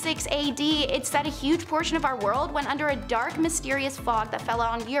 536 AD, it's said a huge portion of our world went under a dark, mysterious fog that fell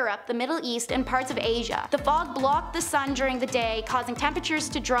on Europe, the Middle East, and parts of Asia. The fog blocked the sun during the day, causing temperatures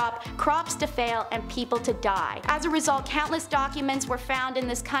to drop, crops to fail, and people to die. As a result, countless documents were found in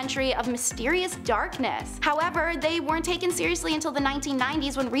this country of mysterious darkness. However, they weren't taken seriously until the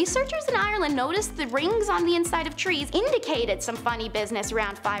 1990s, when researchers in Ireland noticed the rings on the inside of trees indicated some funny business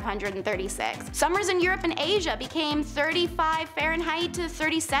around 536. Summers in Europe and Asia became 35 Fahrenheit to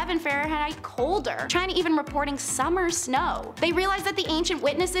 37 Fahrenheit colder, China even reporting summer snow. They realized that the ancient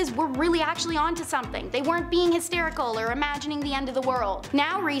witnesses were really actually onto something. They weren't being hysterical or imagining the end of the world.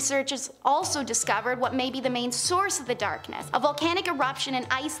 Now researchers also discovered what may be the main source of the darkness. A volcanic eruption in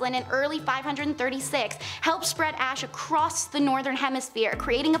Iceland in early 536 helped spread ash across the northern hemisphere,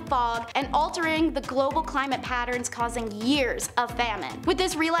 creating a fog and altering the global climate patterns, causing years of famine. With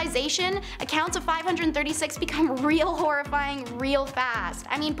this realization, accounts of 536 become real horrifying real fast.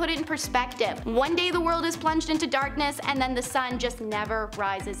 I mean, put it in perspective. One day the world is plunged into darkness and then the sun just never never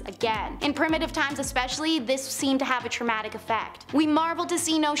rises again. In primitive times especially, this seemed to have a traumatic effect. We marvel to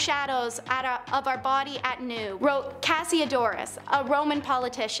see no shadows of our body at new, wrote Cassiodorus, a Roman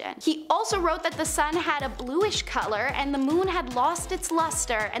politician. He also wrote that the sun had a bluish color and the moon had lost its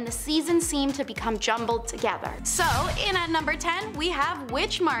luster and the seasons seemed to become jumbled together. So, in at number 10, we have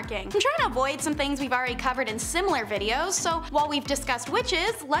witch marking. I'm trying to avoid some things we've already covered in similar videos, so while we've discussed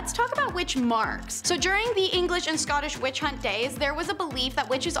witches, let's talk about witch marks. So during the English and Scottish witch hunt days, there was a belief that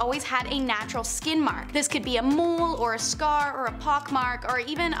witches always had a natural skin mark. This could be a mole or a scar or a pock mark or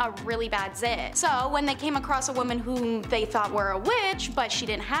even a really bad zit. So when they came across a woman whom they thought were a witch, but she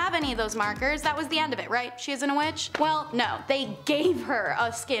didn't have any of those markers, that was the end of it, right? She isn't a witch? Well, no, they gave her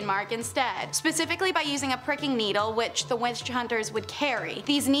a skin mark instead, specifically by using a pricking needle which the witch hunters would carry.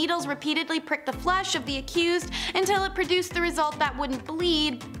 These needles repeatedly pricked the flesh of the accused until it produced the result that wouldn't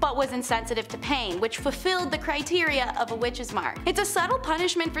bleed but was insensitive to pain, which fulfilled the criteria of a witch's mark. It's a subtle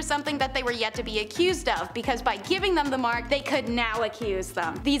punishment for something that they were yet to be accused of, because by giving them the mark, they could now accuse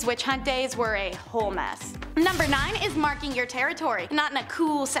them. These witch hunt days were a whole mess. Number 9 is marking your territory. Not in a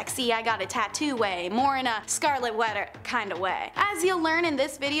cool, sexy, I got a tattoo way, more in a Scarlet Letter kind of way. As you'll learn in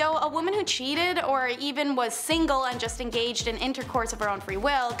this video, a woman who cheated or even was single and just engaged in intercourse of her own free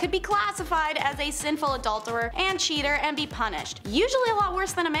will could be classified as a sinful adulterer and cheater and be punished, usually a lot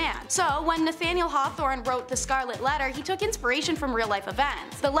worse than a man. So when Nathaniel Hawthorne wrote the Scarlet Letter, he took inspiration from real life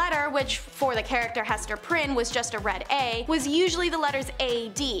events. The letter, which for the character Hester Prynne was just a red A, was usually the letters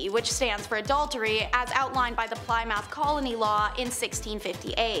AD, which stands for adultery, as outlined by the Plymouth Colony Law in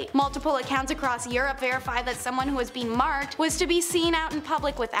 1658. Multiple accounts across Europe verify that someone who was being marked was to be seen out in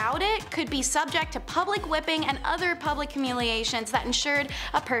public without it, could be subject to public whipping and other public humiliations that ensured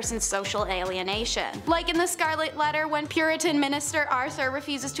a person's social alienation. Like in the Scarlet Letter, when Puritan minister Arthur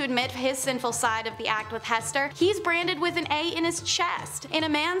refuses to admit his sinful side of the act with Hester, he's branded with an A in his chest. In a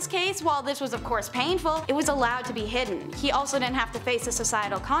man's case, while this was of course painful, it was allowed to be hidden. He also didn't have to face the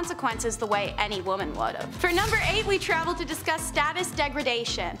societal consequences the way any woman would have. For number 8, we travel to discuss status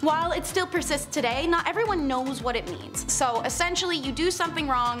degradation. While it still persists today, not everyone knows what it means. So essentially, you do something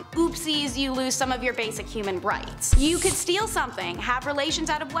wrong, oopsies, you lose some of your basic human rights. You could steal something, have relations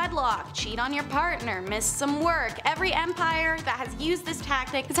out of wedlock, cheat on your partner, miss some work. Every empire that has used this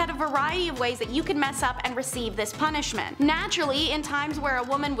tactic has had a variety of ways that you could mess up and receive this punishment. Naturally, in times where a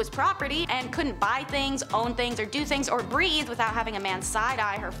woman was property and couldn't buy things, own things, or do things, or breathe without having a man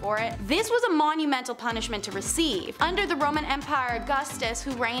side-eye her for it, this was a monumental punishment to receive. Under the Roman Empire Augustus,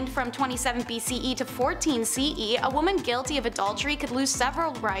 who reigned from 27 BCE to 14 CE, a woman guilty of adultery could lose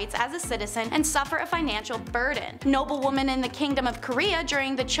several rights as a citizen and suffer a financial burden. Noblewomen in the Kingdom of Korea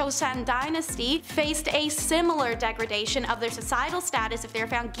during the Chosun dynasty faced a similar degradation of their societal status if they were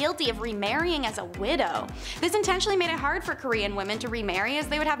found guilty of remarrying as a widow. This intentionally made it hard for Korean women to remarry, as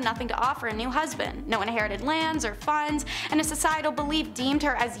they would have nothing to offer a new husband, no inherited lands or funds, and a societal belief deemed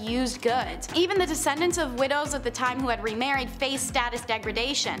her as used goods. Even the descendants of widows at the time who had remarried faced status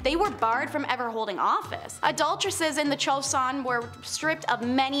degradation. They were barred from ever holding office. Adulteresses in the Chosun were stripped of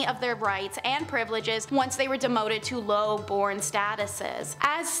many of their rights and privileges once they were demoted to low-born statuses.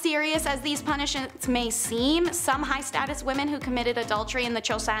 As serious as these punishments may seem, some high-status women who committed adultery in the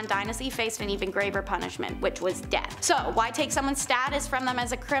Chosun dynasty faced an even graver punishment, which was death. So why take someone's status from them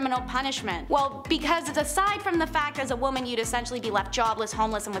as a criminal punishment? Well, because aside from the fact as a woman you'd essentially be left jobless,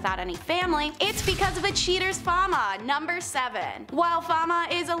 homeless, and without any family, it's because of a cheater's fama. Number 7. While fama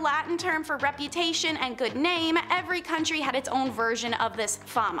is a Latin term for reputation and good name, every country had its own version of this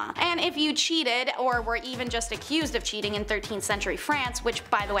fama. And if you cheated, or were even just accused of cheating in 13th century France, which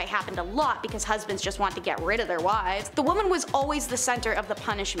by the way happened a lot because husbands just want to get rid of their wives, the woman was always the center of the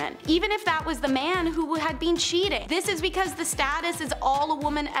punishment, even if that was the man who had been cheating. This is because the status is all a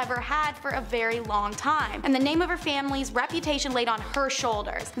woman ever had for a very long time, and the name of her family's reputation laid on her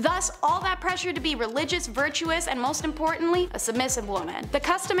shoulders. Thus, all that pressure to be religious, virtuous, and most importantly, a submissive woman. The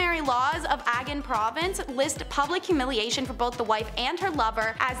customary laws of Agan province list public humiliation for both the wife and her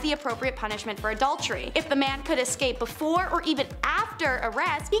lover as the appropriate punishment for adultery. If the man could escape before or even after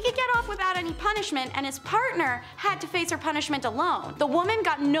arrest, he could get off without any punishment, and his partner had to face her punishment alone. The woman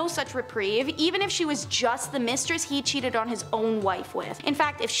got no such reprieve, even if she was just the mistress he cheated on his own wife with. In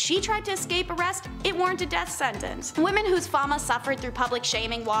fact, if she tried to escape arrest, it warranted a death sentence. Women whose fama suffered through public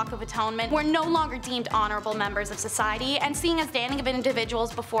shaming, walk of atonement, were no longer deemed honorable members of society, and seeing as standing of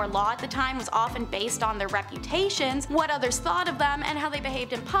individuals before law at the time was often based on their reputations, what others thought of them, and how they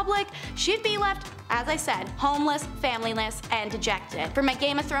behaved in public, she'd be left As I said, homeless, familyless, and dejected. For my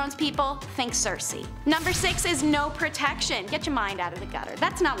Game of Thrones people, think Cersei. Number 6 is no protection. Get your mind out of the gutter.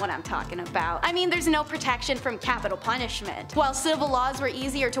 That's not what I'm talking about. I mean, there's no protection from capital punishment. While civil laws were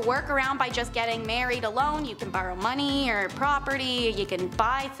easier to work around by just getting married alone, you can borrow money or property, you can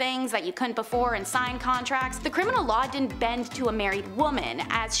buy things that you couldn't before and sign contracts, the criminal law didn't bend to a married woman,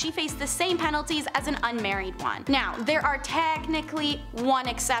 as she faced the same penalties as an unmarried one. Now, there are technically one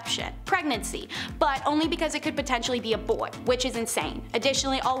exception, pregnancy, but only because it could potentially be a boy, which is insane.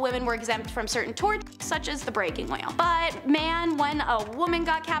 Additionally, all women were exempt from certain torts, such as the breaking wheel. But man, when a woman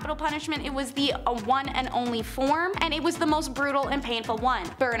got capital punishment, it was the one and only form, and it was the most brutal and painful one,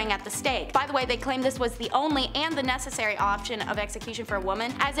 burning at the stake. By the way, they claim this was the only and the necessary option of execution for a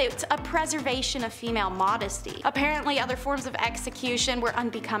woman, as it's a preservation of female modesty. Apparently, other forms of execution were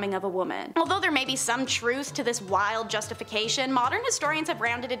unbecoming of a woman. Although there may be some truth to this wild justification, modern historians have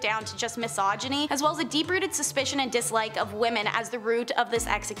rounded it down to just misogyny, as well as a deep-rooted suspicion and dislike of women as the root of this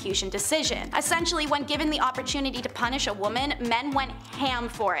execution decision. Essentially, when given the opportunity to punish a woman, men went ham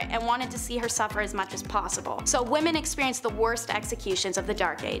for it and wanted to see her suffer as much as possible. So women experienced the worst executions of the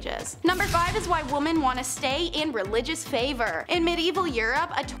Dark Ages. Number 5 is why women want to stay in religious favor. In medieval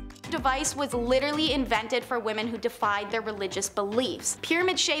Europe, a device was literally invented for women who defied their religious beliefs.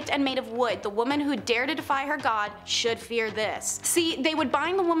 Pyramid-shaped and made of wood, the woman who dared to defy her god should fear this. See, they would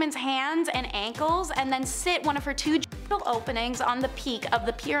bind the woman's hands and ankles and then sit one of her 2 openings on the peak of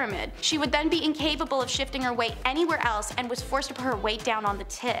the pyramid. She would then be incapable of shifting her weight anywhere else and was forced to put her weight down on the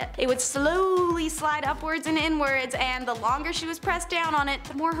tip. It would slowly slide upwards and inwards, and the longer she was pressed down on it,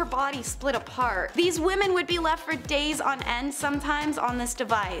 the more her body split apart. These women would be left for days on end sometimes on this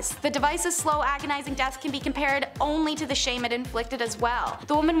device. The device's slow, agonizing death can be compared only to the shame it inflicted as well.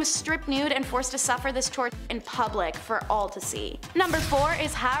 The woman was stripped nude and forced to suffer this torture in public for all to see. Number 4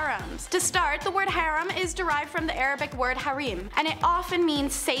 is harems. To start, the word harem is derived from the Arabic word harim, and it often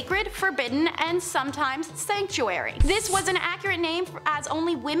means sacred, forbidden, and sometimes sanctuary. This was an accurate name as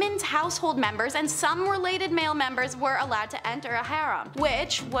only women's household members and some related male members were allowed to enter a harem,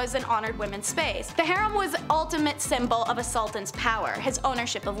 which was an honored women's space. The harem was the ultimate symbol of a sultan's power. His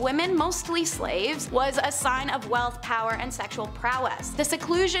ownership of women, mostly slaves, was a sign of wealth, power, and sexual prowess. The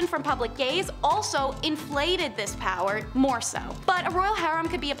seclusion from public gaze also inflated this power more so. But a royal harem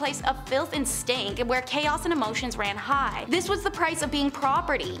could be a place of filth and stink where chaos and emotions ran high. This was the price of being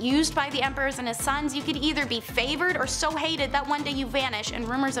property. Used by the emperors and his sons, you could either be favored or so hated that one day you vanish and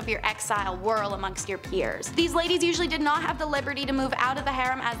rumors of your exile whirl amongst your peers. These ladies usually did not have the liberty to move out of the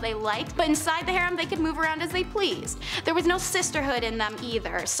harem as they liked, but inside the harem they could move around as they pleased. There was no sisterhood in them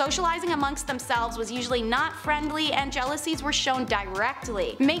either. Socializing amongst themselves was usually not friendly, and jealousies were shown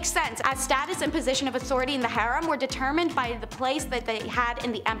directly. Makes sense, as status and position of authority in the harem were determined by the place that they had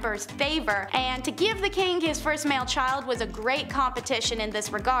in the emperor's favor, and to give the king his first male child was a great competition in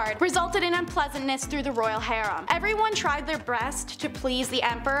this regard, resulted in unpleasantness through the royal harem. Everyone tried their best to please the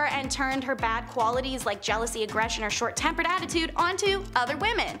emperor and turned her bad qualities like jealousy, aggression, or short-tempered attitude onto other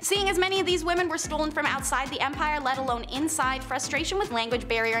women. Seeing as many of these women were stolen from outside the empire, let alone inside, frustration with language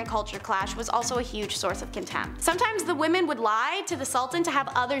barrier and culture clash was also a huge source of contempt. Sometimes the women would lie to the sultan to have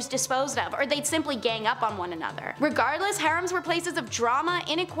others disposed of, or they'd simply gang up on one another. Regardless, harems were places of drama,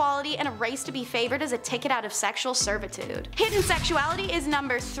 inequality, and a race to be favored as a ticket out of sexual servitude. Hidden sexuality is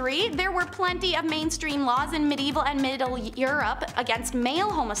number 3. There were plenty of mainstream laws in medieval and middle Europe against male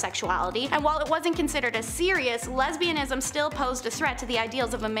homosexuality, and while it wasn't considered as serious, lesbianism still posed a threat to the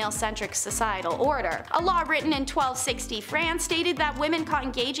ideals of a male-centric societal order. A law written in 1260 France stated that women caught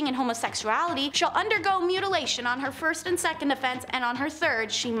engaging in homosexuality shall undergo mutilation on her first and second offense, and on her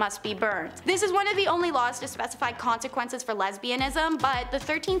third she must be burned. This is one of the only laws to specify consequences for lesbianism, but the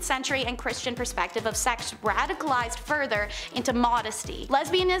 13th century and Christian perspective of sex radicalized further into modesty.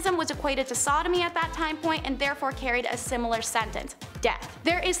 Lesbianism was equated to sodomy at that time point and therefore carried a similar sentence: death.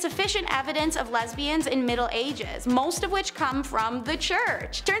 There is sufficient evidence of lesbians in Middle Ages, most of which come from the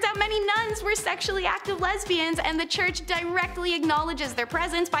church. Turns out many nuns were sexually active lesbians, and the church directly acknowledges their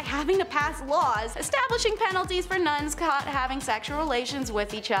presence by having to pass laws establishing penalties for nuns caught having sexual relations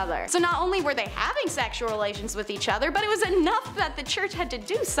with each other. So not only were they having sexual relations with each other, but it was enough that the church had to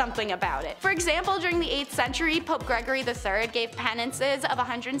do something about it. For example, during the 8th century, Pope Gregory III gave penances of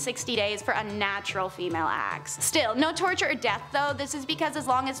 160 days for unnatural female acts. Still, no torture or death though. This is because as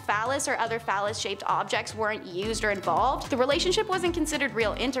long as phallus or other phallus-shaped objects weren't used or involved, the relationship wasn't considered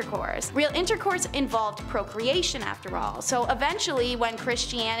real intercourse. Real intercourse involved procreation after all, so eventually when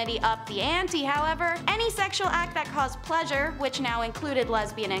Christianity upped the ante, however, any sexual act that caused pleasure, which now included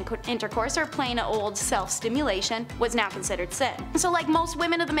lesbian intercourse or plain old self-stimulation, was now considered sin. So like most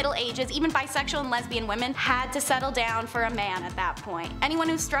women of the Middle Ages, even bisexual and lesbian women had to settle down for a man at that point. Anyone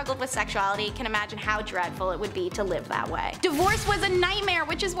who struggled with sexuality can imagine how dreadful it would be to live that way. Divorce was a nightmare,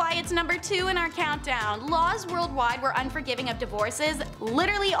 which is why it's number 2 in our countdown. Laws worldwide were unforgiving of divorces,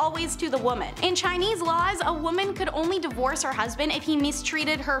 literally always to the woman. In Chinese laws, a woman could only divorce her husband if he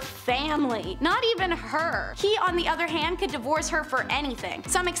mistreated her family, not even her. He, on the other hand, could divorce her for anything.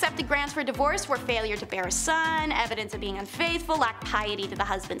 Some accepted grounds for divorce were failure to bear a son, evidence of being unfaithful, lack piety to the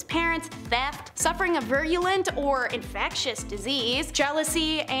husband's parents, theft, suffering a virulent or infectious disease,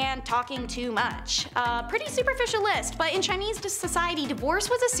 jealousy, and talking too much. A pretty superficial list, but in Chinese society, divorce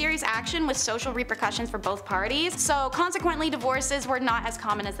was a serious action with social repercussions for both parties, so consequently divorces were not as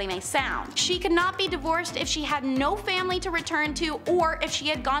common as they may sound. She could not be divorced if she had no family to return to or if she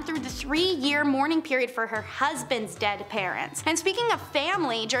had gone through the 3-year mourning period for her husband's dead parents. And speaking of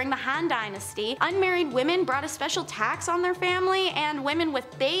family, during the Han Dynasty, unmarried women brought a special tax on their family, and women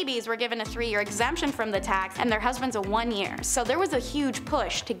with babies were given a 3-year exemption from the tax and their husbands a 1 year, so there was a huge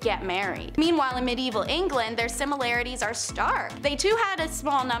push to get married. Meanwhile, in medieval England, their similarities are stark. They too had a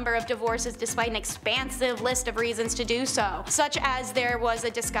small number of divorces despite an expansive list of reasons to do so, such as there was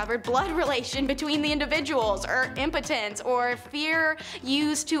a discovered blood relation between the individuals, or impotence, or fear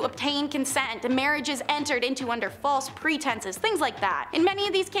used to obtain consent, marriages entered into under false pretenses, things like that. In many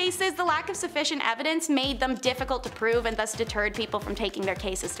of these cases, the lack of sufficient evidence made them difficult to prove and thus deterred people from taking their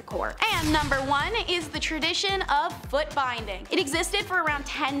cases to court. And number 1 is the tradition of foot binding. It existed for around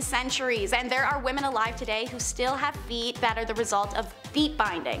 10 centuries, and there are women alive today who still have feet that are the result of feet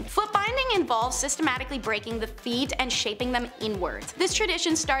binding. Foot binding involves systematically breaking the feet and shaping them inwards. This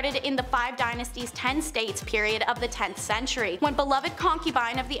tradition started in the 5 Dynasties 10 states period of the 10th century, when beloved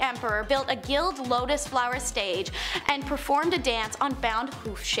concubine of the emperor built a gilt lotus flower stage and performed a dance on bound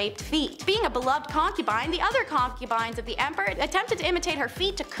hoof-shaped feet. Being a beloved concubine, the other concubines of the emperor attempted to imitate her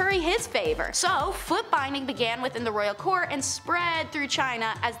feet to curry his favor. So foot binding began within the royal court and spread through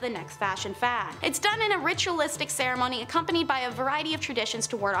China as the next fashion fad. It's done in a ritualistic ceremony accompanied by a variety of traditions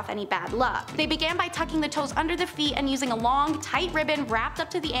to ward off any bad luck. They began by tucking the toes under the feet and using a long, tight ribbon wrapped up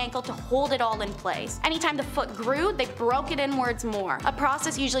to the ankle to hold it all in place. Anytime the foot grew, they broke it inwards more, a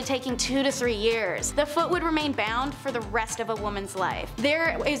process usually taking 2 to 3 years. The foot would remain bound for the rest of a woman's life.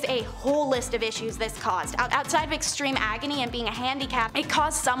 There is a whole list of issues this caused. Outside of extreme agony and being a handicap, it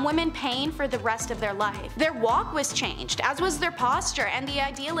caused some women pain for the rest of their life. Their walk was changed, as was their posture, and the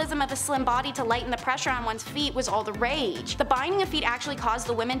idealism of a slim body to lighten the pressure on one's feet was all the rage. The binding of feet actually caused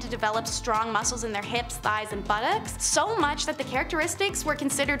the women to develop strong muscles in their hips, thighs, and buttocks, so much that the characteristics were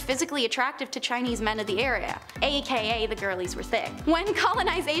considered physically attractive to Chinese men of the area, aka the girlies were thick. When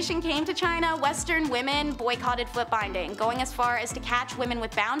colonization came to China, Western women boycotted foot binding, going as far as to catch women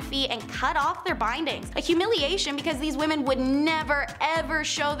with bound feet and cut off their bindings. A humiliation because these women would never ever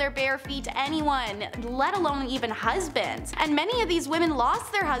show their bare feet to anyone, let alone even husbands. And many of these women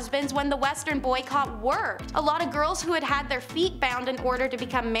lost their husbands when the Western boycott worked. A lot of girls who had had their feet bound in order to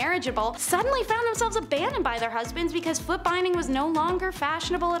become marriageable suddenly found themselves abandoned by their husbands because foot binding was no longer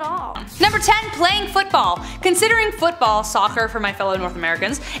fashionable at all. Number 10, playing football. Considering football, soccer for my fellow North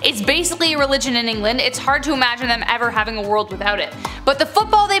Americans, it's basically a religion in England, it's hard to imagine them ever having a world without it. But the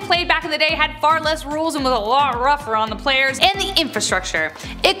football they played back in the day had far less rules and was a lot rougher on the players and the infrastructure.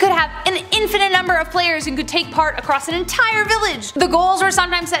 It could have an infinite number of players and could take part across an entire village. The goals were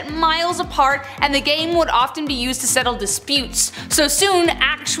sometimes set miles apart, and the game would often be used to settle disputes. So soon,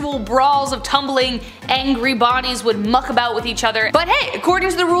 actual brawls of tumbling, angry bodies would muck about with each other. But hey,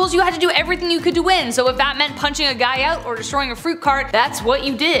 according to the rules, you had to do everything you could to win, so if that meant punching a guy out or destroying a fruit cart, that's what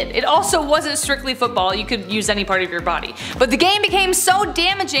you did. It also wasn't strictly football, you could use any part of your body. But the game became so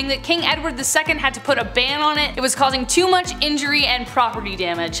damaging that King Edward II had to put a ban on it. It was causing too much injury and property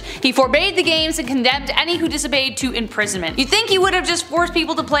damage. He forbade the games and condemned any who disobeyed to imprisonment. You'd think he would have just forced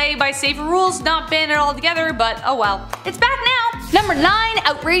people to play by safer rules, not ban it altogether, but oh well. It's back now! Number 9,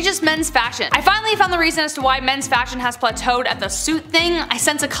 outrageous men's fashion. I finally found the reason as to why men's fashion has plateaued at the suit thing. I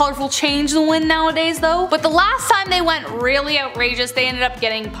sense a colorful change in the wind nowadays though. But the last time they went really outrageous, they ended up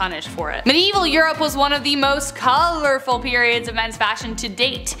getting punished for it. Medieval Europe was one of the most colorful periods of men's fashion to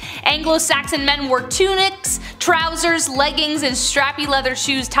date. Anglo-Saxon men wore tunics, trousers, leggings, and strappy leather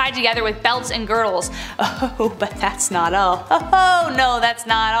shoes tied together with belts and girdles. Oh, but that's not all. Oh no, that's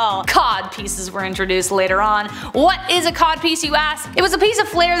not all. Cod pieces were introduced later on. What is a cod piece, you fast. It was a piece of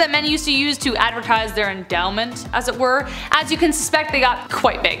flair that men used to use to advertise their endowment, as it were. As you can suspect, they got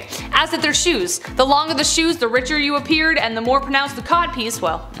quite big. As did their shoes. The longer the shoes, the richer you appeared, and the more pronounced the codpiece,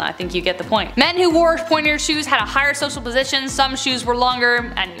 well, I think you get the point. Men who wore pointier shoes had a higher social position, some shoes were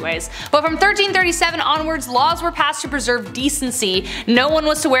longer, anyways. But from 1337 onwards, laws were passed to preserve decency. No one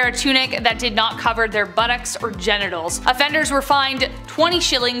was to wear a tunic that did not cover their buttocks or genitals. Offenders were fined 20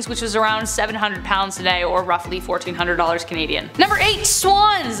 shillings, which was around 700 pounds today, or roughly $1,400 Canadian. Number 8.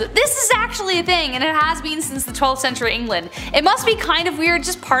 Swans. This is actually a thing, and it has been since the 12th century England. It must be kind of weird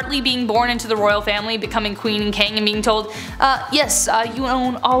just partly being born into the royal family, becoming queen and king, and being told, yes, you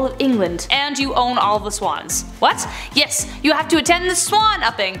own all of England, and you own all of the swans. What? Yes, you have to attend the swan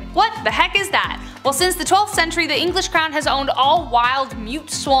upping. What the heck is that? Well, since the 12th century, the English crown has owned all wild, mute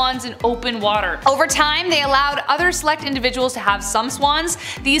swans in open water. Over time, they allowed other select individuals to have some swans.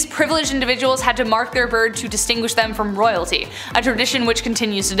 These privileged individuals had to mark their bird to distinguish them from royalty, a tradition which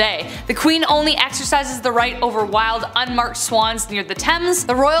continues today. The Queen only exercises the right over wild, unmarked swans near the Thames.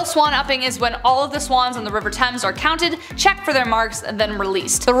 The royal swan upping is when all of the swans on the River Thames are counted, checked for their marks, and then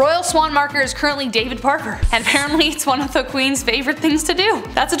released. The royal swan marker is currently David Parker, and apparently it's one of the Queen's favorite things to do.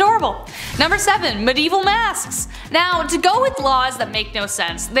 That's adorable. Number 7. Medieval masks. Now, to go with laws that make no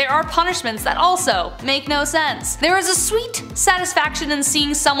sense, there are punishments that also make no sense. There is a sweet satisfaction in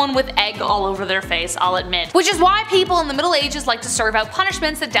seeing someone with egg all over their face, I'll admit. Which is why people in the Middle Ages like to serve out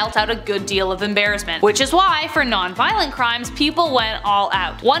punishments that dealt out a good deal of embarrassment. Which is why, for non-violent crimes, people went all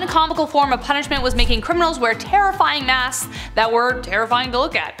out. One comical form of punishment was making criminals wear terrifying masks that were terrifying to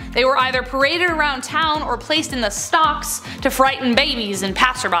look at. They were either paraded around town or placed in the stocks to frighten babies and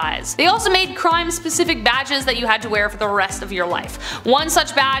passerbys. They also made crime-specific badges that you had to wear for the rest of your life. One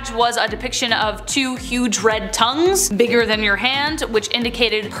such badge was a depiction of 2 huge red tongues, bigger than your hand, which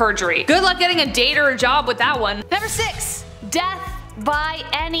indicated perjury. Good luck getting a date or a job with that one. Number 6. Death by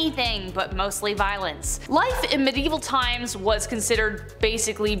anything, but mostly violence. Life in medieval times was considered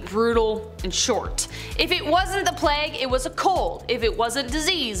basically brutal and short. If it wasn't the plague, it was a cold. If it wasn't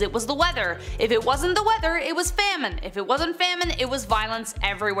disease, it was the weather. If it wasn't the weather, it was famine. If it wasn't famine, it was violence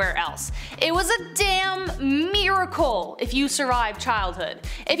everywhere else. It was a damn miracle if you survived childhood.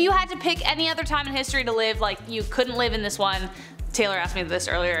 If you had to pick any other time in history to live, like you couldn't live in this one. Taylor asked me this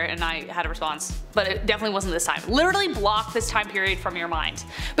earlier and I had a response, but it definitely wasn't this time. Literally block this time period from your mind.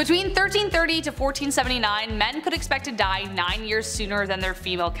 Between 1330 to 1479, men could expect to die 9 years sooner than their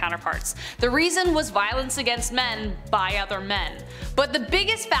female counterparts. The reason was violence against men by other men. But the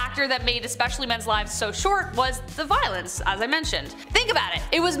biggest factor that made especially men's lives so short was the violence, as I mentioned. Think about it.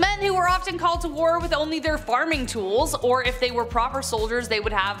 It was men who were often called to war with only their farming tools, or if they were proper soldiers they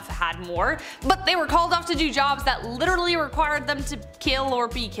would have had more, but they were called off to do jobs that literally required them to kill or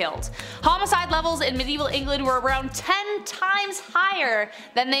be killed. Homicide levels in medieval England were around 10 times higher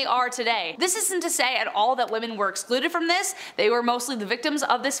than they are today. This isn't to say at all that women were excluded from this, they were mostly the victims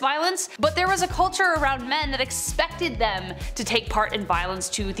of this violence, but there was a culture around men that expected them to take part in violence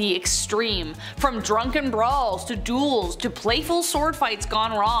to the extreme. From drunken brawls, to duels, to playful sword fights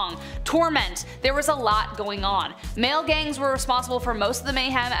gone wrong, torment, there was a lot going on. Male gangs were responsible for most of the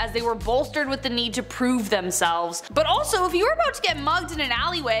mayhem as they were bolstered with the need to prove themselves. But also, if you were about to get mugged in an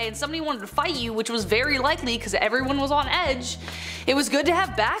alleyway and somebody wanted to fight you, which was very likely because everyone was on edge, it was good to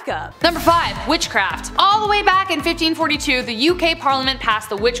have backup. Number 5. Witchcraft. All the way back in 1542, the UK Parliament passed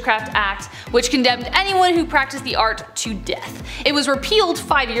the Witchcraft Act, which condemned anyone who practiced the art to death. It was repealed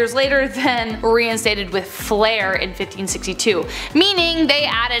 5 years later, then reinstated with flair in 1562, meaning they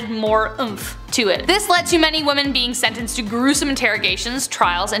added more oomph to it. This led to many women being sentenced to gruesome interrogations,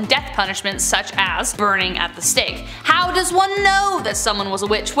 trials, and death punishments such as burning at the stake. How does one know that someone was a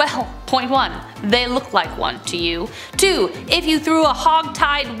witch? Well, point 1, they look like one to you. 2, if you threw a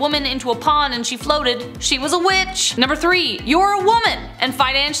hog-tied woman into a pond and she floated, she was a witch. Number 3, you're a woman and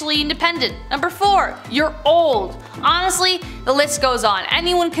financially independent. Number 4, you're old. Honestly, the list goes on.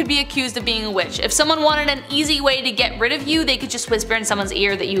 Anyone could be accused of being a witch. If someone wanted an easy way to get rid of you, they could just whisper in someone's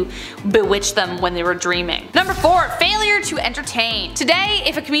ear that you bewitched them when they were dreaming. Number 4, failure to entertain. Today,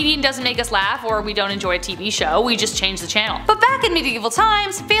 if a comedian doesn't make us laugh or we don't enjoy a TV show, we just change the channel. But back in medieval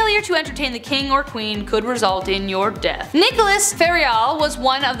times, failure to entertain the king or queen could result in your death. Nicolas Ferial was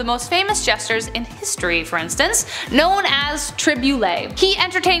one of the most famous jesters in history, for instance, known as Triboulet. He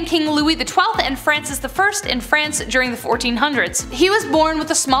entertained King Louis XII and Francis I in France during the 1400s. 1800s. He was born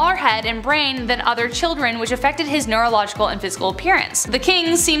with a smaller head and brain than other children, which affected his neurological and physical appearance. The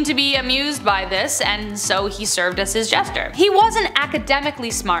king seemed to be amused by this, and so he served as his jester. He wasn't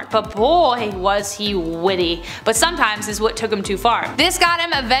academically smart, but boy was he witty. But sometimes his wit took him too far. This got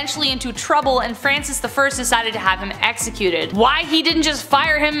him eventually into trouble, and Francis I decided to have him executed. Why he didn't just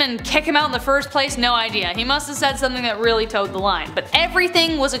fire him and kick him out in the first place, no idea. He must have said something that really towed the line. But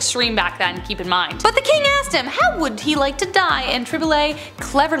everything was extreme back then, keep in mind. But the king asked him how would he like to die, and Triboulet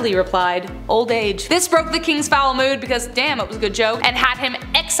cleverly replied, old age. This broke the king's foul mood because damn, it was a good joke, and had him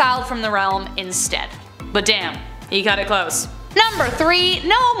exiled from the realm instead. But damn, he cut it close. Number 3,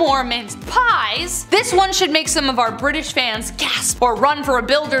 no more minced pies. This one should make some of our British fans gasp or run for a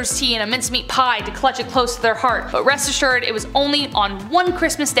builder's tea and a mincemeat pie to clutch it close to their heart, but rest assured it was only on one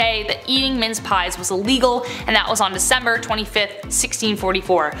Christmas day that eating mince pies was illegal, and that was on December 25th,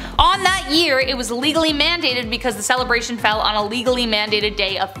 1644. On that year it was legally mandated because the celebration fell on a legally mandated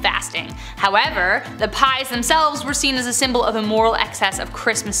day of fasting. However, the pies themselves were seen as a symbol of immoral excess of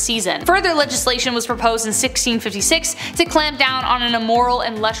Christmas season. Further legislation was proposed in 1656 to clamp down on an immoral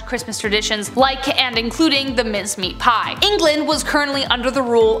and lush Christmas traditions like and including the mincemeat pie. England was currently under the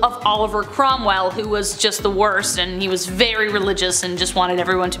rule of Oliver Cromwell, who was just the worst, and he was very religious and just wanted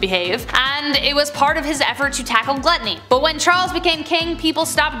everyone to behave, and it was part of his effort to tackle gluttony. But when Charles became king, people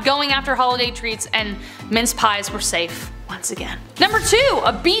stopped going after holiday treats and mince pies were safe once again. Number 2,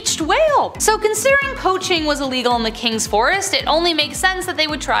 a beached whale. So considering poaching was illegal in the king's forest, it only makes sense that they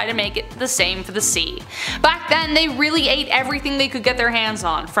would try to make it the same for the sea. Back then they really ate everything they could get their hands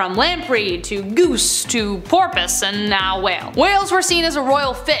on, from lamprey to goose to porpoise and now whale. Whales were seen as a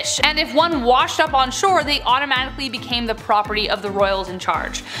royal fish, and if one washed up on shore they automatically became the property of the royals in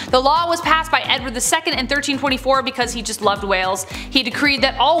charge. The law was passed by Edward II in 1324 because he just loved whales. He decreed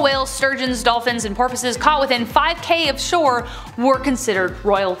that all whales, sturgeons, dolphins, and porpoises caught within 5k of shore were considered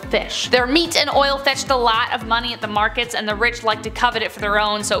royal fish. Their meat and oil fetched a lot of money at the markets, and the rich liked to covet it for their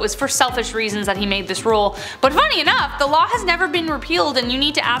own, so it was for selfish reasons that he made this rule. But funny enough, the law has never been repealed, and you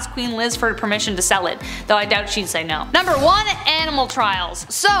need to ask Queen Liz for permission to sell it, though I doubt she'd say no. Number 1, animal trials.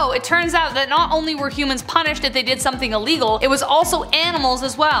 So it turns out that not only were humans punished if they did something illegal, it was also animals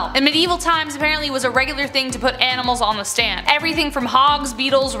as well. In medieval times apparently it was a regular thing to put animals on the stand. Everything from hogs,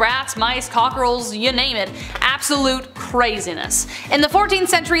 beetles, rats, mice, cockerels, you name it. Absolute craziness. In the 14th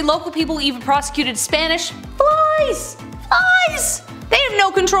century, local people even prosecuted Spanish flies. Flies! They have no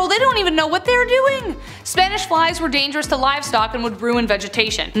control, they don't even know what they're doing. Spanish flies were dangerous to livestock and would ruin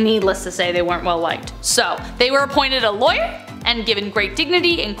vegetation. Needless to say, they weren't well liked. So, they were appointed a lawyer and given great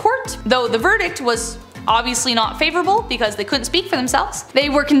dignity in court, though the verdict was obviously not favorable because they couldn't speak for themselves. They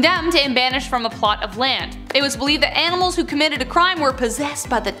were condemned and banished from a plot of land. It was believed that animals who committed a crime were possessed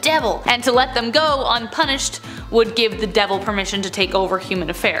by the devil, and to let them go unpunished would give the devil permission to take over human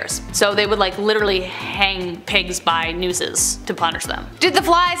affairs. So they would like literally hang pigs by nooses to punish them. Did the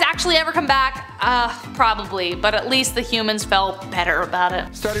flies actually ever come back? Probably, but at least the humans felt better about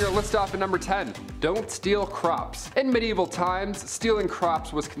it. Starting our list off at number 10. Don't steal crops. In medieval times, stealing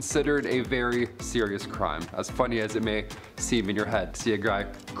crops was considered a very serious crime, as funny as it may seem in your head. See a guy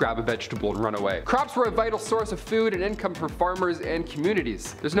grab a vegetable and run away. Crops were a vital source of food and income for farmers and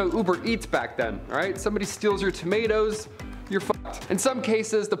communities. There's no Uber Eats back then, alright? Somebody steals your tomatoes, you're fucked. In some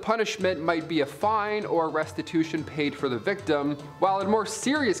cases, the punishment might be a fine or restitution paid for the victim, while in more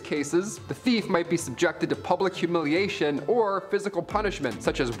serious cases, the thief might be subjected to public humiliation or physical punishment,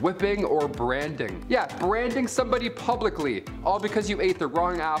 such as whipping or branding. Yeah, branding somebody publicly, all because you ate the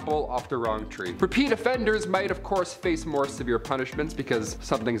wrong apple off the wrong tree. Repeat offenders might of course face more severe punishments because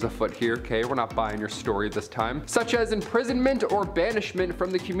something's afoot here, okay? We're not buying your story this time. Such as imprisonment or banishment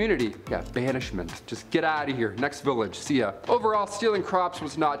from the community. Yeah, banishment. Just get out of here. Next village. See ya. Overall, stealing crops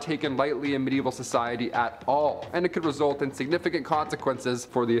was not taken lightly in medieval society at all, and it could result in significant consequences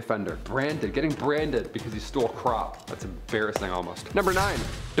for the offender. Branded, getting branded because you stole a crop. That's embarrassing almost. Number 9,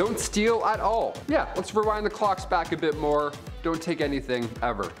 don't steal at all. Yeah, let's rewind the clocks back a bit more. Don't take anything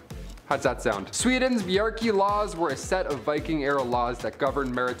ever. How's that sound? Sweden's Bjarki laws were a set of Viking-era laws that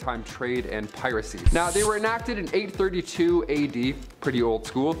governed maritime trade and piracy. Now, they were enacted in 832 AD, pretty old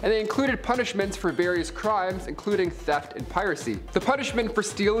school, and they included punishments for various crimes, including theft and piracy. The punishment for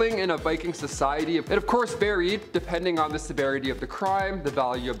stealing in a Viking society, it of course varied depending on the severity of the crime, the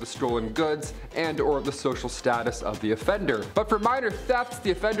value of the stolen goods, and or the social status of the offender. But for minor thefts,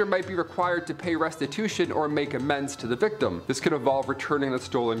 the offender might be required to pay restitution or make amends to the victim. This could involve returning the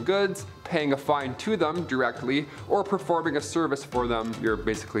stolen goods, paying a fine to them directly, or performing a service for them. You're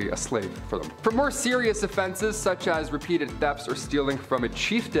basically a slave for them. For more serious offenses such as repeated thefts or stealing from a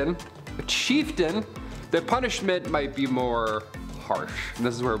chieftain, The punishment might be more harsh. And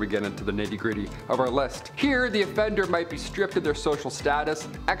this is where we get into the nitty-gritty of our list. Here, the offender might be stripped of their social status,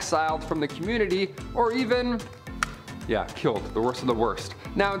 exiled from the community, or even, yeah, killed, the worst of the worst.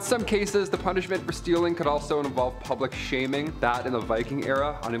 Now, in some cases, the punishment for stealing could also involve public shaming. That in the Viking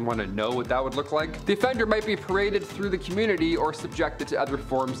era, I didn't want to know what that would look like. The offender might be paraded through the community or subjected to other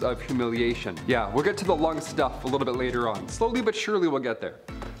forms of humiliation. Yeah, we'll get to the lung stuff a little bit later on. Slowly but surely we'll get there.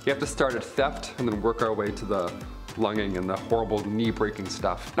 You have to start at theft and then work our way to the lunging and the horrible knee-breaking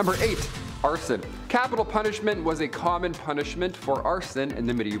stuff. Number 8, arson. Capital punishment was a common punishment for arson in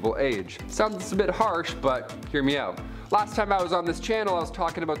the medieval age. Sounds a bit harsh, but hear me out. Last time I was on this channel, I was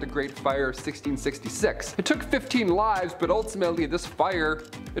talking about the Great Fire of 1666. It took 15 lives, but ultimately this fire,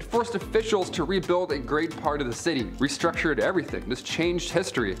 it forced officials to rebuild a great part of the city, restructured everything. This changed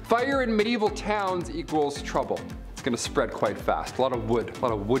history. Fire in medieval towns equals trouble. It's gonna spread quite fast. A lot of wood, a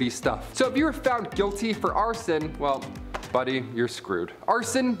lot of woody stuff. So if you were found guilty for arson, well, buddy, you're screwed.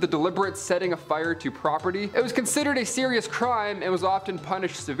 Arson, the deliberate setting a fire to property, it was considered a serious crime and was often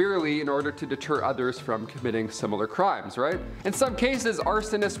punished severely in order to deter others from committing similar crimes, right? In some cases,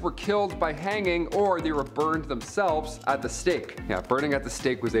 arsonists were killed by hanging or they were burned themselves at the stake. Yeah, burning at the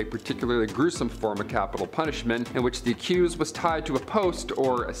stake was a particularly gruesome form of capital punishment in which the accused was tied to a post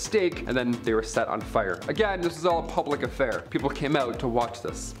or a stake and then they were set on fire. Again, this was all a public affair. People came out to watch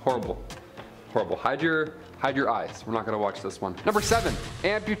this. Horrible. Horrible. Hide your eyes. We're not going to watch this one. Number 7,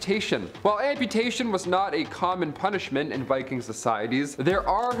 amputation. While amputation was not a common punishment in Viking societies, there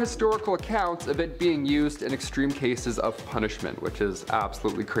are historical accounts of it being used in extreme cases of punishment, which is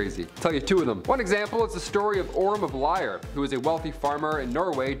absolutely crazy. I'll tell you 2 of them. One example is the story of Orm of Lyre, who was a wealthy farmer in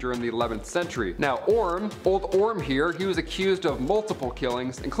Norway during the 11th century. Now Orm, old Orm here, he was accused of multiple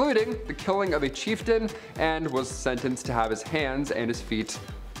killings, including the killing of a chieftain, and was sentenced to have his hands and his feet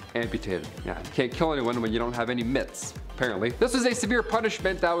amputated. Yeah, you can't kill anyone when you don't have any mitts, apparently. This was a severe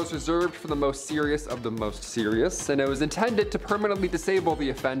punishment that was reserved for the most serious of the most serious, and it was intended to permanently disable the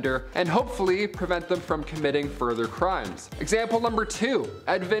offender and hopefully prevent them from committing further crimes. Example number 2,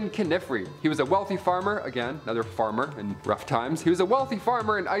 Edvin Knifri. He was a wealthy farmer, again, another farmer in rough times. He was a wealthy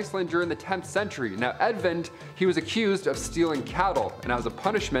farmer in Iceland during the 10th century. Now Edvin, he was accused of stealing cattle, and as a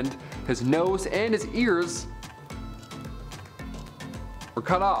punishment, his nose and his ears were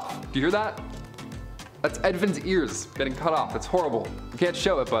cut off. Do you hear that? That's Edvin's ears getting cut off. It's horrible. I can't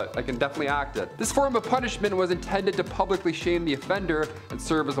show it, but I can definitely act it. This form of punishment was intended to publicly shame the offender and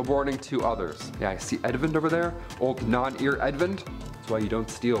serve as a warning to others. Yeah, I see Edvin over there. Old non-ear Edvin. That's why you don't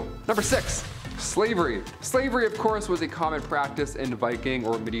steal. Number 6. Slavery. Slavery, of course, was a common practice in Viking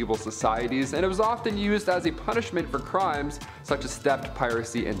or medieval societies, and it was often used as a punishment for crimes such as theft,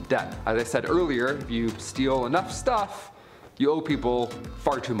 piracy, and debt. As I said earlier, if you steal enough stuff, you owe people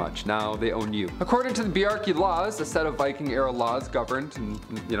far too much. Now they own you. According to the Bjarki laws, a set of Viking era laws governed in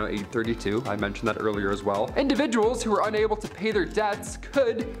 832, I mentioned that earlier as well, individuals who were unable to pay their debts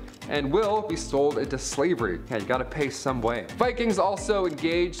could and will be sold into slavery. Yeah, you gotta pay some way. Vikings also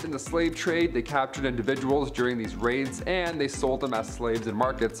engaged in the slave trade. They captured individuals during these raids and they sold them as slaves in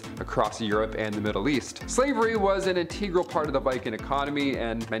markets across Europe and the Middle East. Slavery was an integral part of the Viking economy,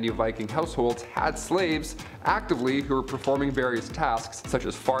 and many Viking households had slaves actively who were performing various tasks such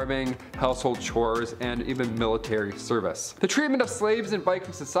as farming, household chores, and even military service. The treatment of slaves in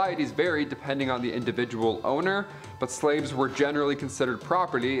Viking societies varied depending on the individual owner, but slaves were generally considered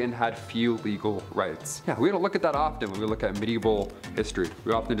property and had few legal rights. Yeah, we don't look at that often when we look at medieval history.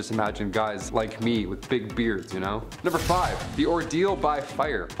 We often just imagine guys like me with big beards, you know? Number 5, the ordeal by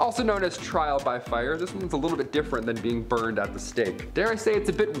fire. Also known as trial by fire, this one's a little bit different than being burned at the stake. Dare I say it's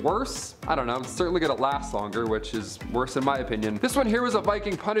a bit worse? I don't know, it's certainly gonna last longer, which is worse in my opinion. This one here was a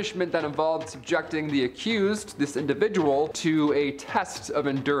Viking punishment that involved subjecting the accused, this individual, to a test of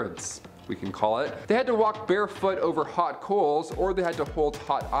endurance, we can call it. They had to walk barefoot over hot coals, or they had to hold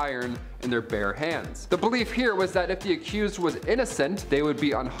hot iron in their bare hands. The belief here was that if the accused was innocent, they would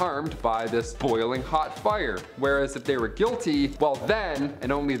be unharmed by this boiling hot fire, whereas if they were guilty, well then,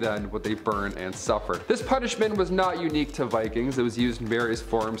 and only then, would they burn and suffer. This punishment was not unique to Vikings. It was used in various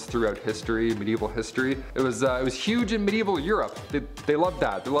forms throughout history, medieval history. It was huge in medieval Europe. They loved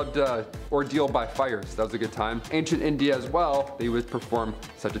that. They loved ordeal by fire, so that was a good time. Ancient India as well, they would perform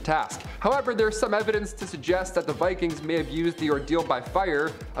such a task. However, there's some evidence to suggest that the Vikings may have used the ordeal by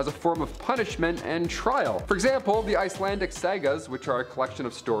fire as a form of punishment and trial. For example, the Icelandic sagas, which are a collection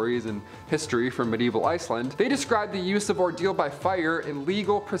of stories and history from medieval Iceland, they describe the use of ordeal by fire in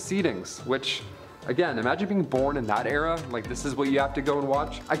legal proceedings, which Again, imagine being born in that era. Like, this is what you have to go and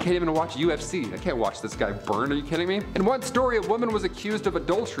watch. I can't even watch UFC. I can't watch this guy burn. Are you kidding me? In one story, a woman was accused of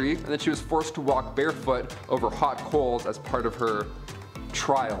adultery and then she was forced to walk barefoot over hot coals as part of her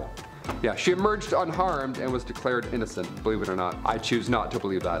trial. Yeah, she emerged unharmed and was declared innocent, believe it or not. I choose not to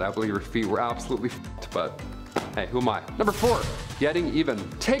believe that. I believe her feet were absolutely f***ed, but hey, who am I? Number 4, getting even.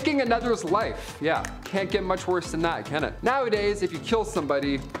 Taking another's life. Yeah, can't get much worse than that, can it? Nowadays, if you kill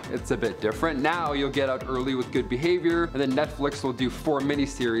somebody, it's a bit different. Now you'll get out early with good behavior, and then Netflix will do 4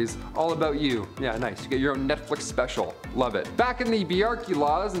 miniseries all about you. Yeah, nice. You get your own Netflix special. Love it. Back in the Bjarki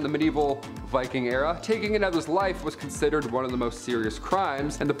laws in the medieval Viking era, taking another's life was considered one of the most serious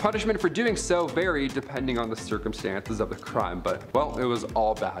crimes, and the punishment for doing so varied depending on the circumstances of the crime, but, well, it was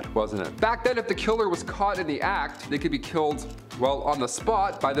all bad, wasn't it? Back then, if the killer was caught in the act, they could be killed, well, on the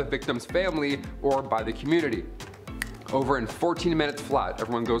spot by the victim's family or by the community. Over in 14 minutes flat,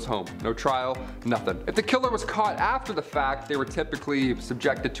 everyone goes home. No trial, nothing. If the killer was caught after the fact, they were typically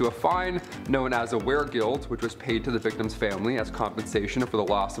subjected to a fine known as a weregild, which was paid to the victim's family as compensation for the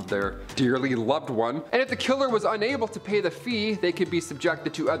loss of their dearly loved one. And if the killer was unable to pay the fee, they could be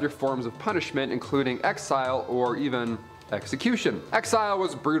subjected to other forms of punishment, including exile or even execution. Exile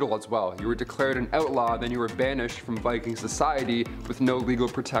was brutal as well. You were declared an outlaw, then you were banished from Viking society with no legal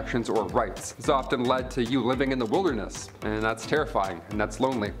protections or rights. This often led to you living in the wilderness, and that's terrifying, and that's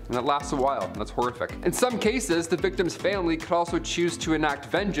lonely, and that lasts a while, and that's horrific. In some cases, the victim's family could also choose to enact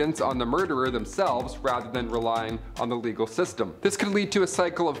vengeance on the murderer themselves rather than relying on the legal system. This could lead to a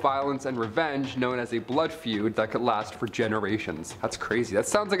cycle of violence and revenge known as a blood feud that could last for generations. That's crazy. That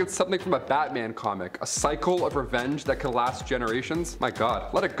sounds like it's something from a Batman comic. A cycle of revenge that could last generations? My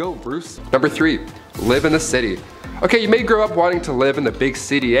God, let it go, Bruce. Number 3, live in the city. Okay, you may grow up wanting to live in the big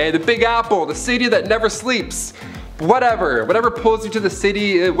city, the Big Apple, the city that never sleeps. Whatever pulls you to the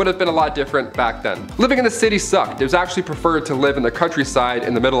city, it would have been a lot different back then. Living in the city sucked. It was actually preferred to live in the countryside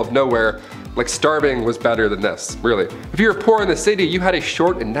in the middle of nowhere. Like, starving was better than this, really. If you were poor in the city, you had a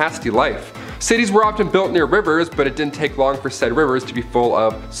short and nasty life. Cities were often built near rivers, but it didn't take long for said rivers to be full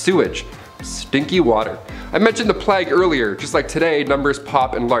of sewage. Stinky water. I mentioned the plague earlier. Just like today, numbers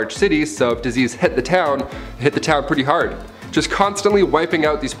pop in large cities, so if disease hit the town, it hit the town pretty hard. Just constantly wiping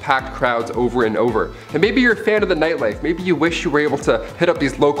out these packed crowds over and over. And maybe you're a fan of the nightlife. Maybe you wish you were able to hit up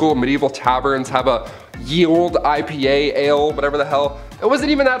these local medieval taverns, have a ye old IPA, ale, whatever the hell. It wasn't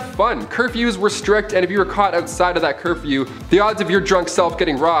even that fun. Curfews were strict, and if you were caught outside of that curfew, the odds of your drunk self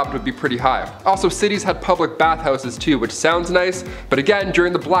getting robbed would be pretty high. Also, cities had public bathhouses too, which sounds nice, but again,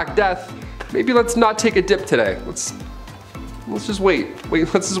 during the Black Death, maybe let's not take a dip today. Let's just wait.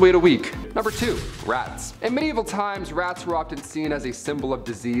 Let's just wait a week. Number 2, rats. In medieval times, rats were often seen as a symbol of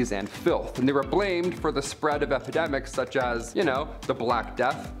disease and filth, and they were blamed for the spread of epidemics such as, you know, the Black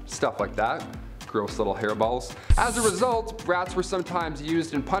Death, stuff like that. Gross little hairballs. As a result, rats were sometimes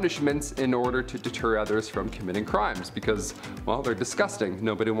used in punishments in order to deter others from committing crimes because, well, they're disgusting.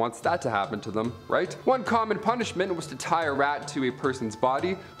 Nobody wants that to happen to them, right? One common punishment was to tie a rat to a person's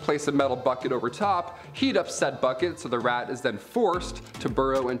body, place a metal bucket over top, heat up said bucket so the rat is then forced to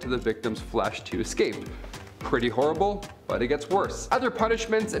burrow into the victim's flesh to escape. Pretty horrible, but it gets worse. Other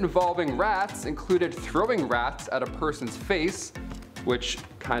punishments involving rats included throwing rats at a person's face, which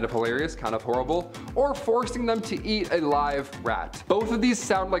kind of hilarious, kind of horrible, or forcing them to eat a live rat. Both of these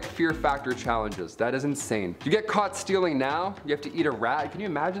sound like fear factor challenges. That is insane. You get caught stealing now, you have to eat a rat. Can you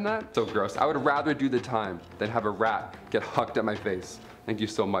imagine that? So gross. I would rather do the time than have a rat get hucked at my face. Thank you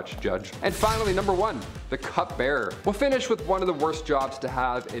so much, Judge. And finally, number 1, the cupbearer. We'll finish with one of the worst jobs to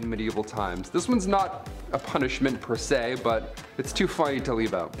have in medieval times. This one's not a punishment per se, but it's too funny to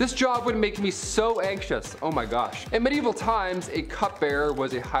leave out. This job would make me so anxious. Oh my gosh. In medieval times, a cupbearer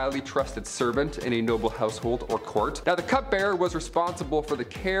was a highly trusted servant in a noble household or court. Now, the cupbearer was responsible for the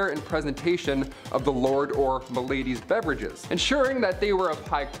care and presentation of the lord or milady's beverages, ensuring that they were of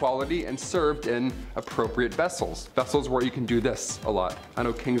high quality and served in appropriate vessels. Vessels where you can do this a lot. I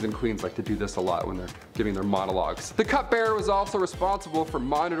know kings and queens like to do this a lot when they're giving their monologues. The cupbearer was also responsible for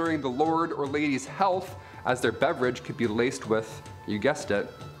monitoring the lord or lady's health, as their beverage could be laced with, you guessed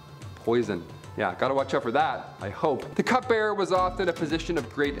it, poison. Yeah, gotta watch out for that, I hope. The cupbearer was often a position of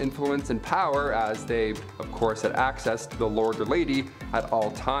great influence and power, as they, of course, had access to the lord or lady at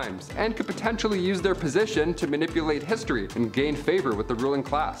all times, and could potentially use their position to manipulate history and gain favor with the ruling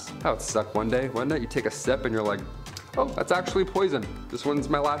class. That would suck one day, wouldn't it? You take a sip and you're like, oh, that's actually poison. This one's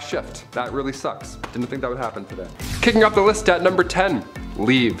my last shift. That really sucks. Didn't think that would happen today. Kicking off the list at number 10,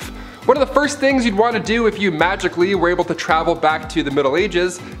 leave. One of the first things you'd want to do if you magically were able to travel back to the Middle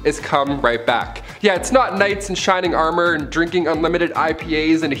Ages is come right back. Yeah, it's not knights in shining armor and drinking unlimited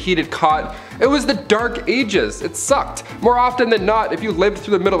IPAs in a heated cot. It was the Dark Ages. It sucked. More often than not, if you lived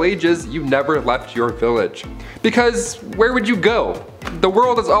through the Middle Ages, you never left your village. Because where would you go? The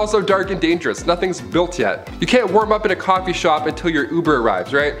world is also dark and dangerous. Nothing's built yet. You can't warm up in a coffee shop until your Uber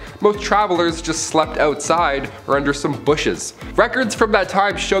arrives, right? Most travelers just slept outside or under some bushes. Records from that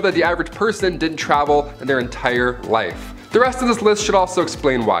time show that the average person didn't travel in their entire life. The rest of this list should also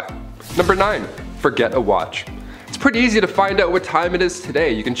explain why. Number 9, forget a watch. It's pretty easy to find out what time it is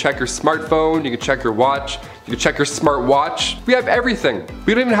today. You can check your smartphone, you can check your watch, you can check your smart watch. We have everything.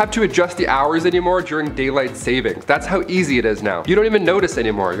 We don't even have to adjust the hours anymore during daylight savings. That's how easy it is now. You don't even notice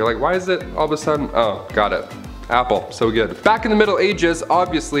anymore. You're like, why is it all of a sudden? Oh, got it. Apple, so good. Back in the Middle Ages,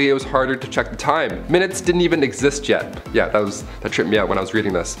 obviously it was harder to check the time. Minutes didn't even exist yet. Yeah, that tripped me out when I was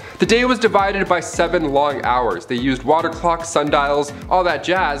reading this. The day was divided by 7 long hours. They used water clocks, sundials, all that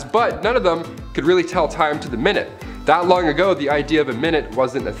jazz, but none of them could really tell time to the minute. That long ago, the idea of a minute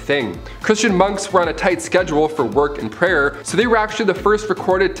wasn't a thing. Christian monks were on a tight schedule for work and prayer, so they were actually the first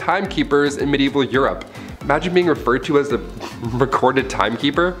recorded timekeepers in medieval Europe. Imagine being referred to as the recorded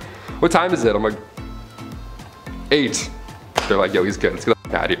timekeeper. What time is it? I'm like, 8. They're like, yo, he's good. Let's get the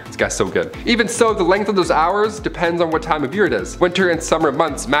f out of here. This guy's so good. Even so, the length of those hours depends on what time of year it is. Winter and summer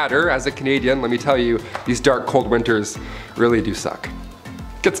months matter. As a Canadian, let me tell you, these dark, cold winters really do suck.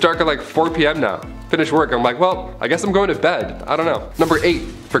 It gets dark at like 4 p.m. now. Finish work, I'm like, well, I guess I'm going to bed. I don't know. Number 8,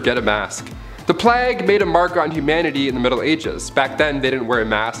 forget a mask. The plague made a mark on humanity in the Middle Ages. Back then, they didn't wear a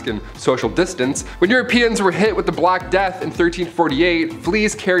mask and social distance. When Europeans were hit with the Black Death in 1348,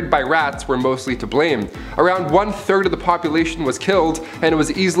 fleas carried by rats were mostly to blame. Around 1/3 of the population was killed, and it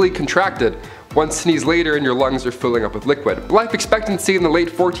was easily contracted. One sneeze later and your lungs are filling up with liquid. Life expectancy in the late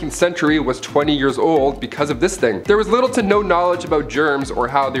 14th century was 20 years old because of this thing. There was little to no knowledge about germs or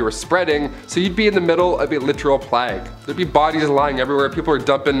how they were spreading, so you'd be in the middle of a literal plague. There'd be bodies lying everywhere, people are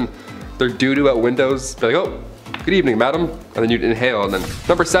dumping their doo-doo out windows. Be like, oh, good evening, madam. And then you'd inhale, and then.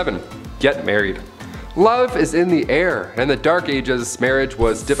 Number 7, get married. Love is in the air, and in the Dark Ages, marriage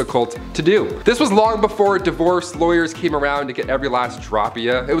was difficult to do. This was long before divorce lawyers came around to get every last drop of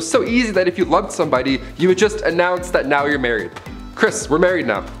you. It was so easy that if you loved somebody, you would just announce that now you're married. Chris, we're married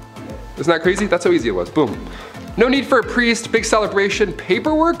now. Isn't that crazy? That's how easy it was, boom. No need for a priest, big celebration,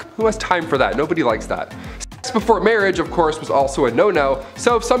 paperwork? Who has time for that? Nobody likes that. Sex before marriage, of course, was also a no-no,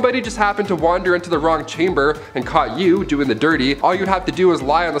 so if somebody just happened to wander into the wrong chamber and caught you doing the dirty, all you'd have to do is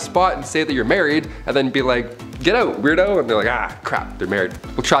lie on the spot and say that you're married, and then be like, get out, weirdo, and they're like, ah, crap, they're married.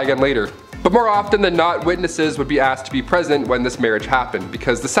 We'll try again later. But more often than not, witnesses would be asked to be present when this marriage happened,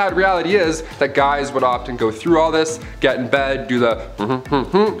 because the sad reality is that guys would often go through all this, get in bed, do the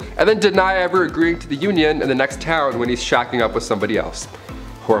and then deny ever agreeing to the union in the next town when he's shacking up with somebody else.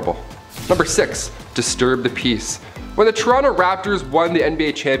 Horrible. Number 6, disturb the peace. When the Toronto Raptors won the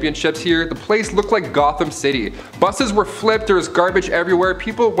NBA championships here, the place looked like Gotham City. Buses were flipped, there was garbage everywhere,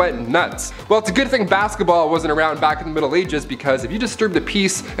 people went nuts. Well, it's a good thing basketball wasn't around back in the Middle Ages, because if you disturb the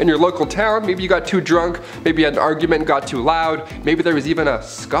peace in your local town, maybe you got too drunk, maybe you had an argument and got too loud, maybe there was even a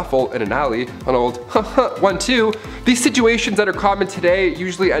scuffle in an alley, an old 1-2. These situations that are common today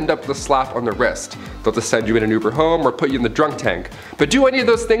usually end up with a slap on the wrist. They'll just send you in an Uber home or put you in the drunk tank. But do any of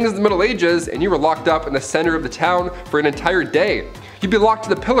those things in the Middle Ages and you were locked up in the center of the town for an entire day. You'd be locked to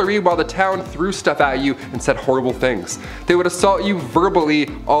the pillory while the town threw stuff at you and said horrible things. They would assault you verbally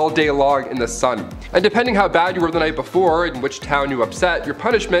all day long in the sun. And depending how bad you were the night before and which town you upset, your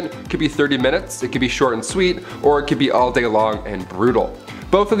punishment could be 30 minutes, it could be short and sweet, or it could be all day long and brutal.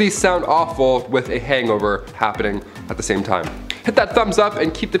 Both of these sound awful with a hangover happening at the same time. Hit that thumbs up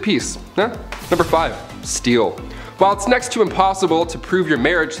and keep the peace. Huh? Number 5, steal. While it's next to impossible to prove your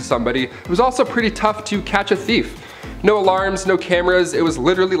marriage to somebody, it was also pretty tough to catch a thief. No alarms, no cameras, it was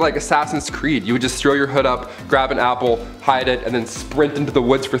literally like Assassin's Creed. You would just throw your hood up, grab an apple, hide it, and then sprint into the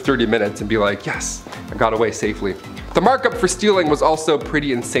woods for 30 minutes and be like, yes, I got away safely. The markup for stealing was also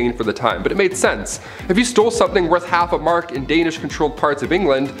pretty insane for the time, but it made sense. If you stole something worth half a mark in Danish-controlled parts of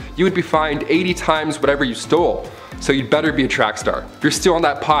England, you would be fined 80 times whatever you stole. So you'd better be a track star. If you're stealing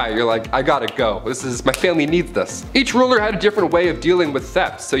that pie, you're like, I gotta go. My family needs this. Each ruler had a different way of dealing with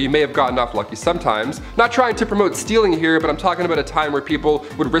theft, so you may have gotten off lucky sometimes. Not trying to promote stealing here, but I'm talking about a time where people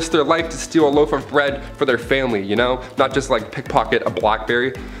would risk their life to steal a loaf of bread for their family, you know? Not just like pickpocket a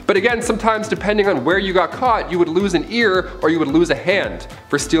blackberry. But again, sometimes depending on where you got caught, you would lose an ear or you would lose a hand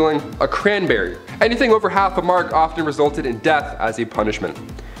for stealing a cranberry. Anything over half a mark often resulted in death as a punishment.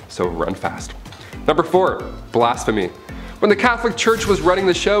 So run fast. Number 4, blasphemy. When the Catholic Church was running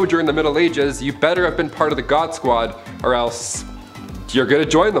the show during the Middle Ages, you better have been part of the God Squad, or else you're gonna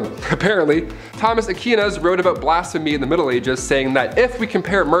join them, apparently. Thomas Aquinas wrote about blasphemy in the Middle Ages, saying that if we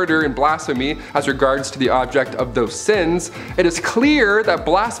compare murder and blasphemy as regards to the object of those sins, it is clear that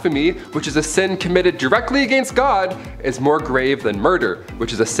blasphemy, which is a sin committed directly against God, is more grave than murder,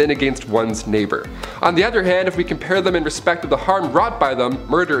 which is a sin against one's neighbor. On the other hand, if we compare them in respect of the harm wrought by them,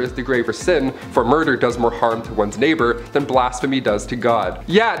 murder is the graver sin, for murder does more harm to one's neighbor than blasphemy does to God.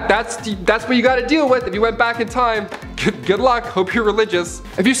 Yeah, that's what you gotta deal with if you went back in time. Good luck, hope you're religious.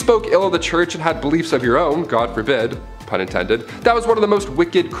 If you spoke ill of the church and had beliefs of your own, God forbid, pun intended, that was one of the most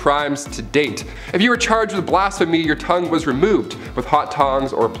wicked crimes to date. If you were charged with blasphemy, your tongue was removed with hot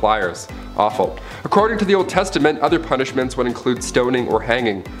tongs or pliers. Awful. According to the Old Testament, other punishments would include stoning or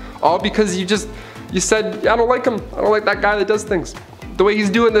hanging. All because you said, I don't like him, I don't like that guy that does things. The way he's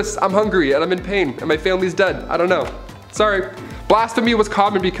doing this, I'm hungry and I'm in pain and my family's dead, I don't know. Sorry. Blasphemy was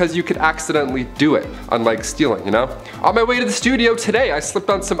common because you could accidentally do it, unlike stealing, you know? On my way to the studio today, I slipped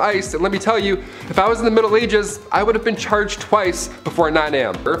on some ice, and let me tell you, if I was in the Middle Ages, I would have been charged twice before 9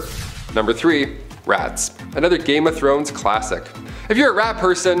 a.m. Number 3, rats. Another Game of Thrones classic. If you're a rat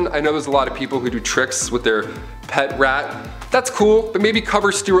person, I know there's a lot of people who do tricks with their pet rat. That's cool, but maybe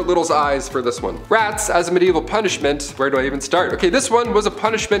cover Stuart Little's eyes for this one. Rats as a medieval punishment, where do I even start? Okay, this one was a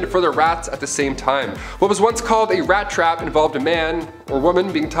punishment for the rats at the same time. What was once called a rat trap involved a man or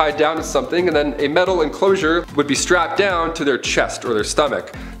woman being tied down to something, and then a metal enclosure would be strapped down to their chest or their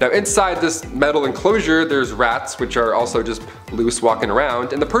stomach. Now inside this metal enclosure, there's rats, which are also just loose walking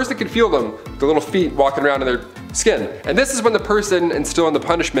around, and the person can feel them, the little feet walking around in their skin. And this is when the person instilling the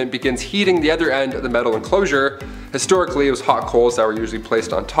punishment begins heating the other end of the metal enclosure. Historically, it was hot coals that were usually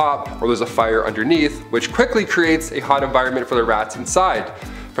placed on top, or there's a fire underneath, which quickly creates a hot environment for the rats inside.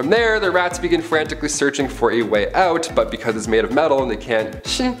 From there, the rats begin frantically searching for a way out, but because it's made of metal and they can't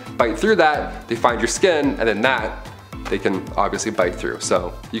bite through that, they find your skin, and then that they can obviously bite through.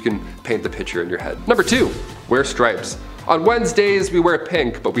 So you can paint the picture in your head. Number 2, wear stripes. On Wednesdays, we wear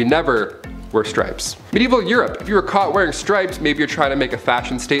pink, but we never wear stripes. Medieval Europe, if you were caught wearing stripes, maybe you're trying to make a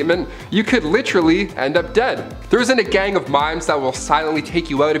fashion statement, you could literally end up dead. There isn't a gang of mimes that will silently take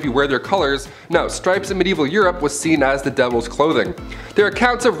you out if you wear their colors. No, stripes in medieval Europe was seen as the devil's clothing. There are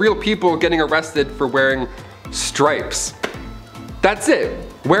accounts of real people getting arrested for wearing stripes. That's it.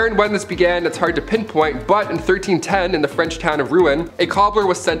 Where and when this began, it's hard to pinpoint, but in 1310, in the French town of Rouen, a cobbler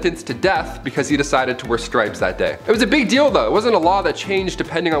was sentenced to death because he decided to wear stripes that day. It was a big deal though. It wasn't a law that changed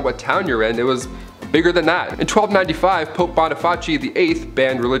depending on what town you're in. It was bigger than that. In 1295, Pope Boniface VIII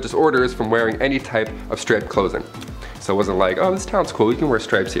banned religious orders from wearing any type of striped clothing. So it wasn't like, oh, this town's cool, you can wear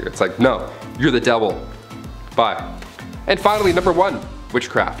stripes here. It's like, no, you're the devil. Bye. And finally, number 1.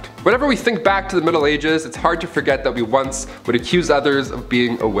 Witchcraft. Whenever we think back to the Middle Ages, it's hard to forget that we once would accuse others of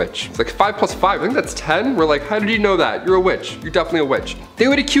being a witch. It's like 5 plus 5, I think that's 10. We're like, how did you know that? You're a witch. You're definitely a witch. They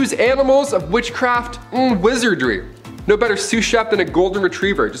would accuse animals of witchcraft, wizardry. No better sous chef than a golden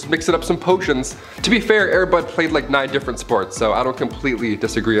retriever, just mixing up some potions. To be fair, Air Bud played like 9 different sports, so I don't completely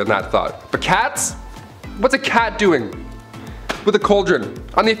disagree on that thought. But cats? What's a cat doing with a cauldron?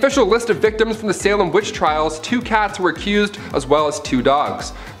 On the official list of victims from the Salem witch trials, 2 cats were accused as well as 2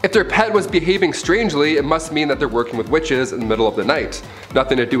 dogs. If their pet was behaving strangely, it must mean that they're working with witches in the middle of the night.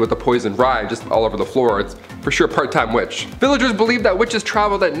 Nothing to do with the poison rye just all over the floor. It's for sure part-time witch. Villagers believed that witches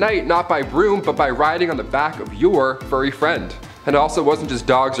traveled at night not by broom but by riding on the back of your furry friend. And it also wasn't just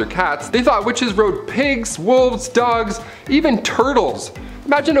dogs or cats. They thought witches rode pigs, wolves, dogs, even turtles.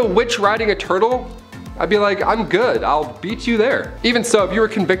 Imagine a witch riding a turtle. I'd be like, I'm good, I'll beat you there. Even so, if you were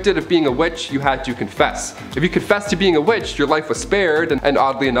convicted of being a witch, you had to confess. If you confessed to being a witch, your life was spared, and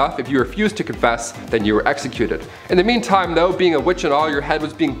oddly enough, if you refused to confess, then you were executed. In the meantime though, being a witch and all, your head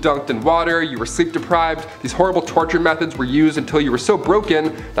was being dunked in water, you were sleep deprived, these horrible torture methods were used until you were so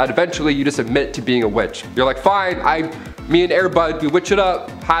broken that eventually you just admit to being a witch. You're like, fine, me and Air Bud, we witch it up,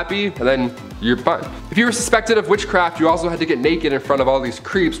 happy, and then you're fine. If you were suspected of witchcraft, you also had to get naked in front of all these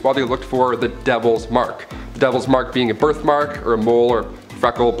creeps while they looked for the devil's mark. The devil's mark being a birthmark or a mole or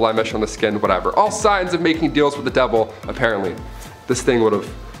freckle, blemish on the skin, whatever. All signs of making deals with the devil, apparently. This thing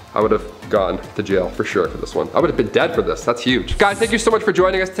I would have gone to jail for sure for this one. I would have been dead for this, that's huge. Guys, thank you so much for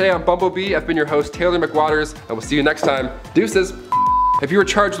joining us today on Bumblebee. I've been your host, Taylor McWaters, and we'll see you next time. Deuces. If you were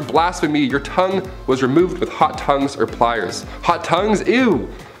charged with blasphemy, your tongue was removed with hot tongues or pliers. Hot tongues? Ew!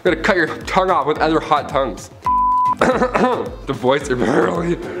 You're gonna cut your tongue off with other hot tongues. The voice, you're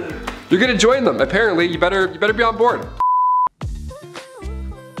gonna join them, apparently. You better be on board.